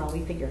time. Well, we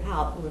figure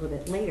out a little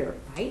bit later,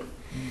 right?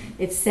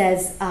 It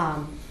says,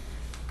 oh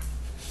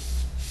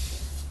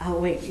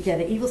wait, yeah,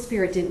 the evil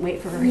spirit didn't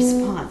wait for a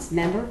response.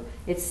 Remember?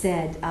 It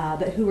said,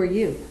 but who are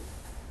you?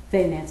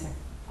 They didn't answer.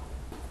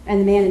 And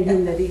the man in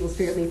whom the evil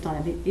spirit leaped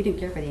on him, he didn't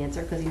care for the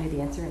answer because he knew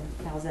the answer and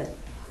that was it.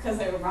 Because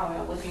they were probably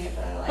all looking at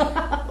the, like,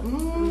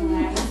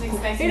 I was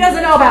expecting. He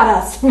doesn't know about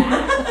us.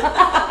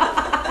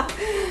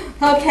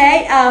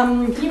 Okay,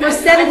 You know,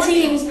 verse I want the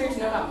evil 17. spirits to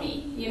know about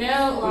me. You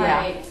know,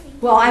 Yeah. like.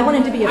 Well, I want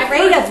him to be I've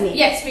afraid heard- of me.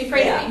 Yes, be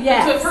afraid of me.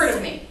 Yes. To have heard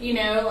of me. You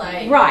know,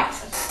 like. Right,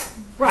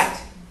 right.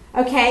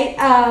 Okay,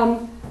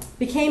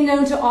 became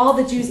known to all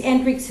the Jews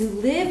and Greeks who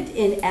lived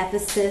in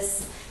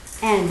Ephesus.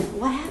 And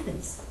what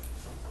happens?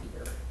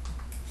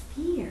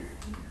 Fear.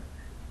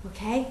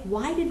 Okay,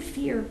 why did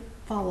fear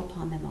fall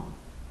upon them all?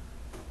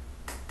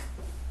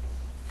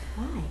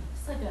 Why?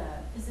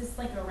 is this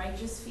like a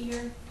righteous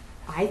fear?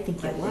 I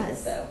think I it think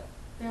was. so.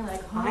 They're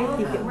like, I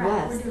think it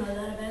crap, was. We're doing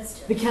a lot of bad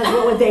stuff. Because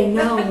what would they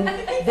know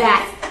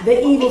that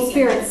the evil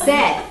spirit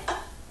said?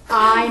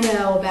 I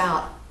know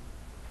about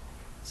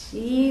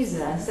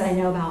Jesus. I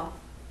know about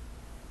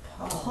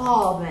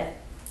Paul, but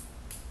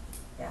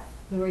Yeah.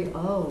 who are you?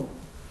 Oh,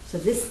 so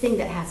this thing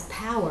that has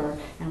power,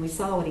 and we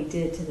saw what he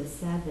did to the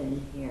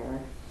 7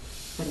 here,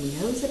 but he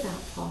knows about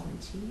Paul and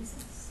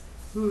Jesus.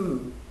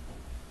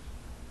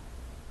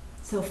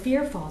 So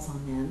fear falls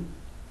on them,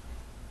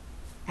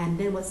 and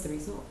then what's the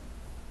result?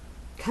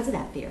 Because of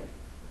that fear.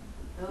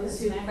 Those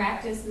who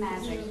practiced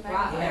magic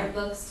brought Yeah. their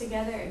books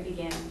together and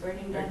began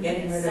burning They're them.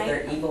 getting in rid of sight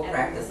their evil everyone.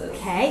 practices.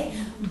 Okay,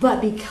 but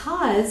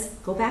because,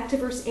 go back to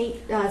verse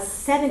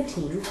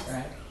 17,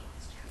 Right.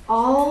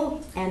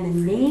 all and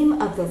the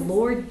name of the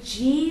Lord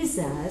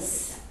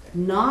Jesus,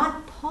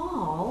 not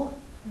Paul,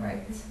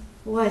 Right.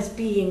 was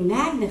being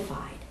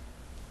magnified.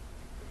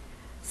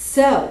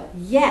 So,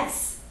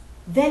 yes,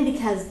 then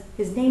because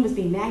his name was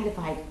being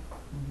magnified,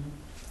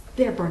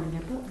 they're burning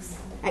their books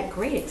at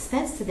great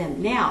expense to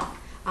them. Now,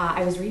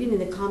 I was reading in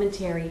the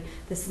commentary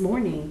this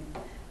morning,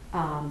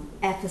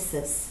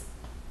 Ephesus.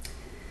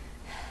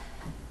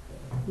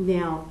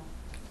 Now,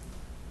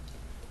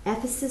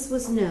 Ephesus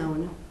was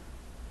known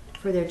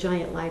for their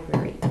giant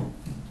library.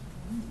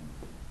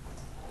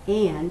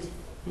 And,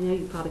 I know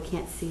you probably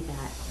can't see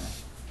that.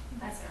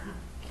 That's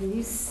Can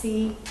you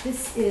see?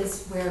 This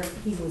is where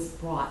he was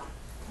brought.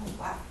 Oh,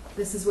 wow.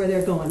 This is where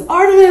they're going.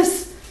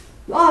 Artemis!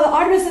 Oh, the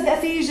Artemis of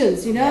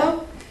Ephesians, you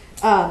know?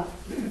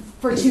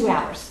 For 2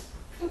 hours.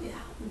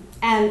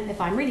 And if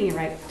I'm reading it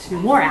right, 2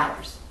 more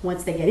hours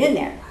once they get in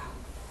there.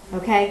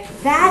 Okay?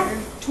 That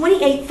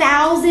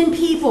 28,000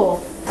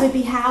 people could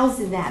be housed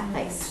in that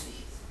place.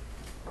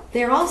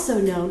 They're also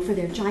known for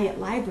their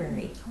giant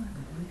library.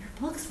 Their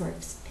books were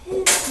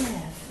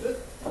expensive.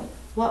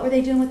 What were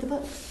they doing with the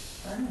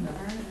books? I don't know.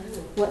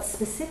 What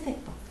specific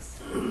books?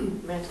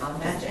 On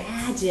magic.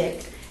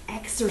 Magic,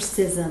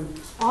 exorcism,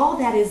 all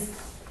that is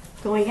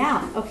going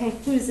out. Okay,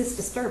 who does this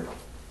disturb?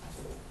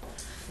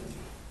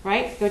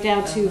 Right? Go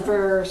down to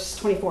verse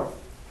 24.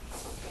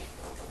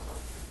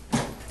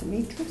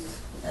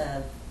 Demetrius?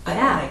 Yeah.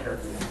 Idol maker.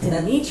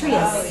 Demetrius.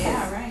 Oh,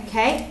 yeah, right.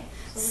 Okay?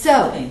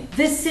 So,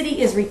 this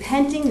city is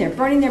repenting. They're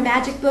burning their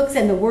magic books,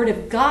 and the word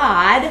of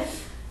God,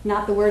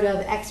 not the word of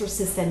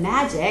exorcists and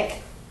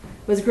magic,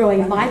 was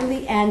growing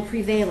mightily and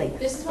prevailing.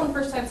 This is one of the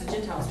first times the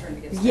Gentiles turned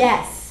against them.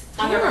 Yes.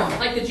 On their own.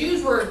 Like the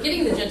Jews were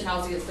getting the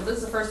Gentiles against them. This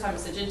is the first time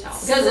it's the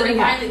Gentiles. Because Stirring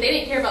up. finally, they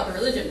didn't care about the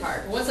religion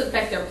part. Once it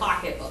affected their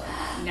pocketbook,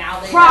 now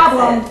they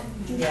Problem.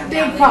 Yeah.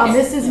 Big problem.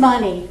 This is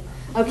money.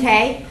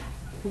 Okay?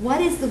 What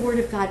is the word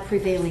of God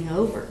prevailing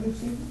over?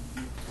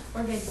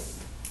 We're good. Let's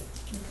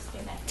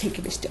get back. Take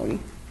a Stony.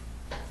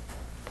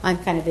 I'm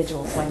kind of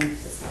vigilant when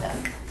this is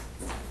done.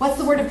 What's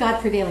the word of God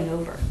prevailing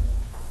over?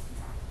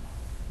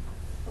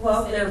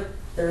 Well,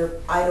 their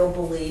idol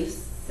beliefs,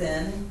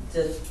 sin,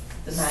 just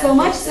the magic. So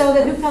much so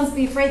that who comes to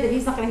be afraid that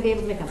he's not going to be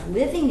able to make a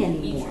living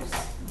anymore?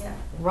 Yeah.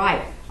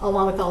 Right.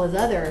 Along with all his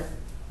other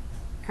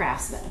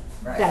craftsmen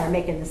Right. that are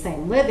making the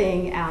same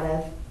living out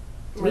of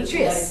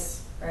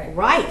Demetrius. Right.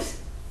 Right.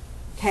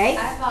 Okay?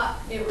 I thought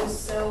it was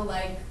so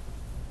like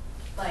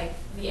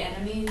the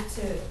enemy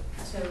to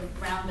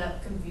round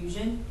up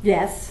confusion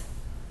Yes,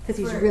 because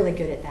he's For- really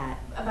good at that.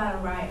 about a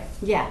riot.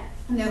 Yeah.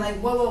 And they're like,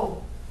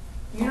 whoa,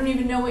 you don't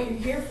even know what you're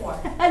here for.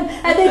 And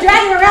they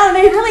drag him around, and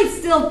they really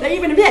still, they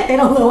even admit they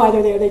don't know why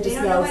they're there. They They just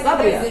don't know know why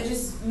somebody they're else. They're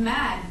just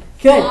mad.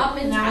 Good. Mob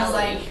And I was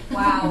mentality.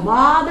 like, wow.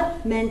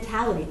 Mob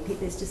mentality.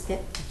 It's just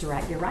that,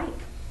 you're right.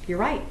 You're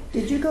right.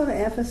 Did you go to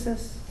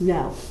Ephesus?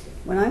 No.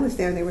 When I was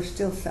there, they were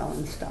still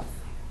selling stuff.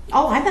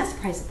 Oh, I'm not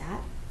surprised at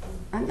that.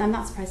 I'm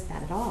not surprised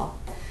at that at all.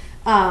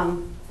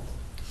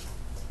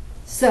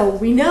 So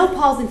we know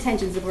Paul's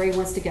intentions of where he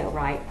wants to go,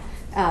 right?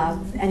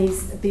 And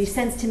he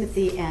sends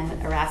Timothy and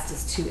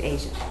Erastus to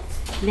Asia.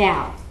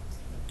 Now,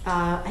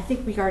 I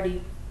think we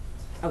already.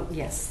 Oh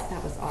yes,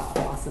 that was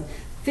awesome.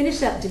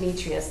 Finish up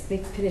Demetrius.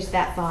 Finish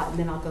that thought, and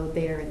then I'll go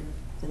there, and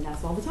then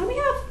that's all the time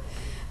we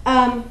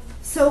have.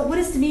 So what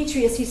is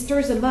Demetrius? He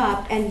stirs him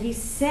up, and he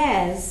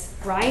says,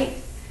 right?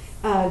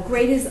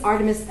 Great is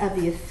Artemis of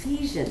the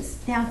Ephesians.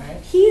 Now,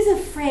 he's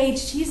afraid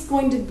she's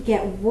going to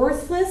get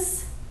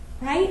worthless,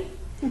 right?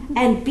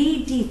 And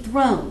be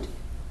dethroned.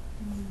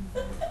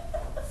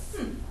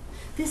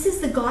 This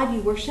is the God you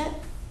worship.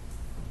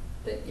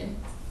 But, yeah.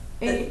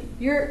 And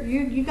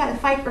you got to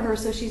fight for her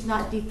so she's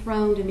not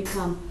dethroned and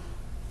become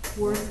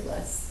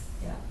worthless.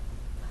 Yeah.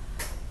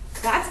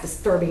 That's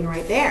disturbing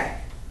right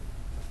there.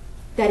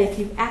 That if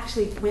you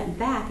actually went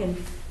back and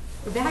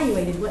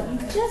evaluated what you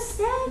just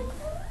said,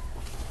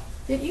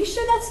 are you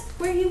sure that's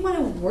where you want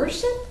to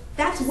worship?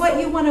 That's what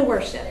you want to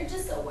worship. They're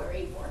just so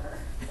worried for her.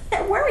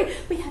 They're worried.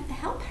 We have to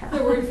help her.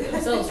 They're worried for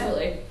themselves,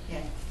 really.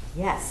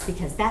 Yes,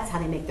 because that's how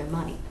they make their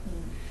money.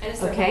 And it's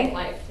their Okay. whole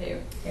life,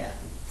 too. Yeah.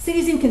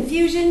 Cities in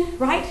confusion,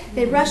 right?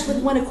 They rush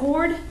with one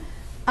accord.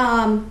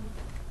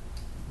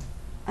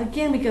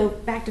 Again, we go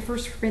back to 1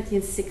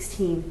 Corinthians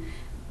 16.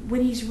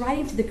 When he's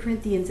writing to the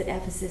Corinthians at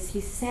Ephesus,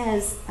 he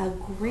says a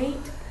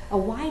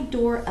wide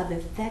door of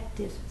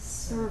effective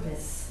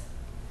service.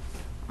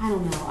 I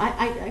don't know.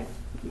 I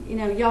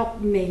y'all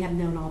may have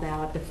known all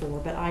that before,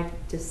 but I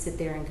just sit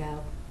there and go,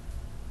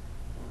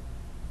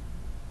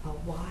 a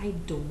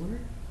wide door?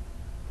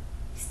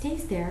 He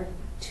stays there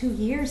 2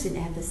 years in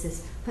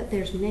Ephesus, but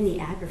there's many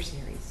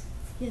adversaries.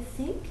 You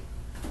think?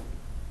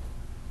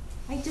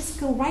 I just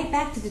go right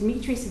back to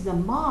Demetrius and the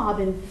mob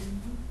and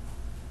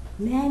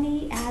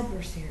many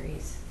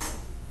adversaries.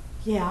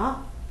 Yeah,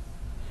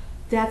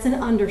 that's an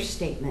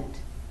understatement.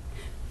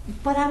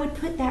 But I would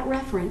put that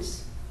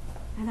reference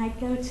and I'd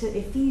go to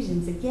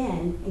Ephesians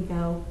again and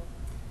go,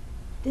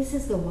 this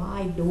is the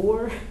wide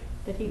door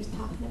that he was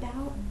talking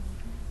about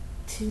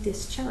to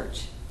this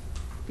church.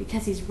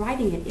 Because he's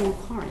writing it in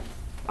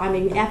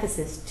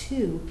Ephesus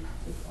to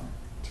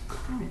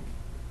Corinth.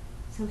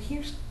 So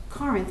here's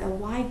Corinth, a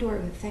wide door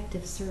of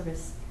effective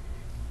service.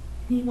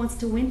 He wants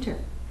to winter,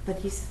 but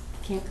he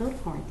can't go to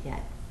Corinth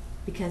yet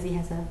because he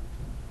has a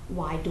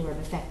wide door of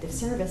effective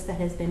service that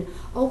has been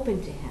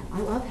open to him. I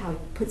love how he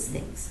puts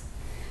things.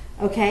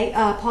 Okay,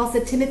 Paul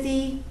said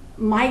Timothy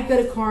might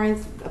go to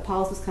Corinth.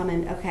 Apollos was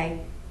coming.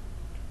 Okay,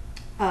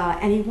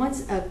 and he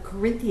wants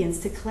Corinthians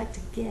to collect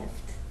a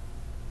gift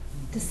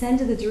to send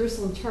to the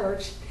Jerusalem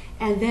church,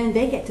 and then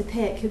they get to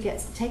pick who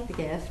gets to take the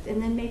gift,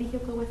 and then maybe he'll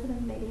go with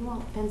them, maybe he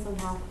won't. Depends on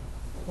how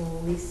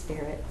Holy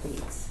Spirit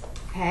leads.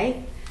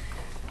 Okay?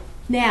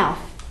 Now,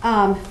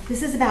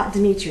 this is about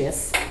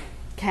Demetrius.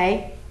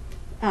 Okay?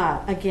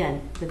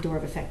 Again, the door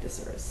of effective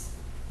service.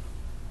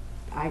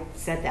 I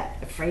said that,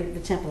 afraid that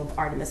the temple of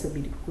Artemis would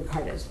be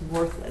regarded as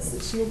worthless,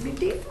 and she would be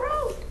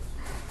dethroned.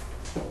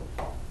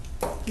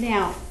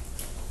 Now,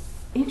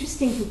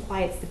 interesting who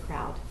quiets the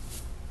crowd.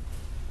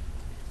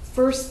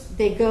 First,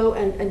 they go,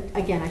 and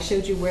again, I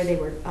showed you where they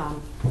were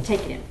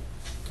taking him.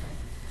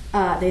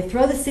 They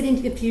throw the city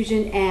into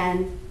confusion,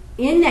 and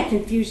in that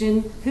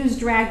confusion, who's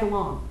dragged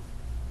along?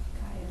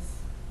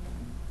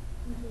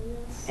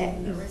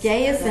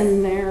 Gaius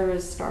and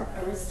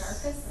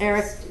Aristarchus.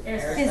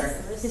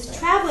 His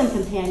traveling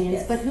companions,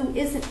 Yes. but who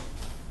isn't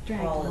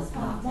dragged Paul along? is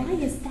not Why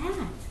taken. is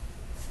that?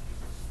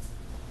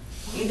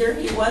 Either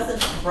he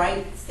wasn't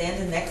right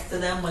standing next to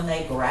them when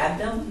they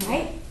grabbed him.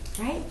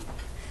 Right?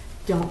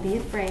 Don't be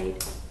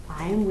afraid.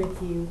 I am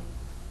with you.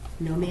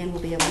 No man will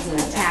be able to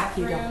attack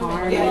you to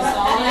harm you.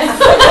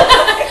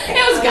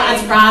 It was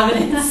God's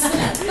providence.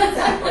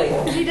 Exactly.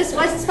 He just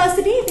wasn't supposed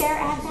to be there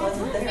at that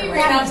Wasn't time. there. He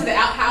ran out to the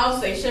outhouse,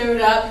 they showed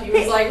up, he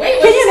was like,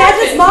 wait, Can you what's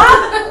imagine his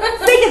happening?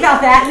 mom? Think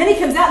about that. And then he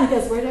comes out and he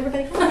goes, where'd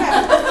everybody come from?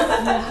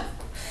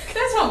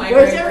 That's how my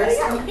Where's grandparents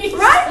everybody are.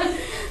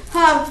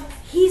 Right?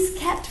 He's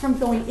kept from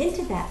going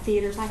into that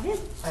theater by his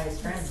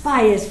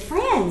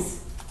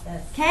friends.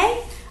 Yes.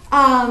 Okay?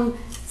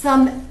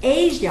 Some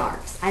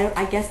Asiarchs.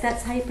 I guess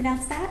that's how you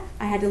pronounce that.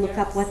 I had to look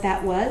up what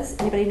that was.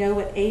 Anybody know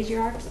what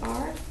Asiarchs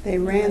are? They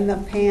ran the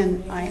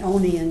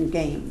Pan-Ionian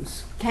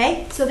Games.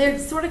 Okay? So they're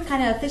sort of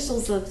kind of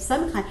officials of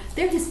some kind.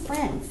 They're his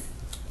friends.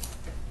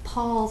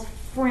 Paul's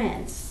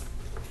friends.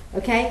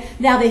 Okay?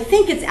 Now they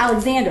think it's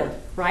Alexander,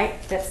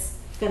 right? That's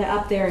going to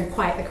up there and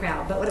quiet the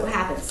crowd. But what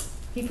happens?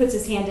 He puts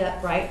his hand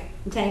up, right?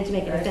 Intending to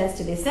make a defense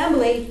to the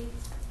assembly.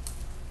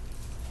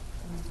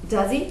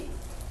 Does he?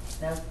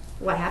 No.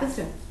 What happens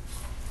to him?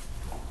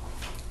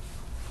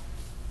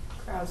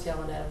 Crowds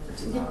yelling at him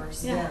for 2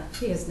 hours. Yeah.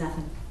 He has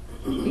nothing.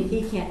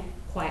 He can't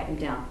quiet him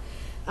down.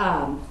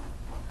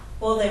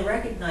 Well, they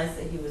recognized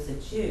that he was a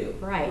Jew.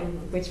 Right,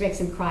 which makes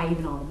him cry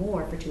even all the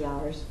more for 2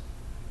 hours.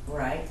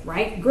 Right.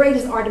 Right?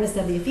 Greatest Artemis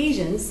of the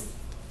Ephesians.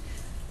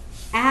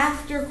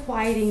 After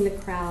quieting the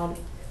crowd,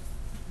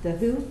 the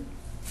who?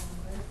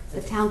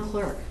 The town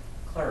clerk.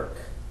 Clerk.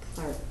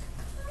 Clerk.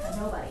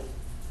 Nobody.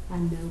 A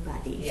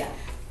nobody. Yeah.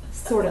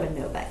 Sort of a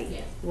nobody.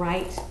 Yeah.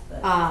 Right?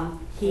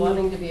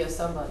 Wanting to be a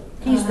somebody.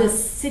 He's the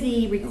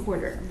city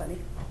recorder. Somebody.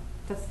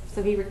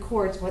 So he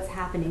records what's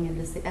happening in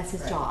the city. That's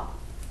his Right. job.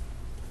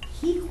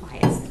 He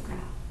quiets the crowd.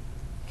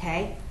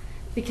 Okay?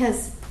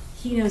 Because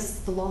he knows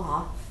the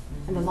law.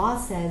 And the law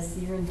says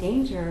you're in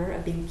danger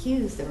of being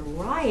accused of a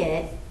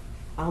riot.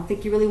 I don't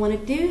think you really want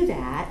to do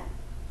that.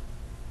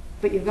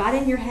 But you've got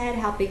in your head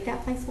how big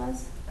that place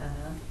was.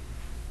 Uh-huh.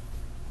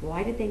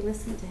 Why did they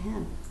listen to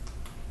him?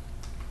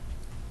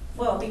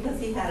 Well, because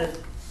he had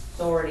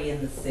authority in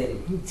the city.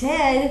 He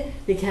did,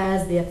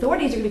 because the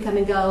authorities are going to come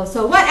and go,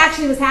 so what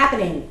actually was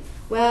happening?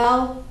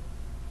 Well,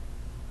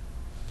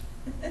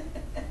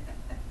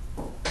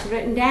 it's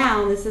written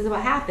down, this is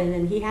what happened,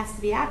 and he has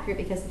to be accurate,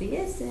 because if he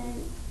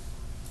isn't,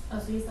 Oh,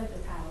 so he's like the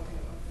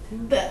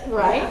tattletale.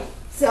 right?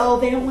 So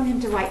they don't want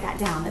him to write that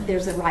down, that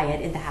there's a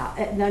riot in the house.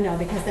 No,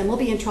 because then we'll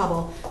be in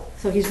trouble.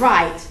 So he's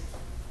right.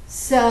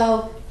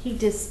 So he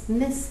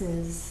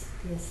dismisses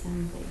the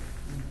assembly,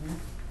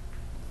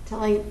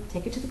 telling,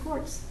 take it to the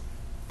courts.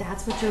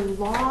 That's what you're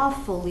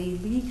lawfully,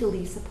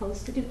 legally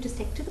supposed to do. Just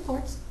take it to the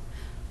courts.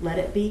 Let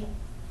it be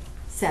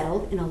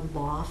settled in a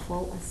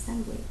lawful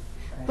assembly.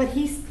 Right. But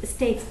he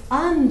states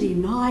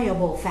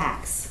undeniable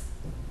facts.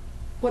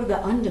 What are the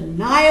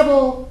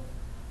undeniable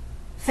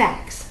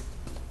facts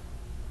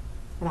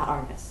about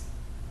Artemis?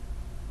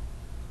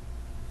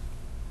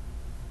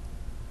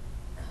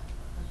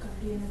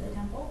 Guardian of the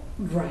temple.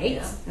 Right.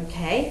 Yeah.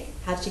 Okay.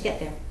 How'd she get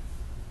there?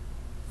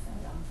 Fell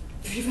down.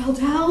 She fell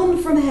down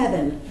from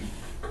heaven.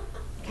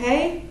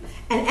 Okay?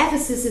 And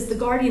Ephesus is the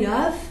guardian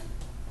of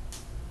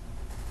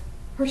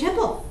her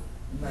temple.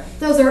 Right.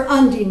 Those are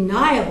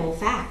undeniable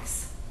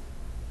facts.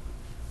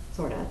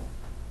 Sort of.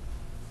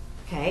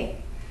 Okay?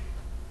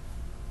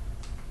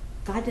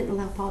 God didn't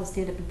allow Paul to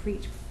stand up and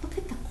preach. Look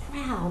at the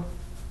crowd.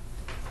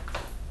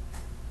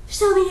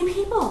 So many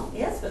people.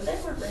 Yes, but they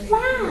were ready.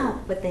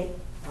 Wow. But they,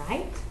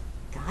 right?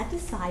 God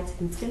decides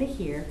who's going to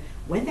hear,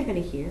 when they're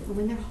going to hear, and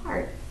when their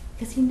heart,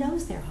 because he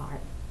knows their heart.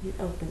 You're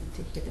open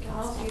to hear the God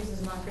also gospel.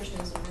 uses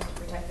non-Christians to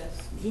protect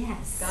us.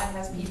 Yes. God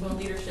has people in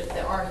leadership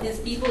that are his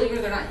people, even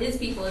if they're not his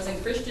people as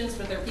in Christians,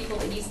 but they're people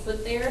that he's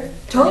put there.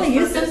 for Totally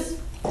his use them. purpose.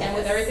 And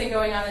with everything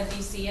going on in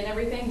DC and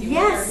everything, you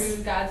Yes. wonder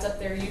who God's up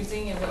there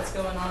using and what's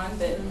going on.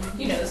 But,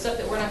 you know, the stuff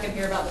that we're not going to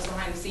hear about that's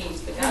behind the scenes.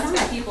 But God's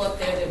got people up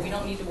there that we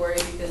don't need to worry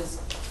because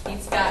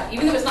he's got,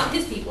 even though it's not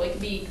his people, it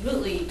could be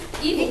completely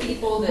evil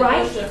people that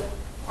Right. worship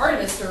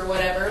Artemis or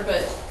whatever,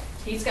 but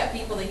he's got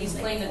people that he's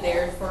planted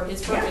there for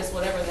his purpose,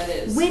 whatever that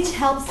is. Which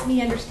helps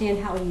me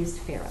understand how he used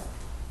Pharaoh.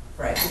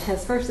 Right.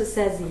 Because first it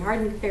says he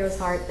hardened Pharaoh's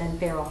heart, then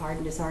Pharaoh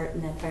hardened his heart,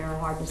 and then Pharaoh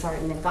hardened his heart,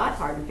 and then God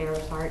hardened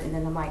Pharaoh's heart, and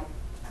then I'm like,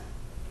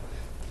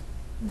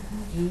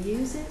 he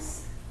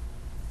uses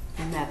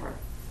whomever.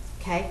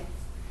 Okay?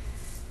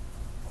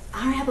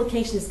 Our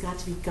application has got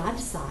to be God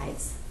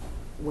decides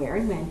where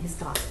and when his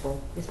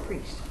gospel is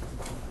preached.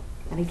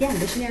 And again,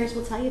 missionaries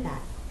will tell you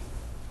that.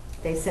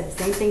 They said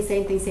the same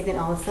thing, and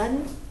all of a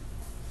sudden,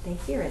 they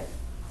hear it.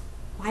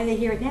 Why do they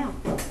hear it now?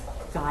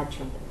 God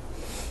drew them.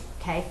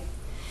 Okay?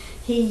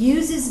 He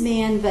uses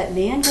man, but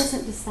man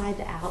doesn't decide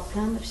the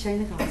outcome of sharing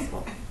the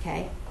gospel.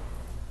 Okay?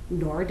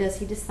 Nor does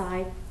he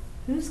decide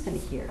who's going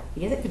to hear.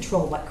 He doesn't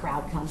control what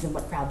crowd comes and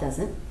what crowd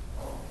doesn't.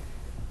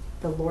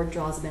 The Lord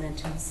draws men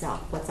unto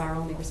himself. What's our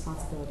only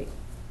responsibility?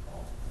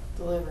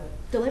 Deliver.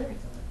 Deliver.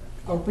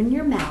 Open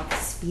your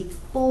mouth. Speak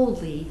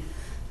boldly.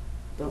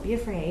 Don't be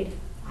afraid.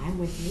 I'm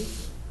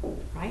with you.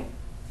 Right?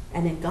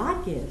 And then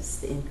God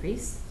gives the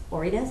increase,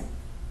 or he doesn't.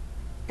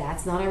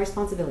 That's not our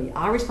responsibility.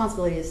 Our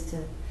responsibility is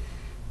to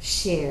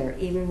share,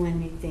 even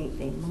when we think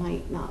they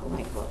might not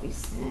like what we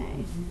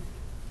say.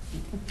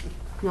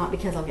 Not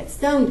because I'll get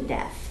stoned to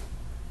death,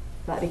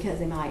 but because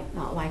they might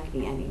not like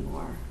me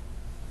anymore.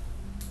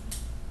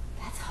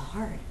 That's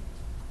hard.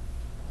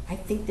 I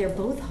think they're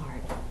both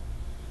hard.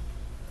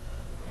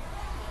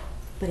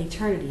 But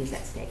eternity is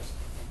at stake.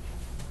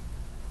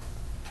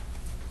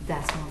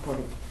 That's more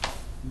important.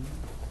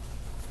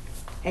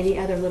 Any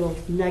other little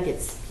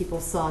nuggets people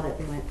saw that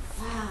they went,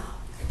 wow.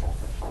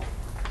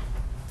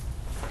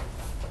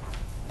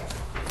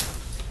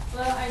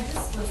 Well, I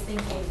just was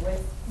thinking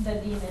with the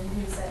demon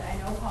who said, I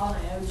know Paul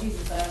and I know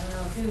Jesus, but I don't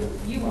know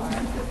who you are.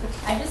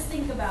 I just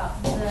think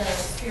about the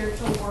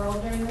spiritual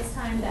world during this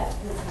time that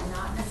is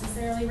not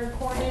necessarily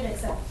recorded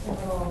except in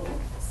little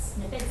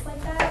snippets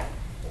like that.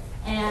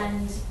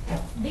 And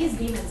these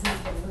demons must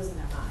have been losing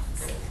their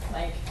minds.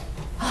 Like,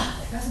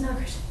 there goes another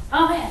Christian.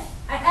 Oh man,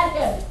 I had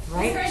him.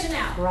 Right. He's a Christian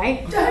now.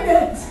 Right? Darn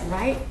it.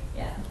 Right?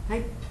 Yeah.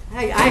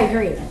 I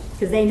agree.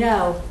 because they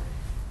know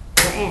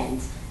the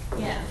end.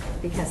 Yeah.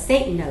 Because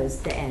Satan knows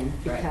the end.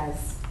 Right.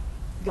 Because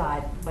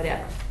God,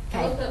 whatever.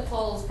 I looked Okay. up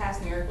Paul's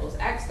past miracles.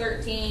 Acts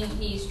 13,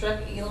 he struck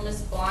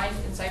Elymas blind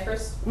in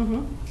Cyprus.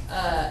 Mm-hmm.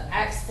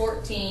 Acts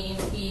 14,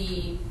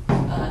 he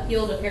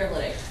healed a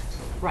paralytic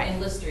Right. in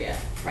Lystria.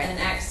 Right. And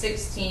in Acts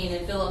 16,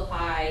 in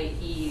Philippi,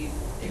 he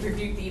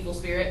rebuked the evil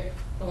spirit,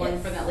 the one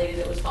Yes. from that lady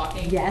that was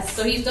talking. Yes.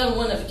 So he's done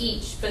one of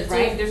each, but it's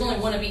Right. only, there's only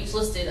one of each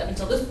listed up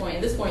until this point.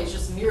 At this point, it's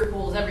just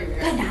miracles everywhere.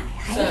 But not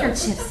So-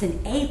 handkerchiefs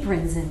and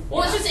aprons and.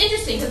 Well, it's just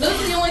interesting because those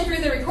are the only three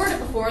that recorded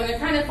before, and they're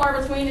kind of far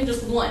between in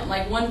just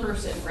one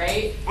person,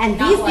 right? And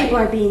Not these like- people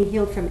are being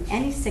healed from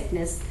any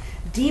sickness.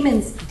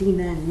 Demons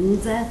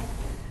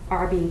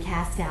are being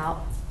cast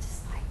out.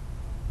 Just like,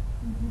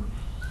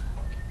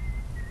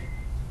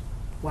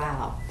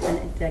 wow. And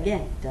it,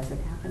 again, doesn't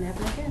happen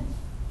ever again.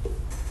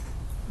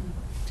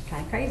 It's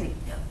kind of crazy.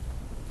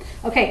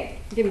 Okay,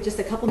 give me just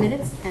a couple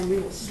minutes and we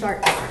will start.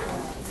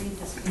 Read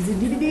this. The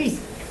DVD.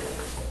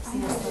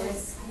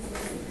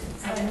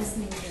 I'm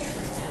listening to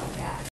it.